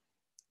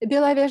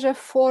Białowieża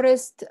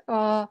Forest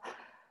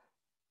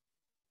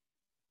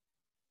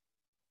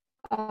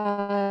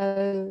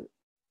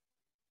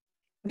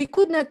we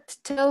could not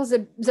tell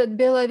that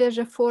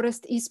Białowieża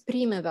Forest is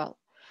primeval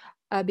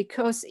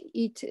because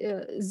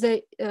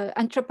the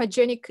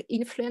anthropogenic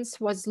influence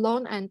was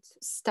long and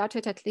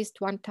started at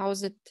least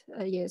 1,000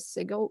 years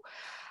ago.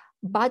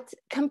 But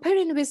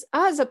comparing with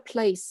other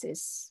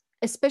places,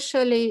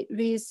 especially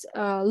with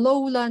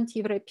lowland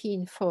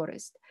European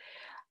forest,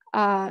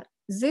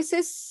 this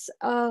is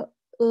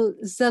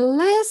the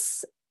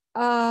less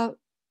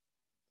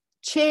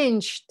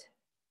changed,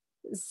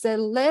 the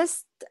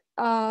less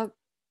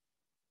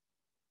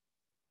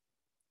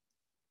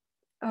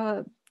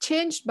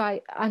changed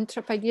by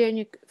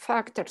anthropogenic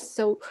factors.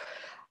 So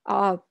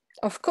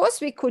of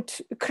course we could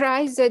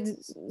cry that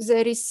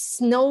there is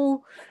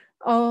no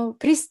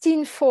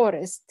pristine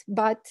forest,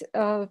 but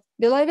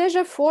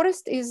Białowieża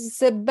Forest is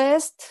the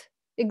best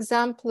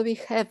example we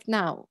have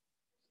now.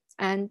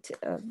 And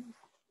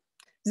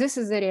this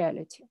is the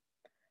reality.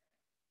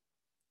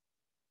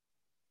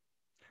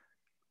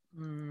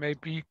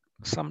 Maybe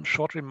some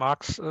short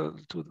remarks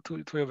to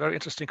a very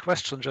interesting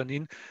question,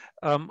 Janine.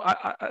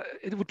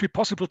 It would be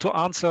possible to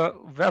answer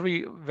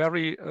very,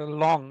 very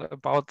long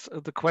about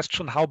the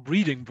question how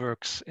breeding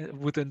works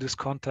within this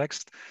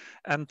context.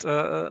 And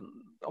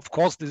of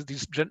course,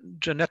 these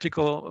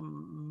genetical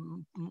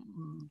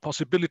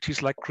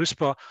possibilities like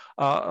CRISPR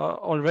are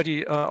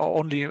already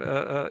only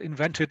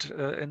invented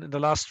in the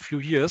last few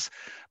years.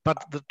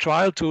 But the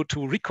trial to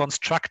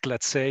reconstruct,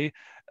 let's say,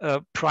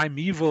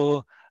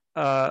 primeval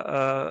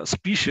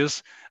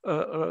species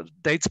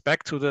dates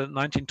back to the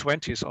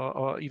 1920s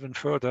or even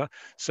further.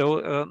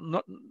 So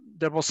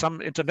there was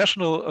some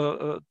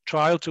international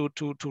trial to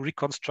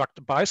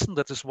reconstruct bison.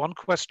 That is one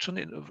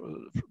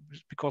question,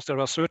 because there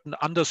are certain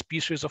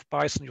underspecies of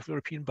bison, of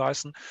European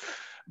bison,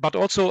 but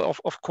also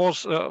of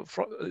course,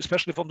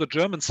 especially from the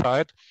German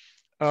side,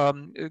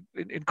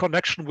 in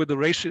connection with the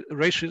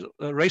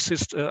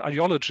racist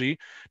ideology,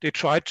 they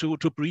tried to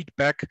breed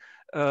back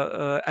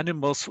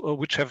animals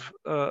which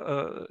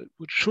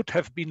should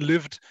have been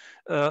lived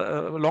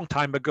a long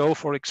time ago.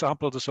 For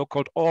example, the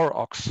so-called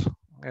aurochs.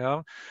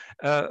 Yeah,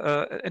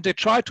 and they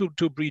tried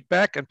to breed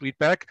back, and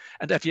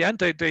at the end,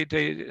 they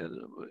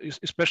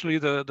especially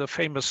the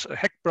famous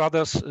Heck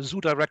brothers,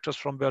 zoo directors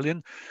from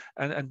Berlin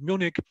and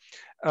Munich,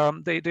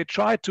 they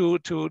tried to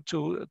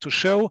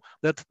show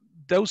that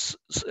those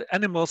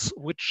animals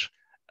which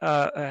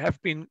have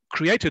been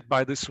created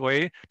by this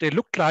way, they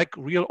looked like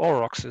real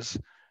aurochs.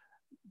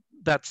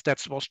 That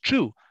was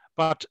true,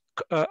 but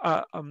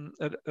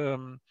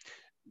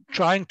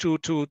trying to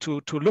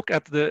look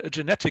at the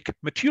genetic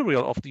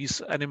material of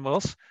these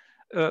animals,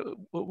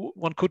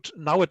 one could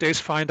nowadays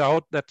find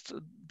out that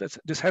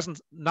this has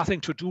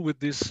nothing to do with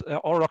these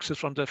aurochs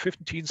from the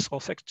 15th or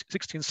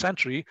 16th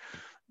century,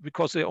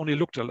 because they only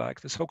looked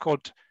alike. The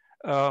so-called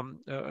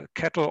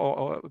cattle,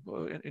 or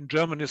in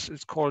German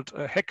it's called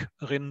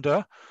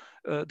Heckrinder.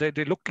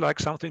 They look like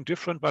something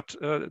different, but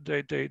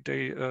they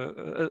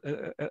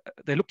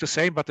look the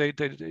same, but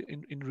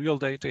in real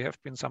they have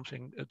been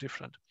something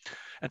different.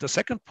 And the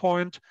second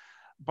point,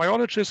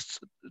 biologists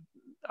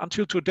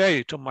until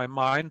today, to my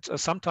mind,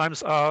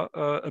 sometimes are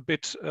a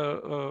bit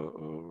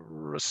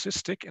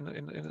racistic in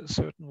a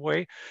certain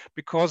way,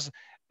 because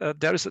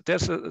there's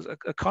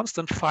a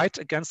constant fight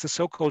against the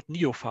so-called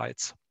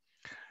neophytes.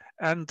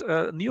 And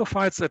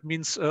neophytes, that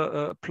means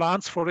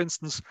plants, for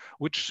instance,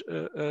 which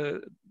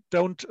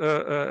don't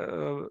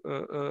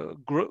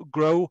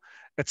grow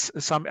at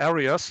some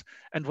areas,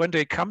 and when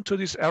they come to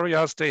these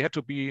areas, they had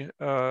to be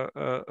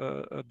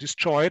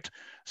destroyed,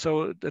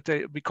 so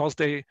that because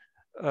they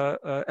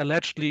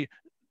allegedly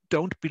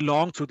don't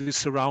belong to these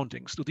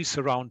surroundings.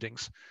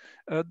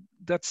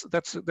 That's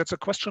a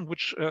question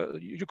which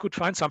you could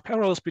find some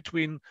parallels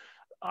between,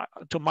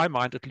 to my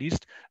mind at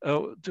least,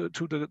 to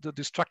the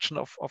destruction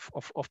of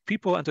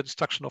people and the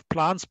destruction of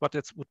plants, but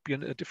that would be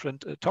a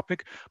different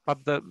topic.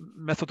 But the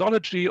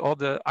methodology or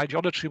the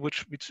ideology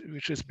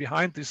which is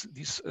behind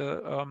these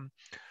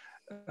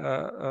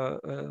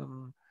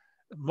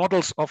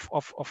models of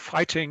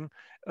fighting,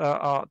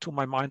 to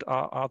my mind,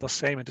 are the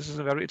same. And this is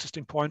a very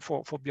interesting point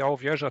for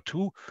Białowieża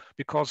too,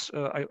 because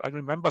I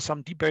remember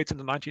some debates in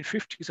the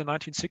 1950s and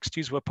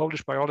 1960s where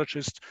Polish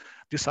biologists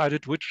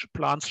decided which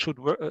plants should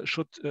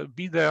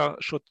be there,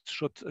 should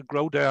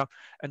grow there,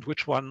 and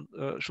which one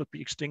should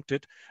be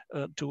extincted,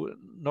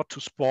 not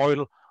to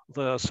spoil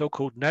the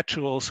so-called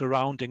natural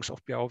surroundings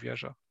of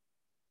Białowieża.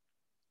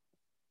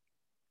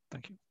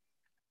 Thank you.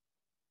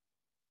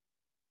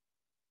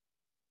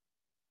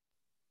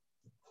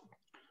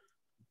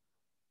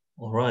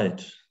 All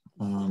right.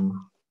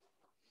 Are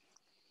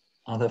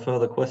there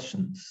further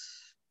questions?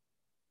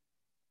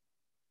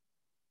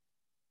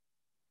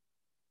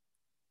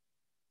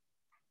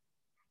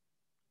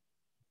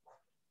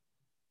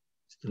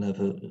 Still have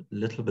a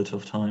little bit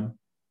of time.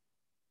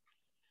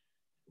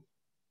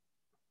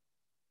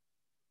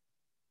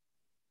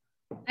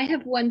 I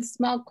have one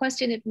small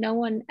question if no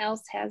one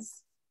else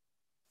has.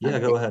 Yeah,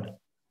 go ahead.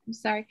 I'm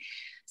sorry.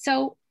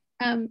 So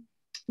on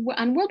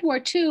World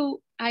War II,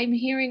 I'm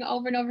hearing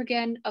over and over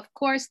again, of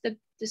course, the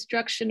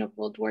destruction of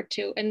World War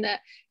II, and the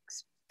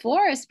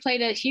forest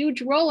played a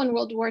huge role in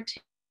World War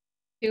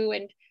II.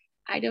 And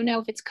I don't know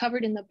if it's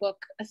covered in the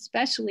book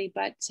especially,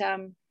 but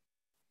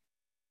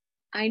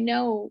I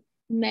know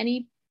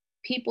many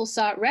people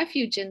sought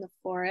refuge in the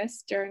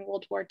forest during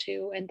World War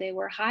II, and they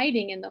were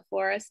hiding in the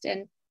forest.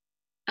 And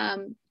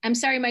I'm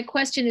sorry, my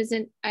question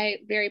isn't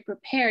very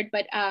prepared,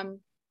 but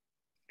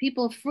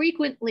people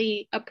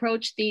frequently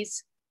approach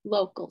these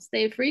locals.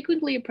 They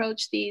frequently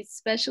approach these,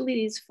 especially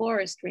these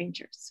forest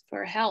rangers,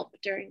 for help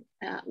during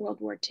World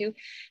War II.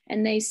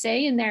 And they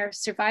say in their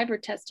survivor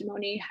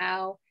testimony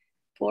how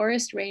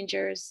forest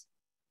rangers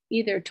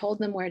either told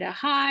them where to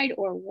hide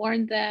or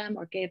warned them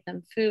or gave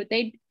them food.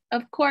 They,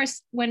 of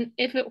course,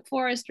 if a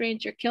forest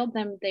ranger killed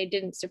them, they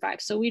didn't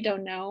survive. So we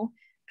don't know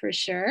for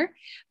sure.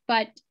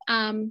 But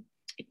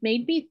it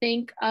made me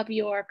think of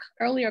your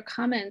earlier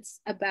comments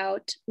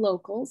about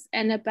locals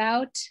and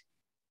about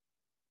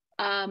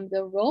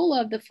the role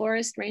of the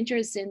forest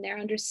rangers in their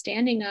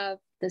understanding of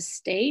the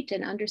state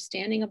and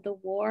understanding of the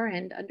war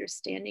and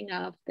understanding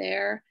of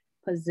their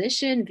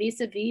position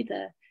vis-a-vis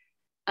the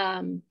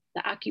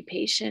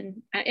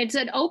occupation. It's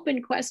an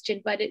open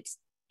question, but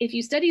if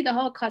you study the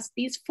Holocaust,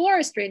 these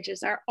forest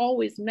rangers are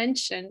always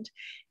mentioned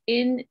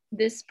in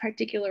this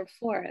particular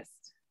forest.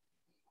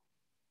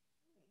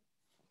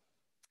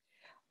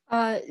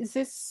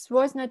 This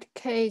was not the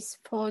case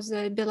for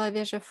the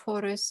Białowieża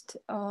Forest.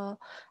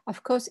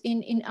 Of course,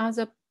 in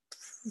other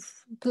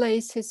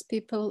places,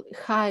 people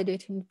hide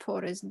it in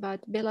forest,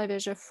 but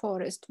Białowieża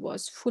Forest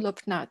was full of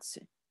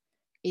Nazis.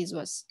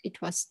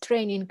 It was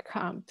training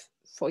camp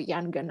for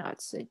younger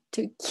Nazis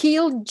to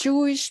kill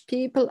Jewish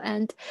people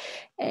and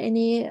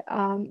any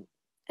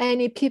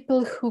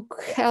people who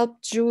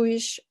helped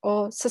Jewish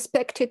or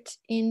suspected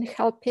in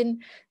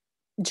helping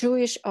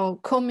Jewish or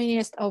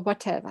communist or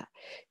whatever.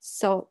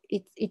 So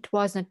it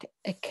wasn't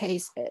a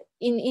case.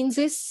 In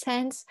this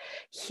sense,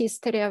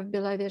 history of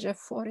Białowieża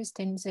Forest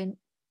in the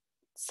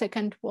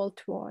Second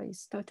World War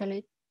is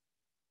totally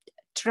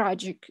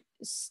tragic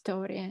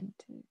story. And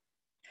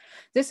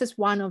this is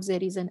one of the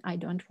reasons I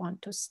don't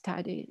want to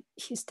study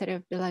history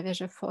of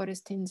Białowieża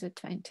Forest in the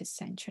 20th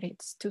century.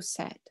 It's too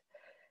sad.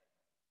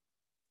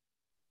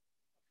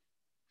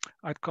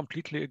 I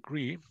completely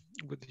agree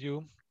with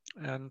you.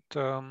 And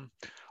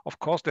of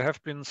course, there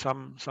have been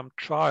some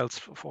trials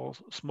for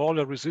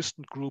smaller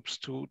resistant groups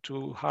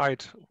to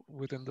hide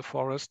within the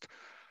forest,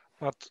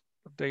 but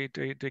they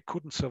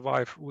couldn't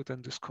survive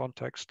within this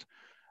context.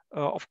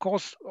 Of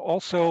course,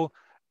 also,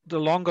 the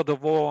longer the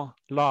war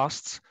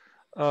lasts,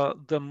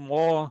 the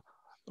more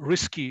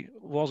risky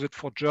was it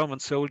for German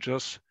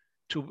soldiers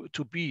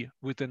to be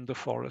within the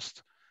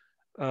forest.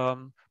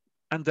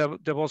 And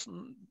there was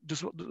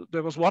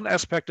one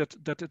aspect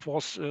that it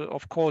was,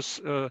 of course,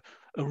 a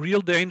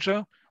real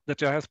danger, that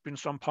there has been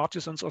some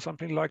partisans or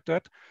something like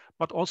that,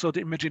 but also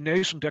the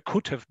imagination there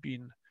could have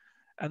been,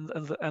 and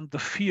the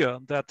fear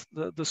that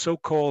the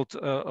so-called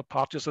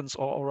partisans,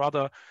 or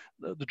rather,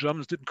 the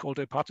Germans didn't call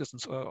them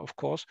partisans, of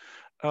course,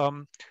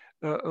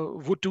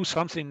 would do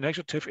something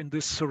negative in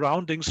these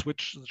surroundings,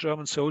 which the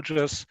German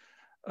soldiers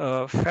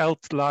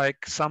felt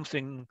like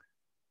something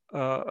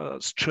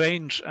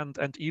strange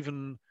and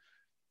even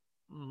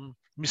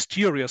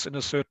mysterious in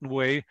a certain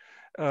way,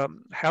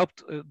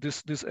 helped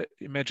this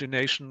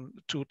imagination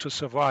to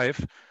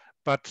survive.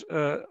 But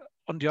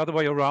on the other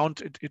way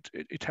around,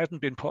 it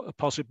hadn't been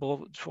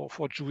possible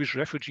for Jewish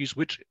refugees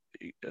which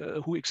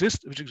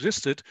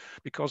existed,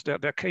 because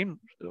there came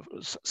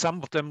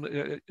some of them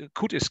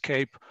could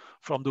escape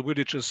from the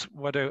villages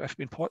where they have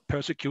been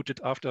persecuted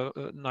after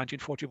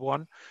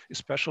 1941,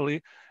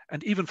 especially,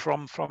 and even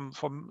from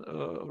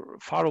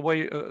far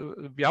away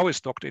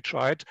Białystok they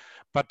tried,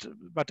 but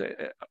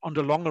on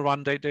the longer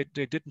run they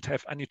didn't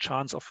have any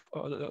chance of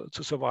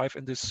to survive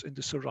in this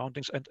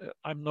surroundings. And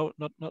I'm no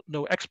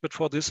expert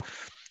for this.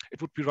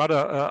 It would be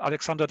rather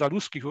Aliaksandr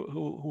Dalhouski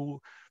who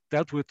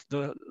dealt with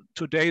the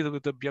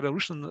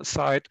Belarusian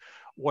side,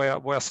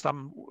 where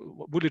some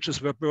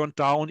villages were burned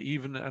down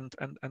even,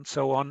 and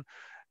so on.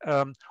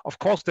 Of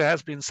course, there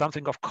has been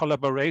something of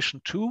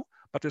collaboration too,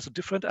 but there's a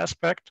different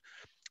aspect.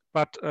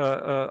 But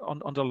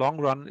on the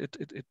long run, it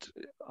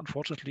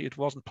unfortunately it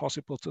wasn't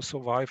possible to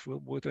survive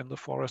within the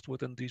forest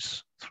within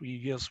these 3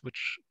 years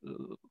which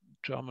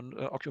German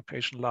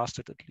occupation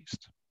lasted, at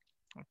least.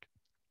 Okay.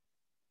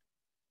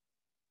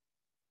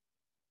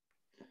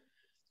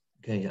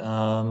 Okay,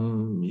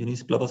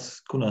 Eunice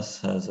Blavas-Kunas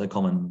has a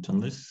comment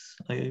on this,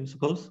 I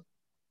suppose.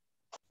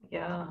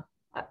 Yeah,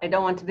 I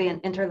don't want to be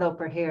an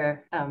interloper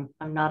here.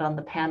 I'm not on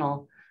the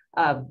panel,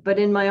 but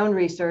in my own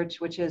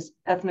research, which is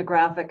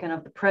ethnographic and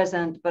of the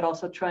present, but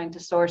also trying to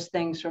source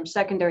things from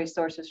secondary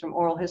sources, from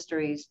oral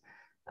histories.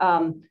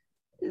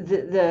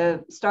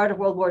 The start of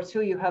World War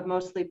II, you have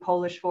mostly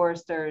Polish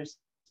foresters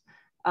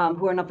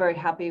who are not very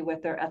happy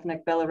with their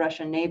ethnic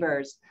Belarusian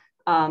neighbors.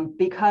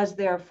 Because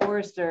they're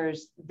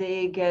foresters,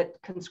 they get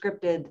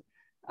conscripted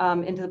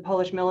into the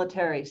Polish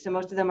military. So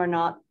most of them are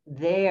not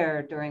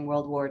there during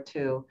World War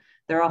II.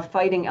 They're off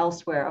fighting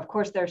elsewhere. Of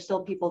course, there are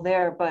still people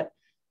there, but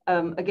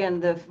again,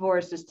 the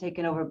forest is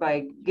taken over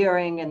by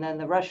Goering, and then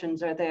the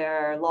Russians are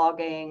there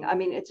logging. I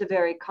mean, it's a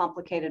very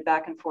complicated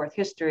back and forth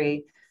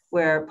history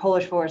where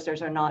Polish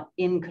foresters are not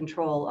in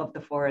control of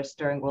the forest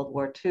during World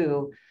War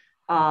II.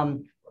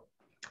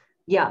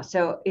 Yeah,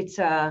 so it's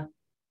I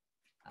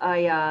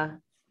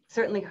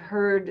certainly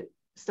heard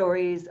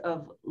stories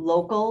of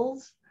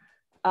locals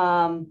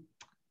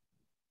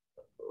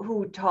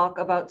who talk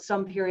about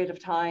some period of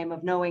time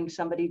of knowing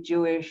somebody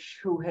Jewish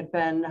who had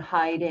been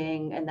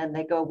hiding and then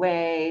they go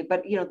away.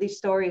 But you know, these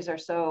stories are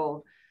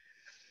so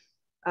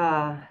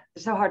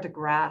hard to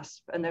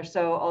grasp, and they're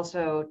so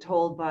also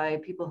told by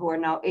people who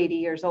are now 80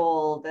 years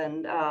old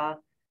and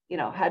you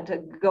know, had to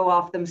go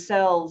off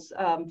themselves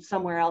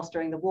somewhere else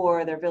during the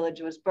war. Their village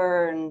was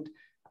burned.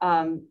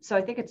 So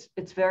I think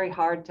it's very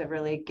hard to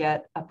really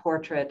get a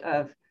portrait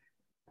of,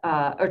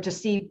 or to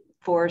see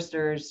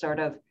foresters sort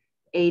of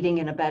aiding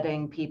and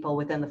abetting people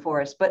within the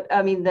forest. But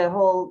I mean, the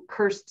whole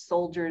cursed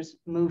soldiers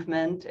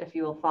movement, if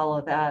you will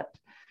follow that,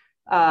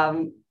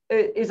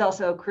 is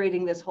also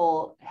creating this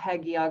whole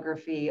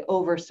hagiography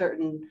over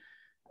certain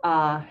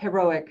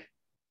heroic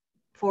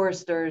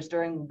foresters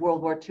during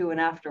World War II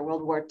and after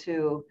World War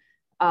II.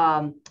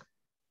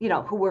 You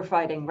know, who were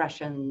fighting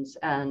Russians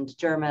and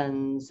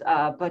Germans,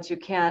 but you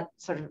can't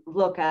sort of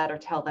look at or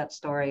tell that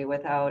story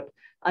without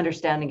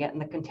understanding it in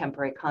the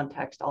contemporary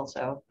context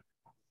also.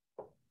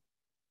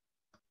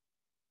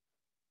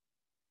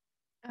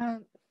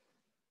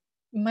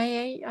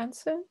 May I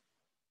answer?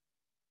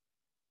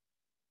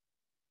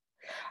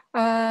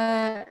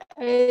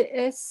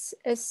 As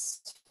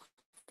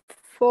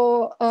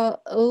for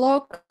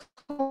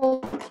local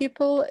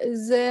people,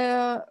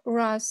 there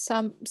are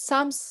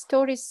some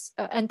stories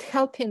and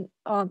helping.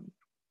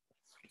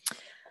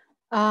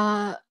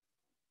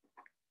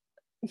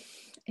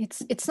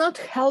 It's not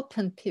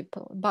helping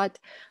people, but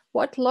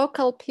what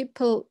local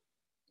people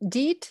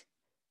did.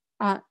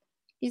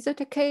 Is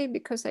it okay?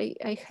 Because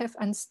I have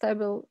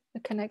unstable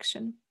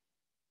connection.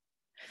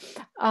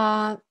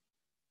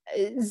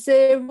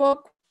 There were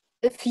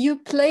a few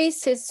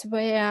places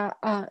where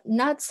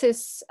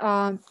Nazis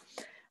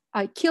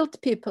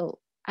killed people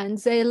and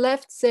they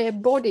left their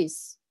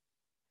bodies.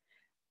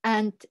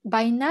 And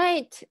by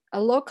night,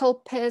 a local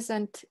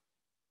peasant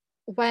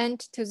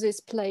went to these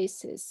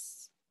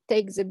places,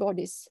 take the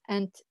bodies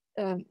and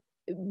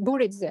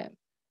buried them.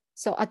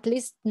 So at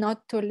least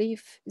not to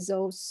leave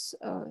those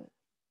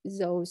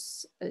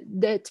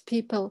dead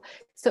people.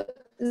 So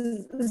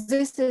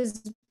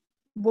this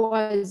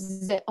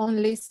was the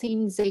only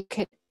thing they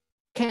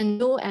can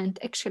do, and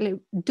actually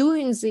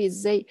doing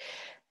this, they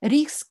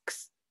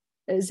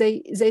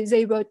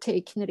were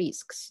taking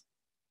risks.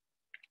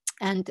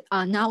 And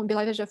now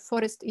Białowieża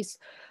Forest is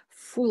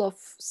full of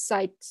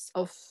sites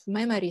of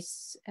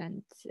memories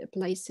and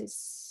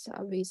places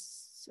with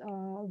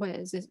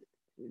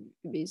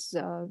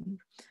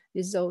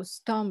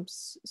those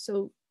tombs.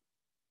 So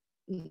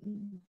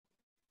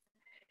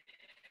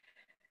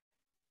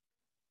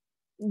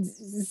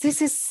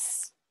this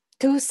is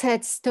too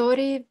sad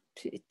story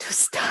to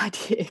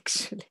study,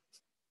 actually.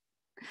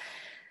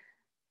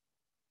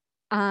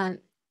 Now,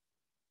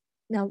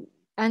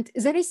 and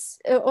there is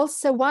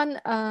also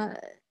one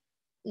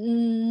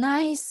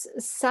nice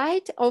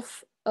site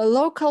of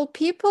local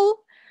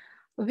people,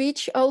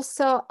 which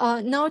also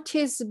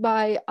noticed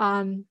by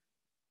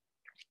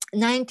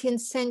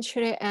 19th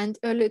century and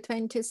early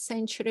 20th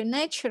century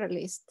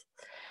naturalists,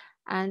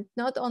 and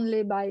not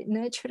only by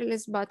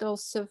naturalists but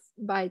also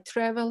by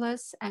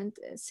travelers. And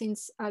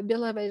since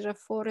Białowieża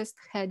Forest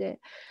had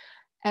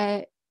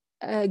a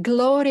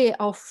glory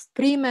of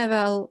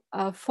primeval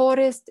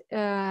forest,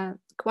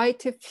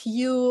 quite a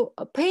few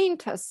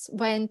painters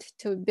went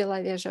to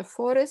Białowieża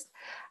Forest,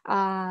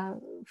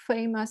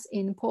 famous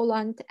in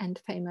Poland and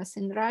famous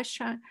in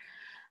Russia.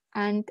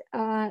 And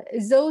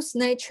those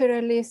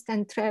naturalists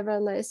and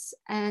travelers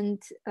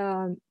and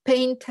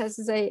painters,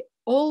 they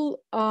all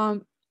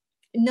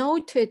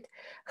noted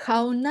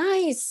how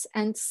nice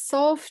and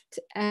soft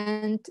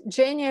and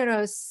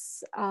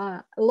generous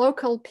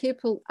local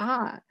people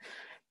are.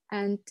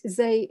 And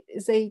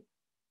they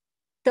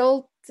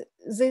told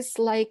this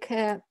like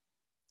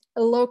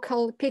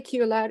local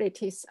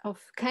peculiarities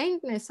of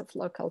kindness of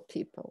local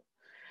people.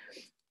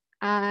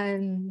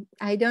 And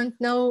I don't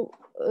know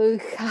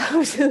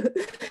how to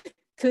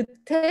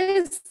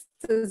test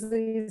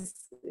this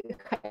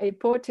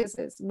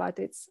hypothesis, but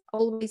it's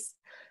always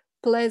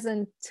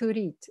pleasant to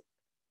read.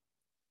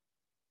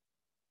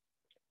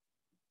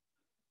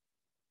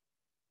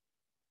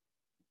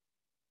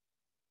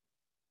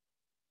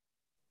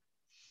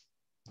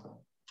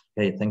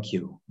 Okay, thank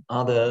you.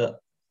 Are there,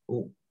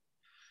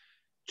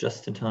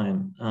 just in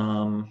time,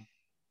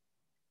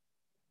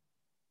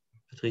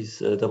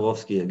 Patrice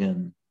Dabrowski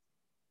again,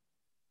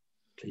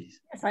 please.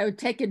 Yes, I would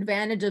take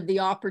advantage of the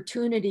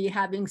opportunity,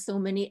 having so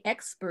many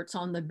experts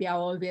on the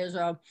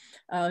Białowieża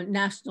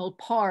National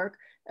Park,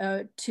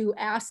 to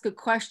ask a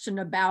question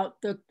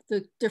about the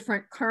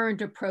different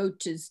current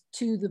approaches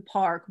to the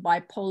park by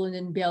Poland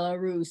and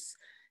Belarus.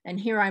 And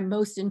here I'm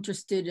most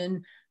interested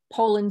in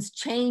Poland's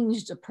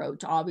changed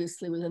approach,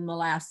 obviously, within the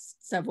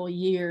last several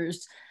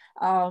years.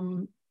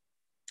 Again,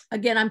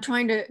 I'm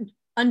trying to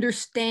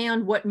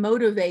understand what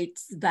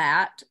motivates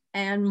that.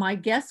 And my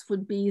guess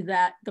would be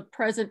that the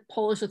present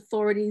Polish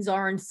authorities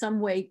are in some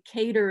way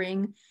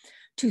catering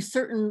to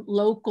certain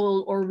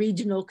local or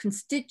regional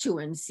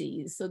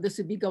constituencies. So this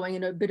would be going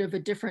in a bit of a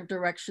different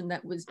direction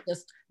that was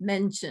just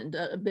mentioned,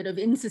 a bit of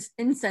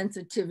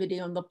insensitivity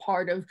on the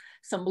part of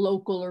some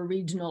local or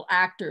regional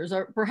actors,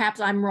 or perhaps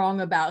I'm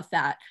wrong about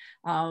that.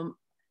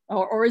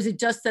 Or is it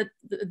just that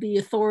the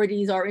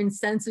authorities are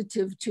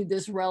insensitive to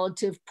this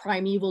relative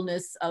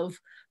primevalness of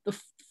the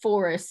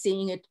forest,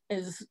 seeing it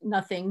as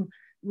nothing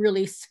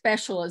really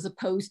special as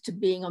opposed to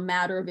being a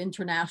matter of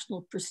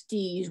international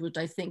prestige, which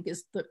I think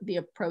is the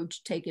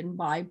approach taken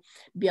by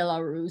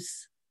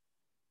Belarus.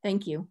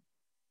 Thank you.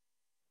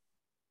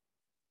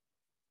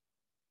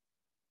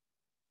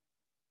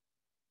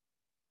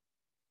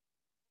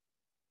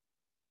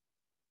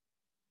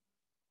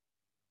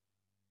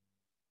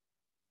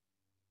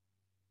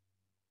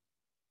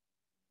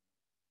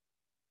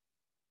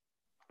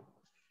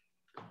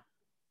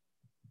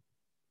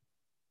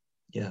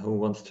 Yeah, who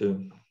wants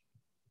to?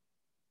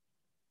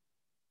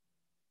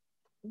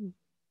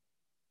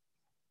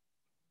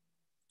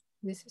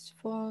 This is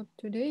for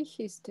today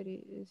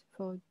history,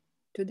 for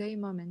today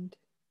moment.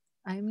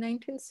 I'm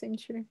 19th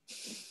century.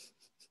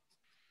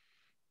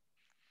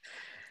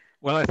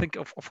 Well, I think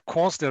of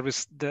course there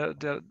is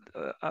I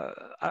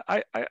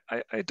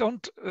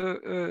don't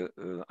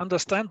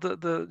understand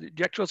the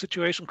actual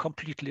situation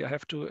completely. I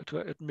have to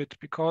admit,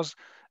 because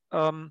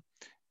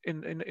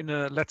in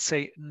a, let's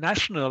say,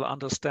 national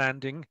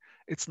understanding,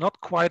 it's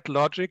not quite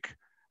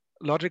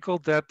logical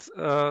that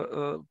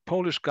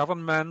Polish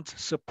government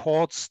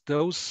supports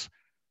those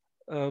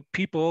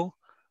people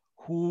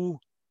who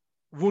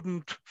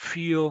wouldn't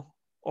feel,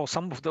 or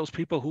some of those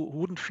people who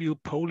wouldn't feel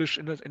Polish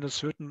in a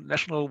certain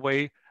national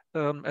way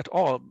at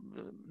all,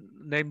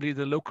 namely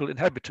the local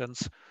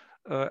inhabitants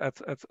at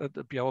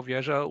the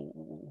Białowieża,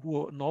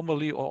 who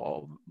normally,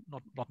 or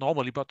not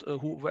normally, but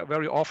who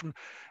very often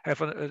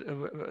have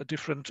a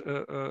different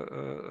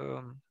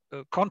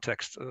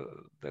context.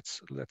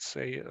 Let's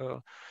say.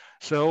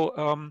 So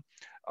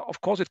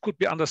of course it could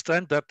be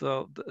understood that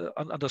the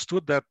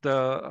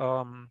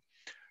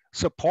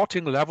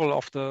supporting level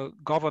of the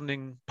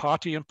governing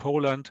party in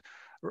Poland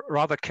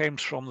rather came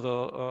from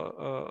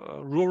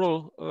the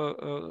rural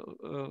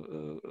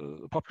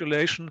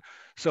population.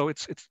 So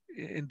it's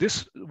in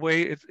this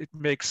way it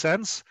makes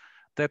sense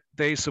that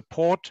they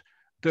support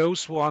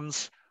those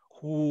ones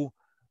who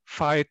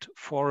fight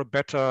for a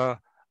better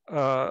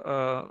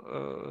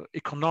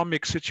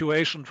economic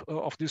situation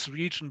of this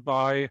region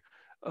by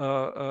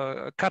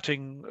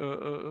cutting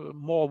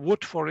more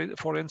wood, for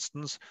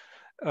instance,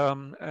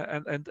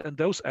 and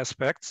those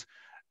aspects.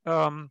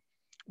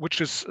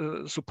 Which is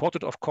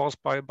supported, of course,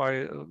 by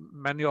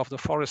many of the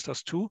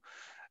foresters too,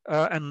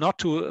 and not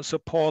to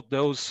support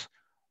those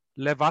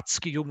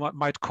Lewacki, you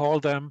might call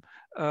them,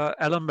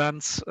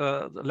 elements,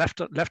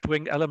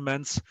 left-wing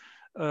elements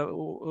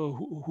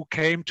who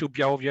came to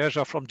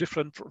Białowieża from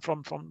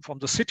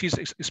the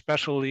cities,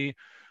 especially.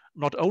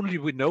 Not only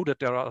we know that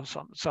there are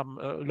some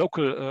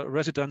local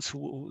residents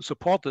who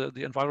support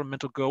the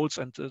environmental goals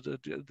and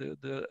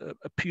the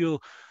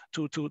appeal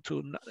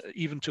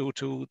even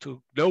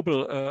to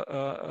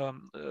global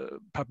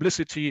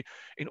publicity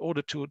in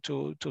order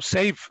to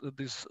save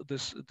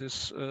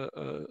this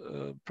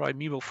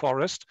primeval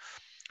forest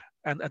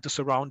and the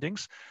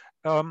surroundings.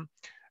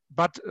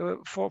 But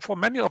for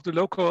many of the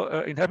local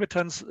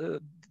inhabitants,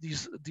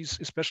 these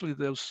especially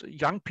those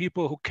young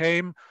people who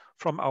came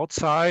from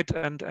outside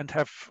and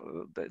have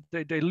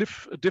they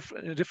live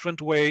in a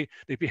different way,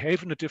 they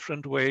behave in a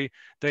different way,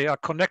 they are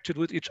connected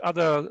with each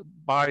other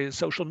by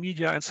social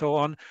media and so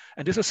on,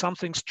 and this is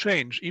something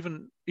strange.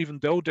 Even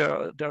though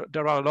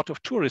there are a lot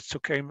of tourists who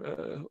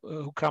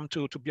come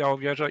to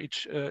Białowieża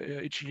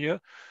each year,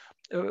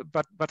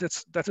 but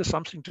that is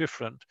something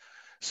different.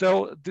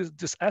 So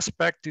this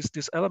aspect,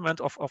 this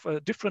element of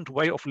a different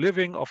way of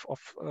living, of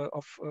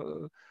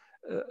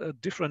a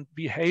different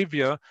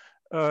behavior,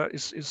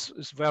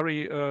 is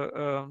very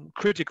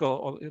critical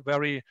or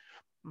very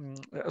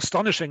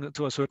astonishing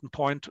to a certain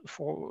point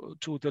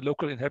to the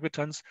local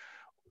inhabitants,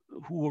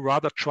 who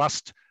rather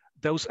trust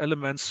those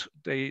elements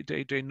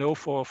they know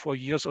for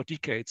years or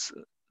decades,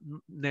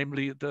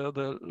 namely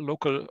the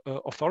local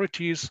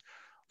authorities,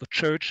 the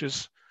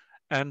churches.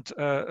 And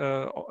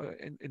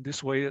in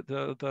this way,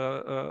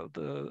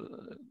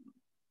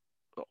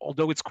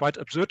 although it's quite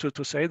absurd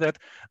to say that,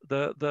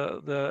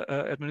 the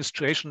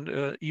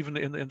administration, even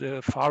in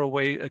the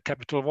faraway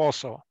capital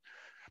Warsaw.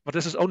 But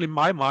this is only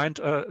my mind.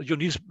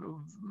 Eunice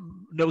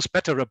knows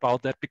better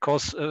about that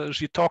because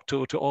she talked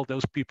to all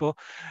those people,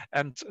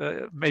 and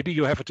maybe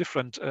you have a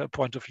different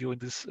point of view in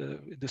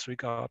this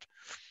regard.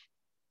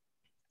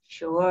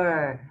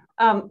 Sure.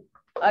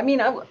 I mean,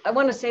 I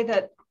want to say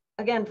that,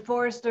 again,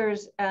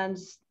 foresters and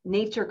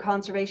nature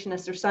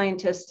conservationists or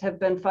scientists have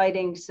been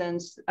fighting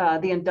since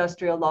the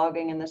industrial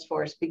logging in this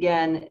forest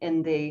began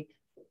in the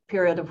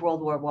period of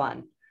World War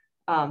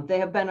I. They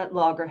have been at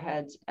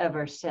loggerheads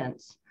ever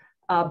since.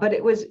 But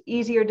it was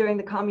easier during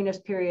the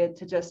communist period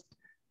to just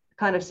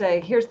kind of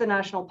say, here's the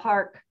national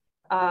park.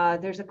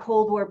 There's a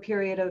Cold War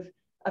period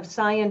of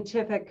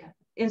scientific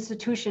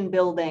institution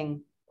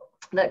building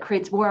that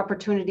creates more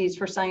opportunities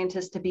for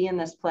scientists to be in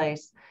this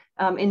place.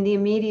 In the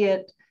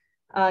immediate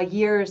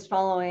years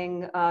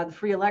following the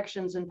free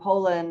elections in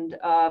Poland,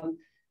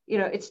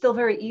 it's still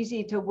very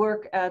easy to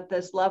work at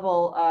this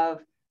level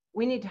of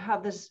we need to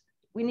have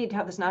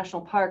this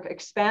national park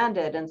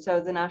expanded. And so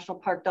the national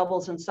park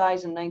doubles in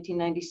size in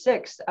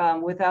 1996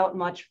 without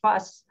much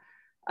fuss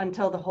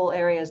until the whole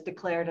area is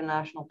declared a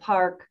national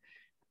park,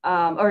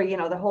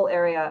 the whole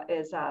area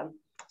is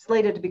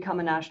slated to become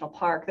a national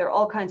park. There are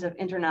all kinds of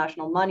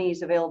international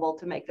monies available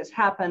to make this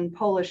happen,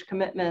 Polish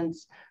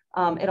commitments.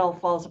 It all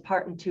falls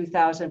apart in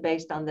 2000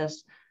 based on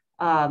this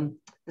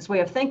way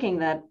of thinking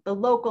that the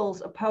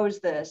locals oppose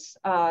this.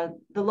 The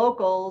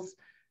locals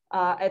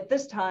at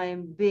this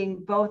time being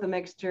both a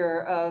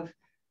mixture of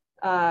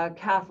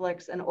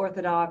Catholics and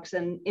Orthodox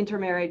and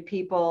intermarried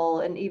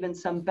people and even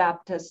some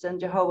Baptists and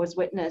Jehovah's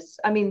Witness.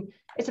 I mean,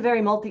 it's a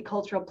very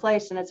multicultural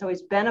place, and it's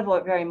always been a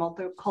very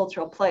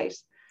multicultural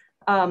place.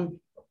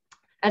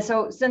 And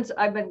so since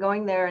I've been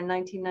going there in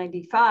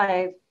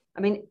 1995, I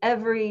mean,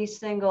 every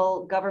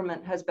single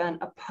government has been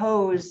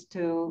opposed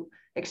to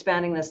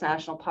expanding this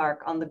national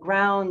park on the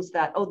grounds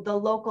that, the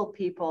local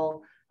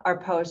people are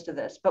opposed to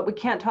this. But we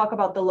can't talk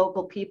about the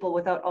local people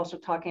without also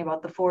talking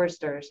about the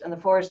foresters, and the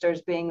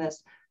foresters being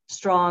this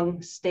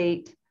strong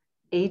state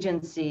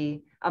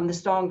agency, the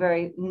strong,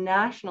 very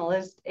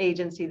nationalist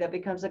agency that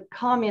becomes a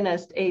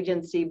communist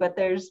agency. But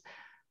there's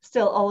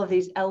still all of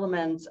these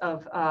elements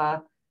of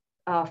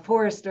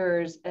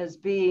foresters as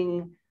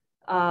being,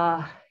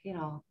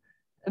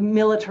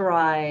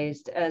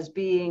 militarized, as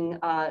being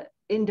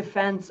in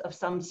defense of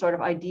some sort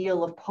of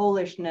ideal of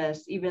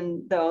Polishness,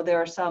 even though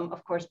there are some,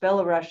 of course,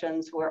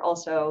 Belarusians who are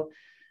also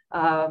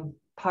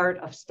part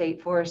of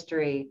state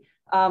forestry.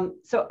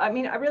 So, I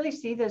mean, I really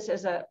see this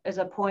as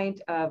a point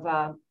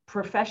of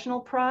professional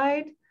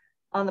pride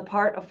on the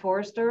part of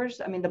foresters.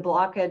 I mean, the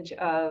blockage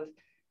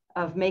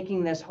of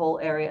making this whole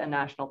area a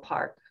national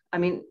park. I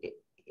mean,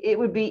 it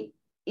would be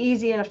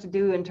easy enough to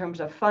do in terms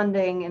of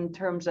funding, in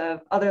terms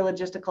of other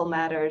logistical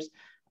matters.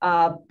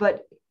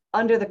 But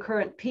under the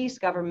current peace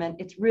government,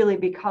 it's really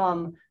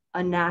become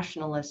a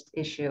nationalist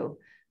issue.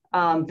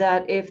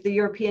 That if the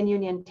European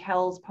Union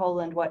tells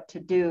Poland what to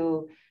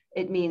do,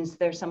 it means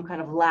there's some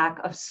kind of lack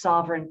of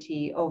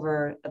sovereignty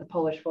over the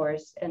Polish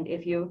forest. And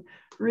if you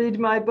read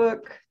my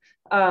book,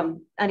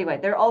 anyway,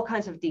 there are all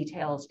kinds of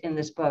details in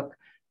this book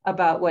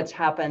about what's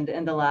happened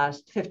in the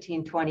last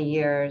 15, 20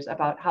 years,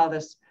 about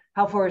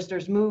how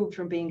foresters moved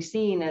from being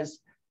seen as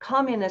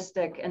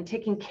communistic and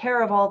taking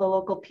care of all the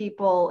local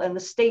people and the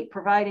state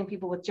providing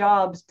people with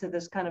jobs to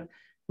this kind of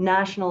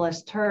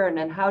nationalist turn.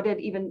 And how did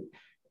even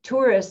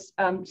tourists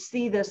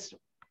see this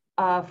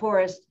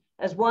forest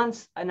as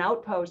once an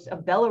outpost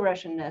of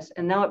Belarusianness,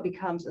 and now it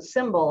becomes a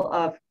symbol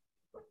of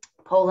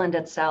Poland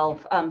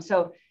itself.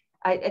 So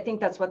I think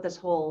that's what this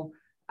whole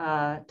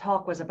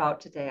talk was about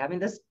today. I mean,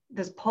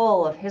 this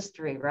pull of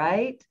history,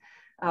 right?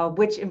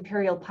 Which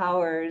imperial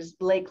powers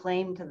lay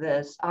claim to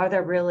this? Are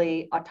there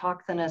really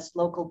autochthonous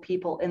local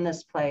people in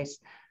this place?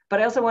 But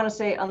I also want to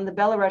say on the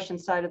Belarusian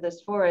side of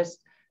this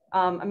forest,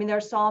 I mean, there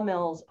are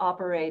sawmills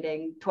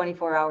operating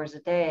 24 hours a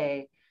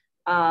day.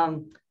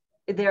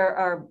 There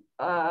are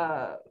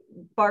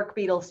bark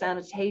beetle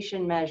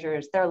sanitation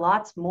measures. There are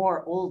lots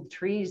more old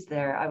trees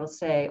there, I will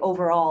say,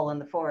 overall in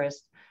the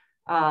forest.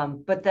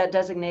 But that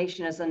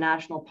designation as a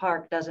national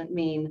park doesn't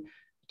mean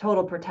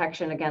total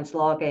protection against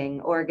logging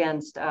or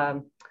against,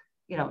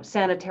 you know,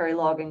 sanitary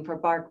logging for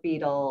bark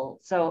beetle.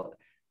 So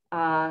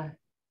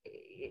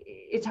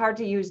it's hard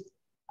to use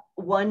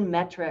one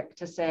metric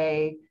to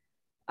say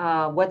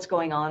what's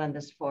going on in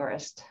this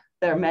forest.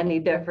 There are many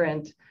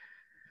different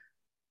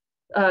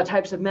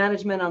types of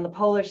management on the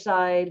Polish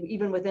side.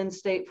 Even within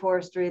state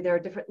forestry, there are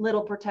different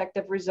little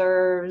protective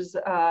reserves.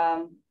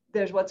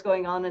 There's what's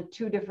going on in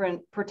 2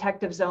 different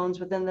protective zones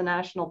within the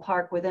national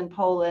park within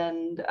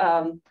Poland.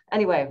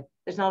 Anyway,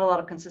 there's not a lot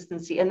of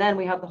consistency. And then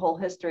we have the whole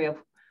history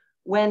of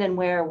when and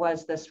where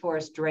was this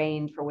forest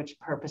drained for which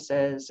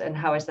purposes, and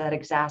how is that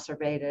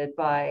exacerbated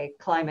by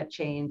climate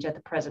change at the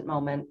present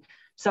moment.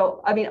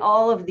 So, I mean,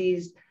 all of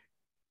these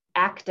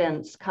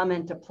actants come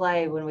into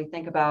play when we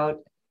think about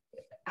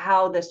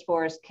how this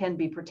forest can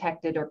be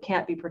protected or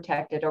can't be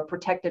protected, or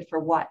protected for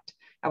what.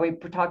 Are we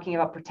talking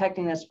about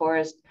protecting this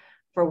forest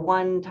for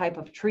one type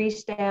of tree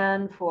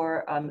stand,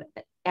 for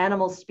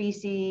animal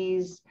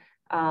species?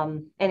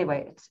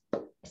 Anyway,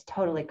 it's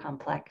totally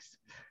complex.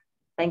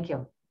 Thank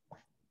you.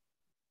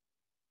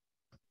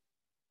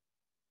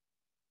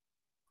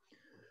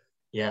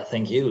 Yeah,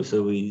 thank you.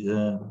 So we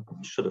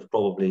should have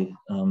probably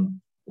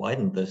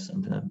widened this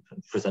and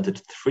presented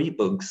 3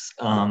 books,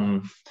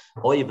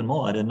 or even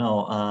more, I don't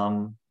know.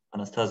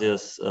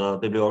 Anastasia's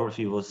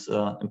bibliography was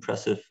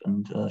impressive,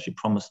 and she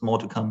promised more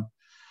to come.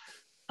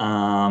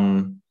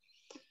 I'm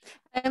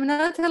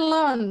not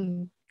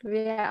alone.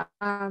 We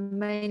are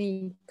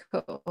many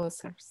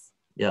co-authors.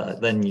 Yeah,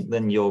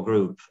 then your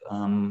group.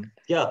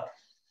 Yeah,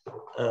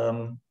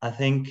 I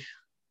think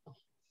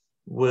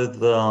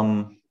with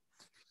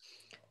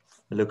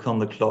look on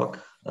the clock,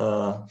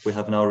 we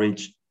have now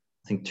reached,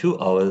 I think, 2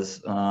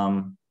 hours.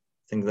 I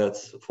think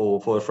that's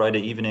for a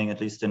Friday evening, at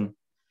least in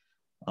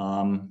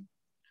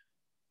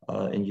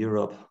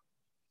Europe.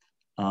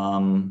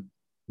 I'm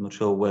not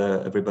sure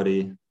where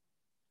everybody,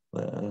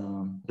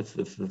 where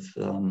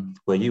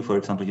you, for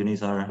example,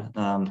 Eunice,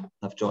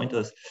 have joined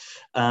us.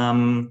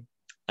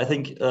 I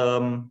think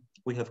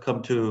we have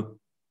come to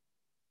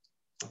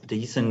a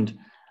decent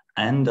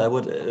end. I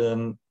would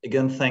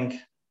again thank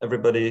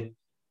everybody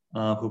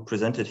who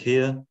presented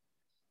here.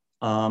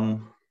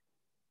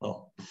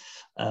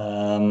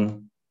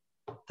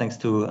 Thanks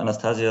to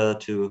Anastasia,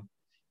 to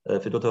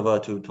Fedotova,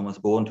 to Tomasz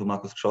Bohn, to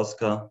Markus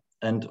Krzoska,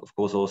 and of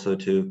course also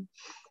to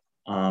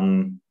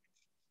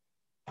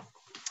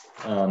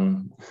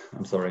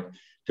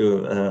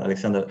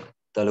Aliaksandr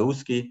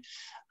Dalhouski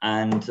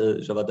and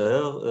Jawad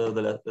Daheur.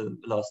 The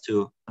last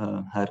 2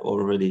 had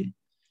already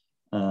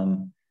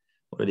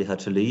had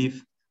to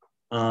leave.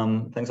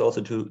 Thanks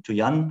also to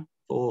Jan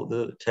for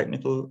the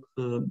technical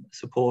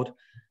support,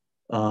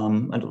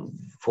 and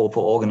for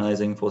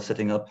organizing, for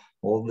setting up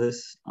all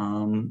this.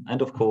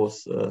 And of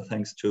course,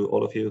 thanks to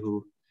all of you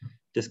who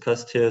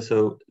discussed here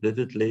so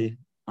vividly.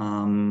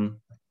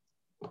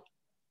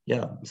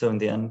 Yeah, so in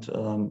the end,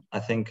 I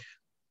think,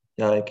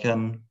 yeah, I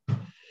can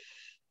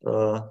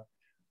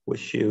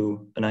wish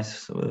you a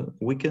nice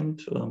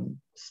weekend,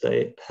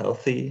 stay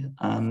healthy,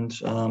 and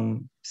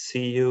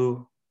see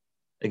you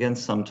again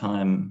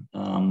sometime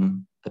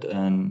at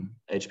an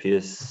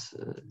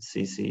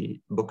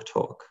HPS.CESEE book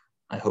talk,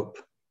 I hope.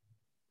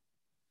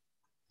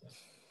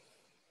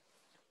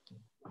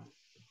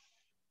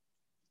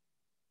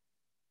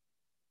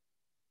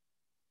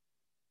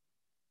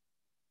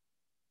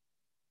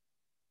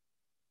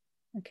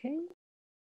 Okay.